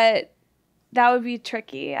 but that would be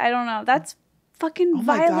tricky. I don't know. That's fucking Oh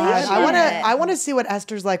my violation. God. I want to see what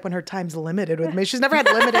Esther's like when her time's limited with me. She's never had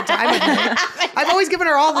limited time with me. I've always given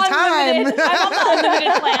her all the time. Unlimited. I'm on the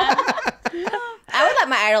unlimited plan. I would let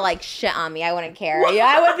my idol like shit on me. I wouldn't care. You know,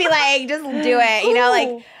 I would be like, just do it. You know, like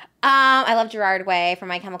Ooh. I love Gerard Way from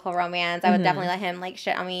My Chemical Romance. I would definitely let him like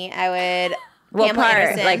shit on me. I would. What Pamela part?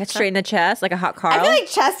 Anderson. Like straight in the chest, like a hot Carl? I feel like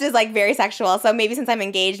chest is like very sexual. So maybe since I'm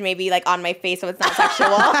engaged, maybe like on my face, so it's not sexual.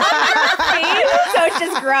 So it's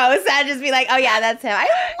just gross. I'd just be like, oh yeah, that's him.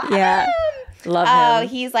 yeah. Love Oh, him.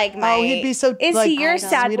 he's like my. Oh, he'd be so Is like, he your sweet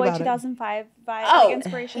Sad Boy about it. 2005 vibe Oh, like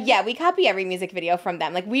inspiration? yeah, we copy every music video from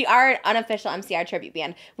them. Like, we are an unofficial MCR tribute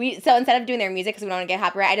band. So instead of doing their music because we don't want to get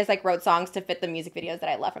copyright, I just like wrote songs to fit the music videos that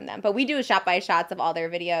I love from them. But we do shot by shots of all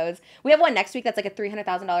their videos. We have one next week that's like a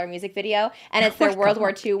 $300,000 music video, and it's their World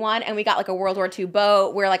War II one. And we got like a World War II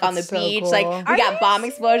boat. We're like on the That's so beach. cool. Like we Are got you bomb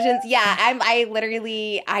explosions. Yeah,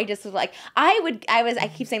 I just was like,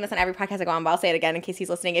 I keep saying this on every podcast I go on, but I'll say it again in case he's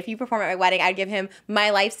listening. If you perform at my wedding, I'd give him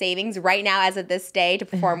my life savings right now as of this day to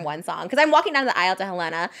perform one song. Because I'm walking down the aisle to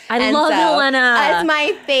Helena. I love Helena. It's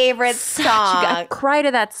my favorite Such song. I cry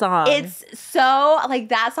to that song. It's so like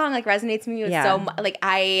that song like resonates with me with Yeah. so much. Like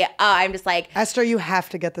I'm just like Esther, you have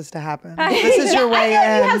to get this to happen. This is your way I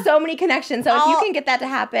know you in. have so many connections. So if you can get that to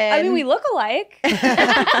happen, I mean, we look alike.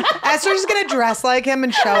 Esther's just gonna dress like him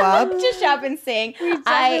and show up. just show up and sing.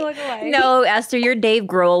 Definitely look alike. no, Esther, you're Dave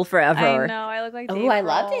Grohl forever. I know. I look like Dave Oh, I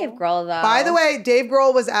love Grohl. Dave Grohl though. By the way, Dave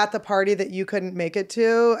Grohl was at the party that you couldn't make it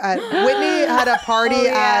to. Whitney had a party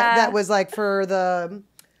yeah. that was like for the.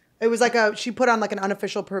 It was like she put on like an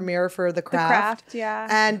unofficial premiere for The Craft. Craft, yeah.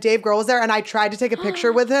 And Dave Grohl was there, and I tried to take a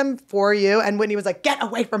picture with him for you, and Whitney was like, "Get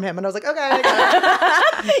away from him," and I was like, "Okay." I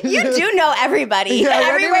got it." you do know everybody. Yeah,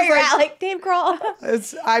 Whitney Everywhere was you're like- at, like Dave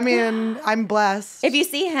Grohl. I mean, I'm blessed. If you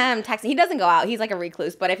see him, text me. He doesn't go out. He's like a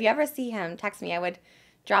recluse. But if you ever see him, text me. I would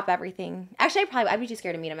drop everything. Actually, I'd be too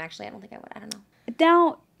scared to meet him. Actually, I don't think I would. I don't know.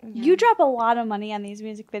 Now, you drop a lot of money on these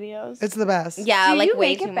music videos. It's the best. Yeah, Do like you way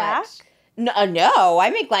make too it back? much. No, I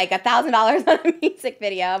make like $1,000 on a music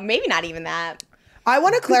video. Maybe not even that. I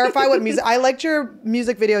want to clarify what music. I liked your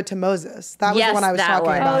music video to Moses. That was Yes, the one I was that talking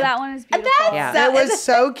one. about. Oh, that one is beautiful. Yeah. So- It was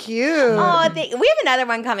so cute. Oh, we have another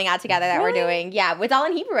one coming out together that we're doing. Yeah, it's all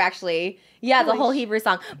in Hebrew actually. Yeah, the whole Hebrew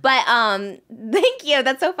song. But thank you.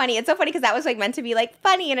 That's so funny. It's so funny because that was like meant to be like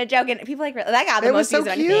funny and a joke, and people like that got the It was most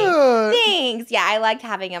so views of anything. cute. Thanks. Yeah, I liked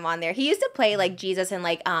having him on there. He used to play like Jesus in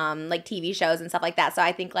like TV shows and stuff like that. So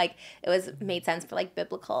I think like it was made sense for like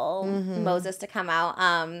biblical Moses to come out.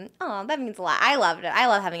 Oh, that means a lot. I loved it. I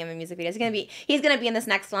love having him in music videos. He's gonna be in this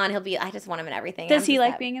next one. I just want him in everything. Does I'm he just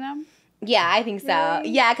like happy. being in them? Yeah, I think so. Really?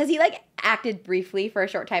 Yeah, because he like acted briefly for a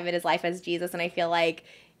short time in his life as Jesus, and I feel like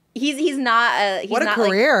He's not. He's What a not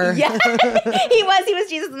career. Like, yeah, he was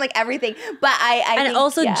Jesus in like everything. But I and think,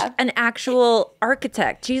 also yeah. an actual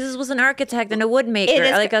architect. Jesus was an architect and a wood maker,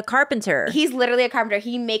 like a carpenter. He's literally a carpenter.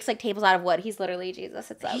 He makes like tables out of wood. He's literally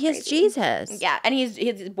Jesus. It's so He is crazy. Jesus. Yeah, and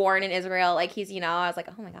he's born in Israel. Like he's, I was like,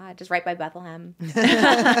 oh my God, just right by Bethlehem.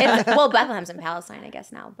 Well, Bethlehem's in Palestine, I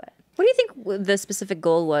guess now. But What do you think the specific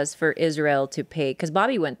goal was for Israel to pay? Because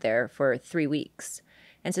Bobby went there for 3 weeks.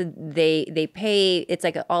 And so they pay, it's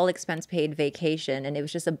like an all expense paid vacation. And it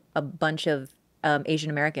was just a bunch of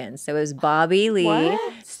Asian Americans. So it was Bobby Lee,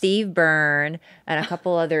 Steve Byrne, and a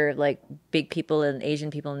couple other like big people and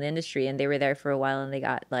Asian people in the industry. And they were there for a while and they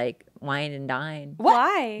got like wine and dine.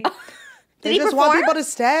 Why? They just want people to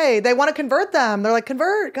stay. They want to convert them. They're like,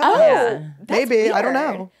 convert. Come on. Yeah. Maybe. weird. I don't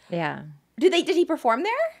know. Yeah. did he perform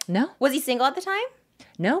there? No. Was he single at the time?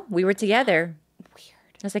 No, we were together. Weird.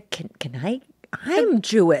 I was like, can I? I'm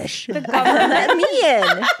Jewish. Let me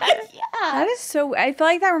in. That is so. I feel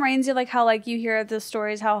like that reminds you like how like you hear the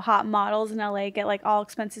stories how hot models in LA get like all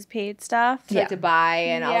expenses paid stuff. Like Dubai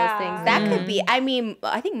and all those things. That could be. Mm-hmm. I mean,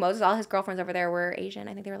 I think Moses, all his girlfriends over there were Asian.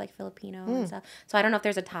 I think they were like Filipino and stuff. So I don't know if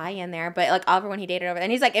there's a tie in there. But like everyone he dated over there,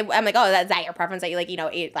 and he's like, I'm like, oh, is that your preference that you like,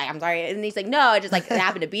 eat? Like, I'm sorry, and he's like, no, it just like it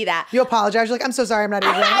happened to be that. You apologize. You're like, I'm so sorry. I'm not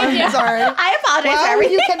Asian. I'm sorry. I apologize for Well,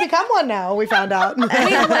 everything. you can become one now. We found out. Wait,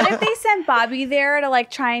 what if they sent Bobby there to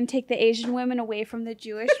like try and take the Asian women away from the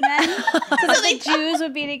Jewish men, so that the Jews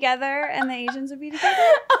would be together and the Asians would be together?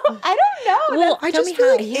 I don't know. Well, I tell just me feel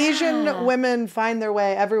how. like Asian women find their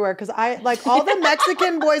way everywhere because I like all the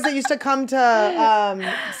Mexican boys that used to come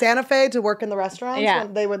to Santa Fe to work in the restaurants. Yeah.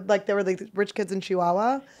 When they would like they were the rich kids in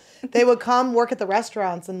Chihuahua. They would come work at the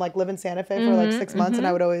restaurants and like live in Santa Fe for like 6 months, and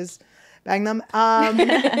I would always bang them,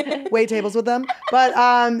 wait tables with them. But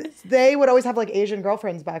they would always have like Asian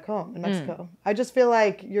girlfriends back home in Mexico. I just feel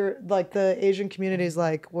like you're like the Asian community is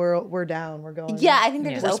like we're down, we're going. Yeah, I think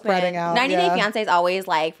they're just We're open. spreading out, 90 Day yeah. Fiance is always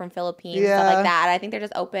like from Philippines Yeah. stuff like that. I think they're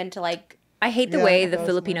just open to like. I hate the Yeah, way the that was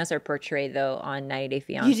Filipinos are portrayed though on 90 Day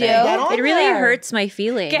Fiance. You do? Get on It really there. hurts my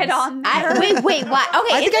feelings. Get on there. Wait, what?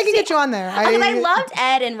 Okay, I think I can get you on there. I loved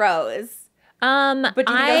Ed and Rose. But do you think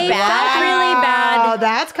I it was bad? felt really Oh, bad.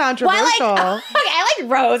 that's controversial. I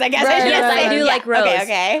like Rose. I guess. Right, Yes, right, I do right. like Rose.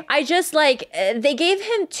 Okay. I just like they gave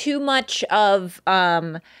him too much of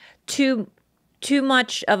too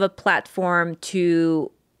much of a platform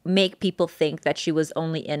to make people think that she was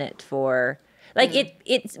only in it for. Like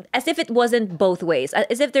it's as if it wasn't both ways,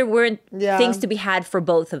 as if there weren't Yeah. things to be had for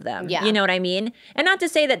both of them. Yeah. You know what I mean? And not to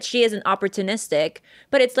say that she isn't opportunistic,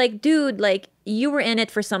 but it's like, dude, like you were in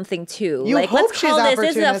it for something too. You like hope let's she's call this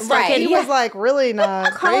is a opportunistic. fucking He was like really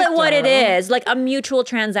not. call great it what to it her. is, like a mutual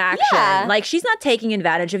transaction. Yeah. Like she's not taking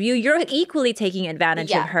advantage of you. You're equally taking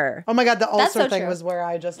advantage Yeah. of her. Oh my god, the ulcer so thing true. was where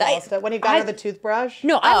I just lost it when he got her the toothbrush.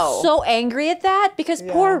 No, Oh. I'm so angry at that because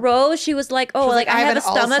poor Rose, she was like, oh, was like like, I have a an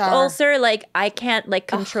stomach ulcer. ulcer. Like I can't like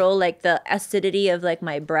control like the acidity of like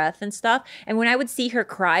my breath and stuff. And when I would see her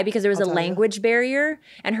cry because there was a tell you. language barrier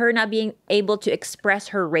and her not being able to express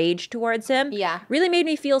her rage towards him, really made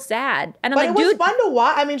me feel sad. And I'm But like, it was dude, fun to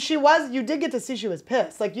watch. I mean, you did get to see she was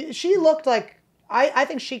pissed. Like she looked like I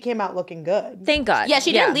think she came out looking good. thank God. Yeah,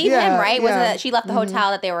 she didn't leave Yeah, him, right? yeah. Wasn't it? She left the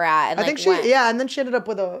hotel that they were at. And I think went. and then she ended up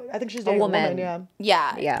with I think she's dating a woman. woman.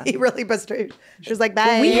 Yeah. Yeah. He really pissed her. She was like,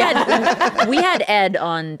 bye. we had Ed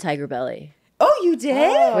on Tiger Belly. Oh, you did?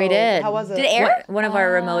 Oh, We did. How was it? Did it air? One of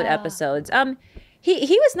our remote episodes. He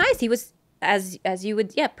was nice. He was as you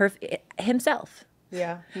would himself.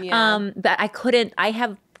 Yeah. But I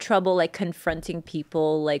have trouble like confronting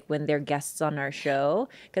people like when they're guests on our show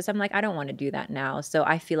because I'm like I don't want to do that now, so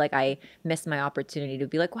I feel like I missed my opportunity to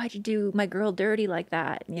be like, why'd you do my girl dirty like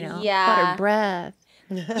that, you know? Yeah. About her breath.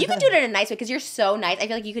 You can do it in a nice way because you're so nice. I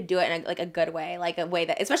feel like you could do it in a good way, like a way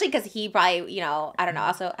that, especially because he probably, I don't know.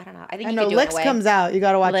 Also, I don't know. I think I you know could do it in Licks a way. comes out. You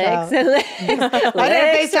gotta watch out. Licks. I did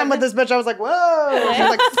a FaceTime with this bitch. I was like, whoa. She was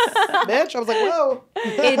like, bitch. I was like, whoa.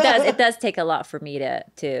 It does take a lot for me to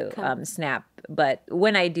snap, but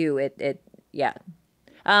when I do it yeah.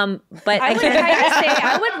 But I would say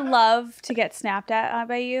I would love to get snapped at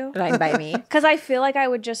by you by me. because I feel like I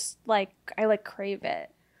would just I crave it.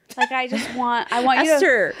 Like I want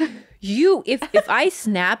Esther, if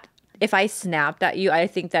I snapped at you, I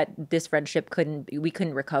think that this friendship we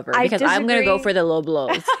couldn't recover I because I'm gonna go disagree. for the low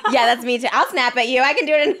blows. Yeah, that's me too. I'll snap at you. I can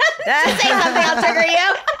do it. Say something. I'll trigger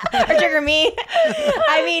you or trigger me.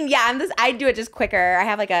 I mean, yeah, I do it just quicker. I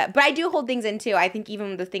have but I do hold things in too. I think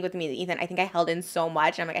even the thing with me, Ethan, I think I held in so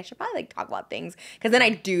much. I'm like, I should probably talk about things because then I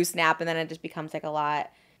do snap and then it just becomes like a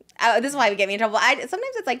lot. This is why we get me in trouble.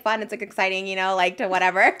 Sometimes it's like fun. It's like exciting, you know, like to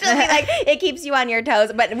whatever. Just be like it keeps you on your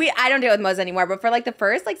toes. But I don't do it with Moses anymore. But for like the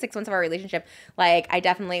first like 6 months of our relationship, like I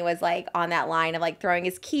definitely was like on that line of like throwing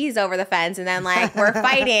his keys over the fence, and then like we're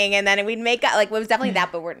fighting, and then we'd make up. Like it was definitely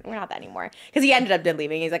that, but we're not that anymore. Because he ended up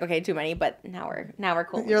leaving. He's like, okay, too many, but now we're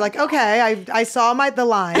cool. You're like, okay, I saw the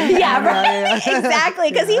line. Yeah, right.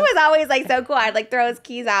 Exactly. Because he was always like so cool. I'd like throw his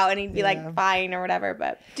keys out, and he'd be like fine or whatever.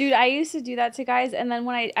 But dude, I used to do that to guys, and then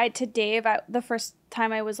when I to Dave, the first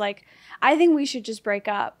time I was like, I think we should just break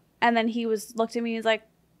up, and then he looked at me and was like,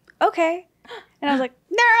 okay, and I was like,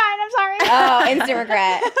 never mind, I'm sorry. Oh, instant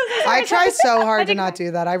regret. I try so hard to not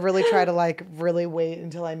do that. I really try to like really wait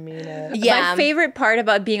until I mean it. Yeah. My favorite part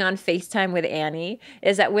about being on FaceTime with Annie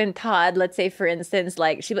is that when Todd, let's say for instance,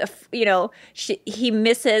 like he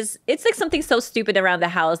misses, it's like something so stupid around the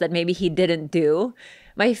house that maybe he didn't do.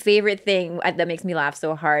 My favorite thing that makes me laugh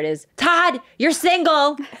so hard is, Todd, you're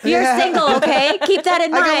single. You're single, okay? Keep that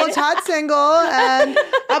in mind. I go, well, Todd's single, and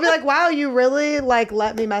I'll be like, wow, you really like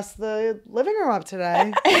let me mess the living room up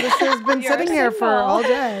today. This has been sitting here for all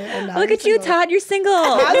day. And now look at you, Todd, you're single.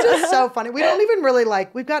 Todd's just so funny. We don't even really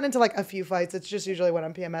we've gotten into like a few fights. It's just usually when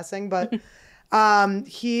I'm PMSing, but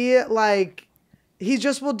he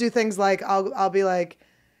just will do things like I'll be like,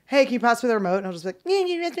 hey, can you pass me the remote? And I'll just be like, yeah, can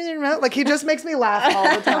you pass me the remote? Like, he just makes me laugh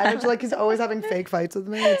all the time. It's like he's always having fake fights with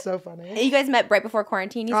me. It's so funny. You guys met right before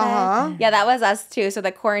quarantine, you said? Uh-huh. Yeah, that was us too. So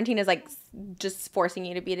the quarantine is like just forcing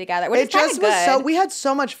you to be together, which is kind of good. We had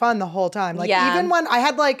so much fun the whole time. Like, even when I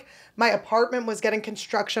had like, my apartment was getting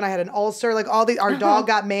construction, I had an ulcer, like our dog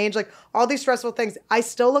got mange, like all these stressful things. I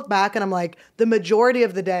still look back and I'm like, the majority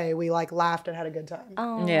of the day we like laughed and had a good time.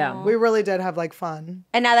 Oh. Yeah. We really did have like fun.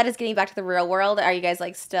 And now that it's getting back to the real world, are you guys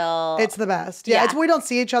like still? It's the best. Yeah. We don't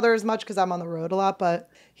see each other as much because I'm on the road a lot, but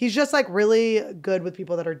he's just like really good with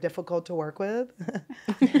people that are difficult to work with.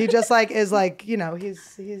 He just like is like, you know, he's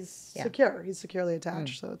secure. He's securely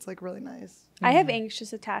attached. So it's like really nice. I have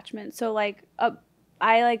anxious attachment. So like,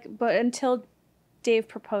 but until Dave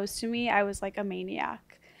proposed to me, I was like a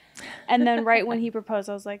maniac. And then right when he proposed,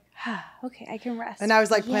 I was like, okay, I can rest. And I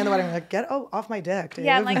was like playing the wedding, like, get off my dick, Dave.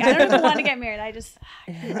 Yeah, I'm like, I don't even want to get married. I just.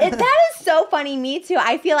 That is so funny. Me too.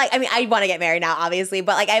 I feel like, I mean, I want to get married now, obviously,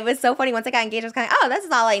 but like, it was so funny once I got engaged. I was kind of, this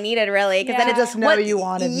is all I needed, really. Because then it just know you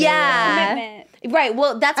wanted me. Yeah. Commitment. Right.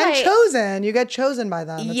 Well, that's why. And chosen. You get chosen by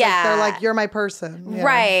them. It's like, they're like, you're my person. Yeah.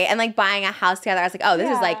 Right. And like buying a house together, I was like, this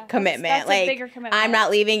is like commitment. That's like, a bigger commitment. I'm not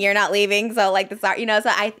leaving, you're not leaving. So like, so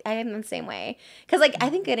I am the same way. Because like, I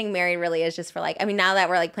think getting married really is just for like, I mean, now that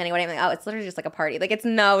we're like planning a wedding, I'm like, it's literally just like a party. Like, it's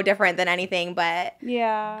no different than anything, but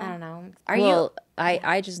I don't know.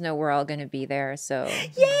 I just know we're all going to be there, so. Yeah,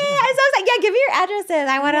 I'm so excited. Yeah, give me your addresses.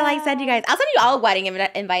 I want to like send you guys. I'll send you all wedding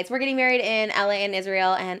invites. We're getting married in LA and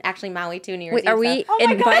Israel and actually Maui too, New Year's Eve. Are we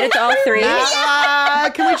invited to all three?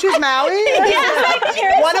 Can we choose Maui?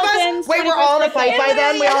 One of us? Wait, we're all in a fight by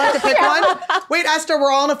then? We all have to pick one? Wait, Esther,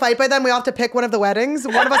 we're all in a fight by then? We all have to pick one of the weddings?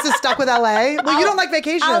 One of us is stuck with LA? Well, you don't like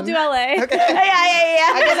vacation. I'll do LA. Okay.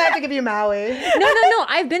 Yeah. I guess I have to give you Maui. No.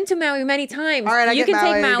 I've been to Maui many times. All right, you can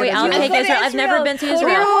take Maui. I'll take Israel. I've never been to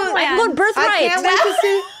Israel. I'm going birthright.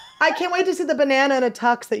 I can't wait to see the banana and a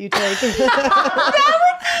tux that you take.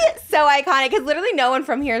 That would be so iconic because literally no one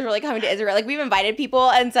from here is really coming to Israel. Like, we've invited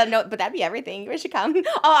people and said no, but that'd be everything. We should come.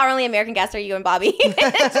 Oh, our only American guests are you and Bobby.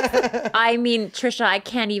 I mean, Trisha, I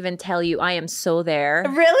can't even tell you. I am so there.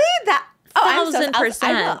 Really? Oh,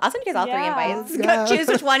 1,000%. I'll send you guys all 3 invites. Go choose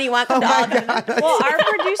which one you want. Come to all of them. Well, our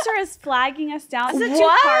producer is flagging us down. Is it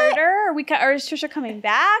two-parter? Or is Trisha coming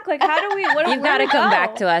back? Like, how do we? You've got to come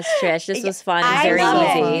back to us, Trish. This was fun and very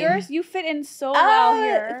easy. You fit in so well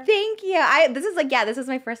here. Thank you. This is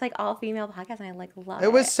my first like all-female podcast, and I like love it.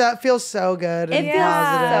 It feels so good. It feels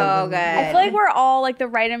so good. I feel like we're all like the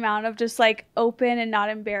right amount of just like open and not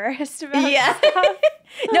embarrassed about stuff.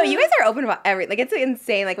 No, you guys are open about everything. Like, it's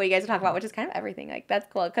insane, like, what you guys are talking about, which is kind of everything. Like, that's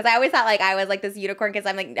cool. Because I always thought, like, I was, like, this unicorn because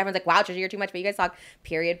I'm, like, everyone's like, wow, Trisha, you're too much. But you guys talk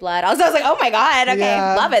period blood. I was like, oh, my God. Okay.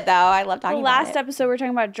 Yeah. Love it, though. I love talking about it. Last episode, we were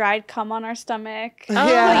talking about dried cum on our stomach. Oh,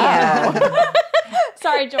 yeah.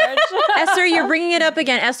 Sorry, George. Esther, you're bringing it up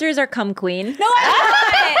again. Esther is our cum queen. No,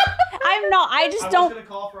 I'm not. I'm not. I just don't. I was going to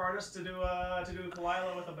call for artists to do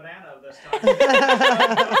Khalyla with a banana this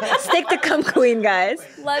time. Stick to cum queen, guys.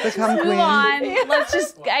 Let's move on. Let's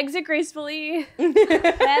just exit gracefully.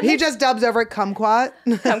 He just dubs over it kumquat.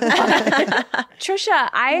 Trisha,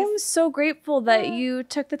 I am so grateful that you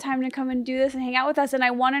took the time to come and do this and hang out with us. And I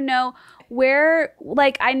want to know, where,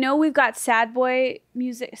 like, I know we've got Sad Boy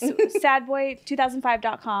music,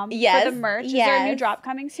 sadboy2005.com Yes, for the merch. Is there a new drop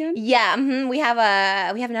coming soon? Yeah, we have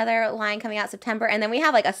another line coming out September, and then we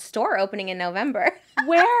have like a store opening in November.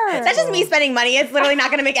 Where? That's just me spending money. It's literally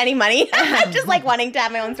not going to make any money. I'm just like wanting to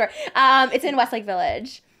have my own store. It's in Westlake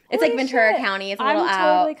Village. It's like Ventura County. It's a little out.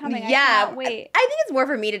 I'm totally coming. Yeah, I cannot wait. I think it's more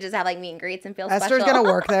for me to just have like meet and greets and feel Esther's special.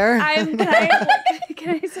 gonna work there.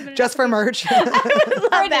 Can I submit just for merch. I would love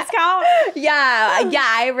for a that. discount? Yeah,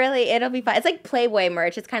 it'll be fun. It's like Playboy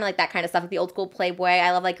merch. It's kind of like that kind of stuff, like the old school Playboy.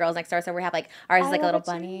 I love like Girls Next Door, so we have like ours is like a little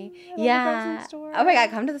bunny. Yeah. Oh my God,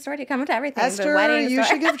 come to the store. Come to everything. Esther, you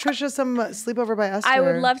should give Trisha some sleepover by Esther. I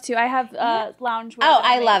would love to. I have lounge.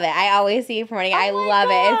 I love it. I always see you promoting it. I love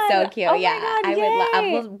it. It's so cute. Oh yeah, my God,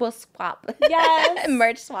 I would. We'll swap. Yes.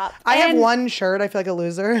 Merch swap. I have one shirt. I feel like a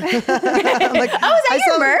loser. I'm like, oh, is that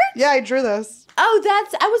your merch? Yeah, I drew this. Oh,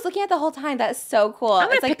 I was looking at the whole time. That's so cool. I'm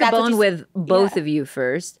gonna pick a bone with both of you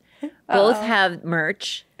first. Both have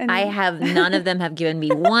merch. I have none of them have given me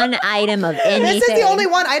one item of anything. This is the only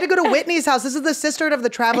one. I had to go to Whitney's house. This is the sisterhood of the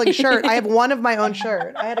traveling shirt. I have one of my own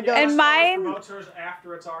shirt. I had to go. And mine promotes hers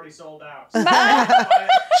after it's already sold out.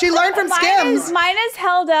 She learned from Skims. Mine is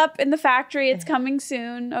held up in the factory. It's coming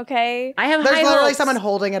soon. Okay. I have There's high literally hopes. someone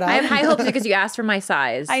holding it up. I have high hopes because you asked for my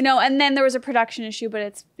size. I know. And then there was a production issue, but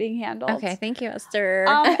it's being handled. Okay, thank you, Esther.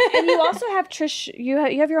 And you also have Trish. You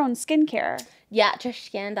have your own skincare. Yeah,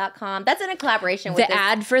 trishskin.com. That's in a collaboration with the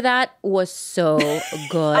ad for that was so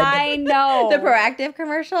good. I know. The Proactive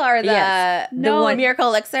commercial or the one Miracle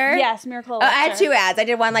Elixir? Yes, Miracle Elixir. I had two ads. I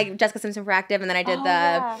did one like Jessica Simpson Proactive, and then I did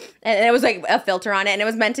and it was like a filter on it, and it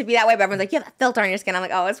was meant to be that way, but everyone's like, you have a filter on your skin. I'm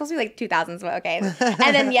like, oh, it's supposed to be like 2000s, but okay. And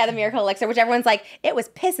then the Miracle Elixir, which everyone's like, it was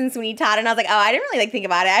piss and Sweeney Todd, and I was like, oh, I didn't really like think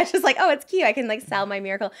about it. I was just like, oh, it's cute. I can like sell my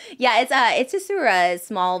Miracle. Yeah, it's just through a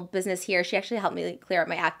small business here. She actually helped me like, clear up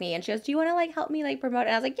my acne, and she goes, do you want to like help me like promote it?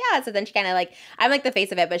 And I was like, yeah. So then she kind of like, I'm like the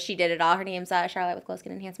face of it, but she did it all. Her name's Charlotte with Glow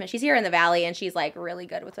Skin Enhancement. She's here in the Valley, and she's like really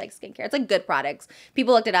good with like skincare. It's like good products.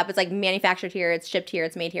 People looked it up. It's like manufactured here. It's shipped here.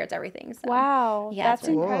 It's made here. It's everything. So, wow, yeah, that's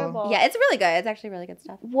incredible. Yeah, it's really good. It's actually really good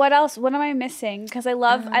stuff. What else? What am I missing? Because I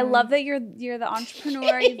love that you're the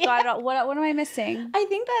entrepreneur. You've got it all. What am I missing? I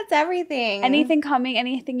think that's everything. Anything coming?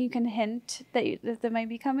 Anything you can hint that might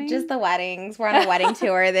be coming? Just the weddings. We're on a wedding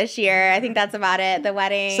tour this year. I think that's about it. The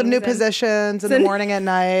weddings. Some new positions in the morning and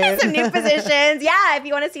night. Some new positions. Yeah, if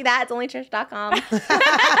you want to see that, it's only trish.com.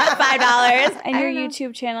 $5. And your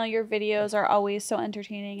YouTube channel, your videos are always so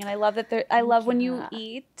entertaining, and I love that. I love when you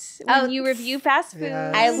eat, when you review fast food.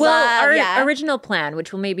 Yes. Our original plan,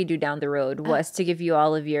 which we'll maybe do down the road, was to give you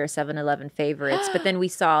all of your 7-Eleven favorites. But then we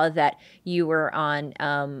saw that you were on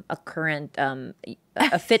a current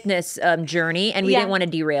a fitness journey, and we didn't want to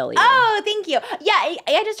derail you. Oh, thank you. Yeah,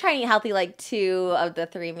 I just try and eat healthy like 2 of the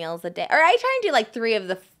 3 meals a day, or I try and do like 3 of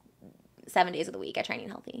the 7 days of the week. I try and eat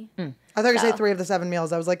healthy. I thought you say 3 of the 7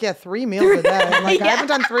 meals. I was like, yeah, 3 meals a day. I'm like, I haven't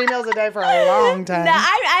done 3 meals a day for a long time. No,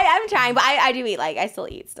 I'm trying, but I do eat. Like, I still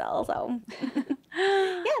eat still. So,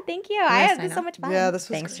 yeah, thank you. I had so much fun. Yeah, this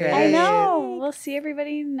was Thanks, great. Trish. I know. We'll see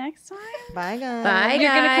everybody next time. Bye, guys. Bye, You're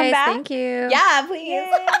guys. gonna come back? Thank you. Yeah, please.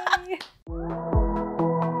 Yay.